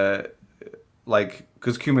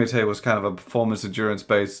because Kumite was kind of a performance endurance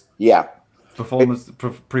based Yeah. performance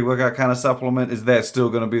pre-workout kind of supplement? Is that still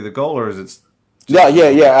going to be the goal, or is it?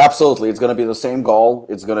 Yeah, absolutely. It's going to be the same goal.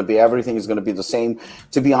 It's going to be everything is going to be the same.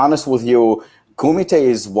 To be honest with you, Kumite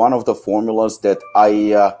is one of the formulas that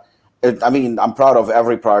I mean, I'm proud of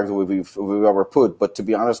every product we've ever put, but to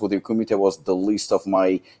be honest with you, Kumite was the least of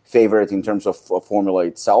my favorite in terms of formula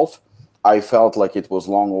itself. I felt like it was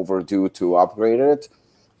long overdue to upgrade it,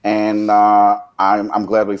 and I'm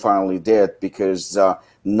glad we finally did because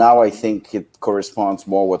now I think it corresponds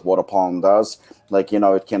more with what Apollon does. Like,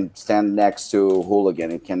 it can stand next to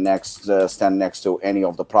Hooligan. It can stand next to any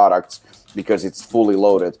of the products because it's fully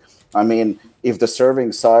loaded. I mean, if the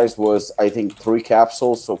serving size was, I think, 3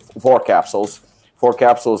 capsules, so 4 capsules,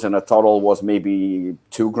 and a total was maybe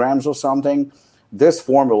 2 grams or something, this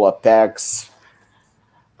formula packs,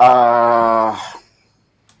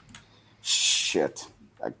 shit.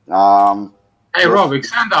 Hey, Rob,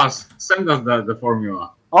 send us the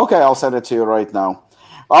formula. Okay, I'll send it to you right now.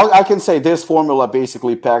 I can say this formula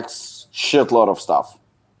basically packs shitload of stuff.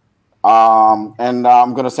 And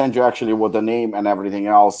I'm going to send you actually with the name and everything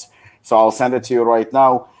else. So I'll send it to you right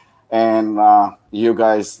now. And you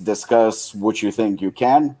guys discuss what you think you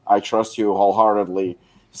can. I trust you wholeheartedly.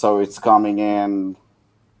 So it's coming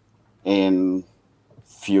in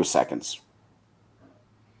few seconds.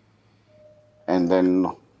 And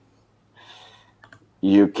then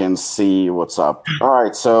you can see what's up. All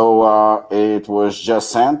right, so it was just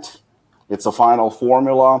sent. It's a final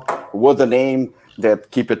formula with the name that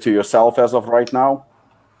keep it to yourself as of right now,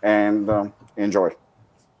 and enjoy.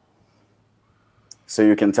 So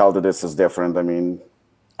you can tell that this is different. I mean,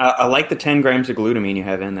 I like the 10 grams of glutamine you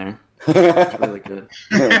have in there. It's really good.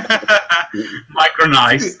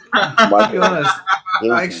 Micronized. To be honest,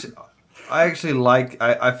 I actually like.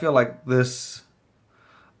 I feel like this.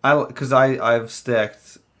 Because I've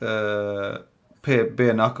stacked bare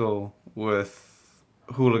knuckle with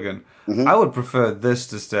Hooligan. Mm-hmm. I would prefer this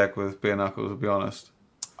to stack with bare knuckle, to be honest.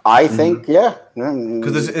 I think, yeah.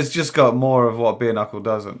 Because it's just got more of what bare knuckle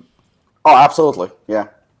doesn't. Oh, absolutely, yeah.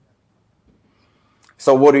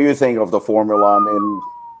 So what do you think of the formula? I mean,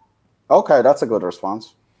 okay, that's a good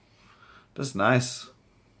response. That's nice.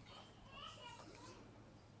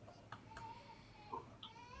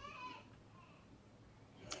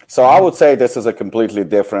 So I would say this is a completely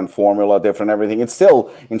different formula, different everything. It's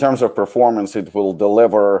still, in terms of performance, it will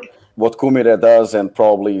deliver what Kumite does and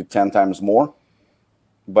probably 10 times more.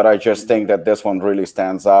 But I just think that this one really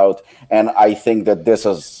stands out. And I think that this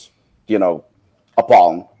is,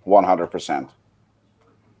 Apollon, 100%.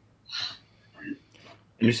 And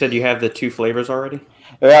you said you have the 2 flavors already?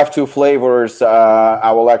 I have 2 flavors.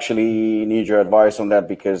 I will actually need your advice on that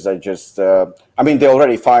because they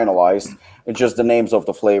already finalized. It's just the names of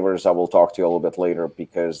the flavors. I will talk to you a little bit later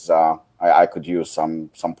because I could use some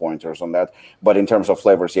pointers on that. But in terms of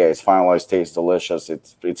flavors, yeah, it's finalized. Tastes delicious.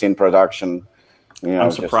 It's in production.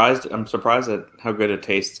 I'm surprised. I'm surprised at how good it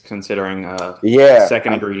tastes, considering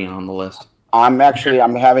second ingredient on the list. I'm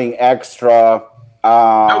having extra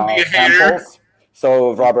samples.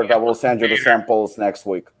 So Robert, I will send you the samples next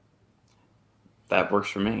week. That works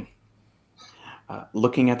for me.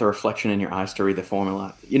 Looking at the reflection in your eyes to read the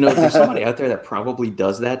formula. There's somebody out there that probably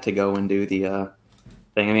does that to go and do the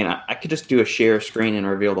thing. I mean, I could just do a share screen and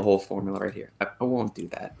reveal the whole formula right here. I won't do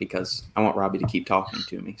that because I want Robbie to keep talking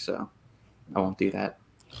to me, so I won't do that.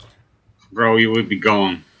 Bro, you would be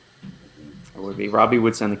gone. It would be. Robbie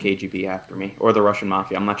would send the KGB after me, or the Russian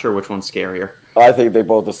Mafia. I'm not sure which one's scarier. I think they're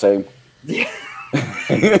both the same. Yeah.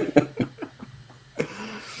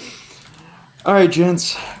 All right,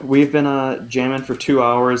 gents. We've been jamming for 2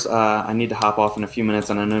 hours. I need to hop off in a few minutes,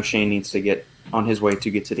 and I know Shane needs to get on his way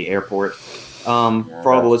to get to the airport. For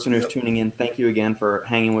all the listeners tuning in, thank you again for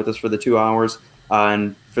hanging with us for the 2 hours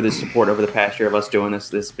and for the support over the past year of us doing this.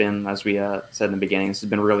 This has been, as we said in the beginning, this has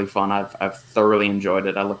been really fun. I've thoroughly enjoyed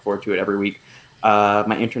it. I look forward to it every week.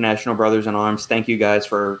 My international brothers in arms, thank you guys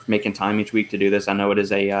for making time each week to do this. I know it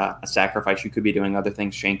is a sacrifice. You could be doing other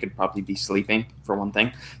things. Shane could probably be sleeping, for one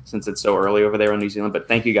thing, since it's so early over there in New Zealand. But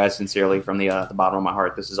thank you guys sincerely from the bottom of my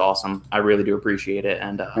heart. This is awesome. I really do appreciate it.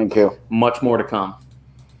 And thank you. Much more to come.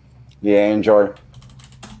 Yeah, enjoy.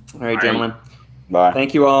 All right, gentlemen. Bye.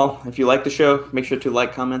 Thank you all. If you like the show, make sure to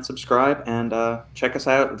like, comment, subscribe, and check us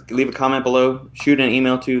out. Leave a comment below. Shoot an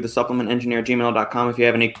email to thesupplementengineer@gmail.com if you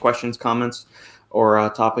have any questions, comments, or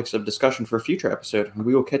topics of discussion for a future episode.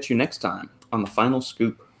 We will catch you next time on The Final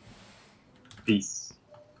Scoop. Peace.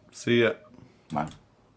 See ya. Bye.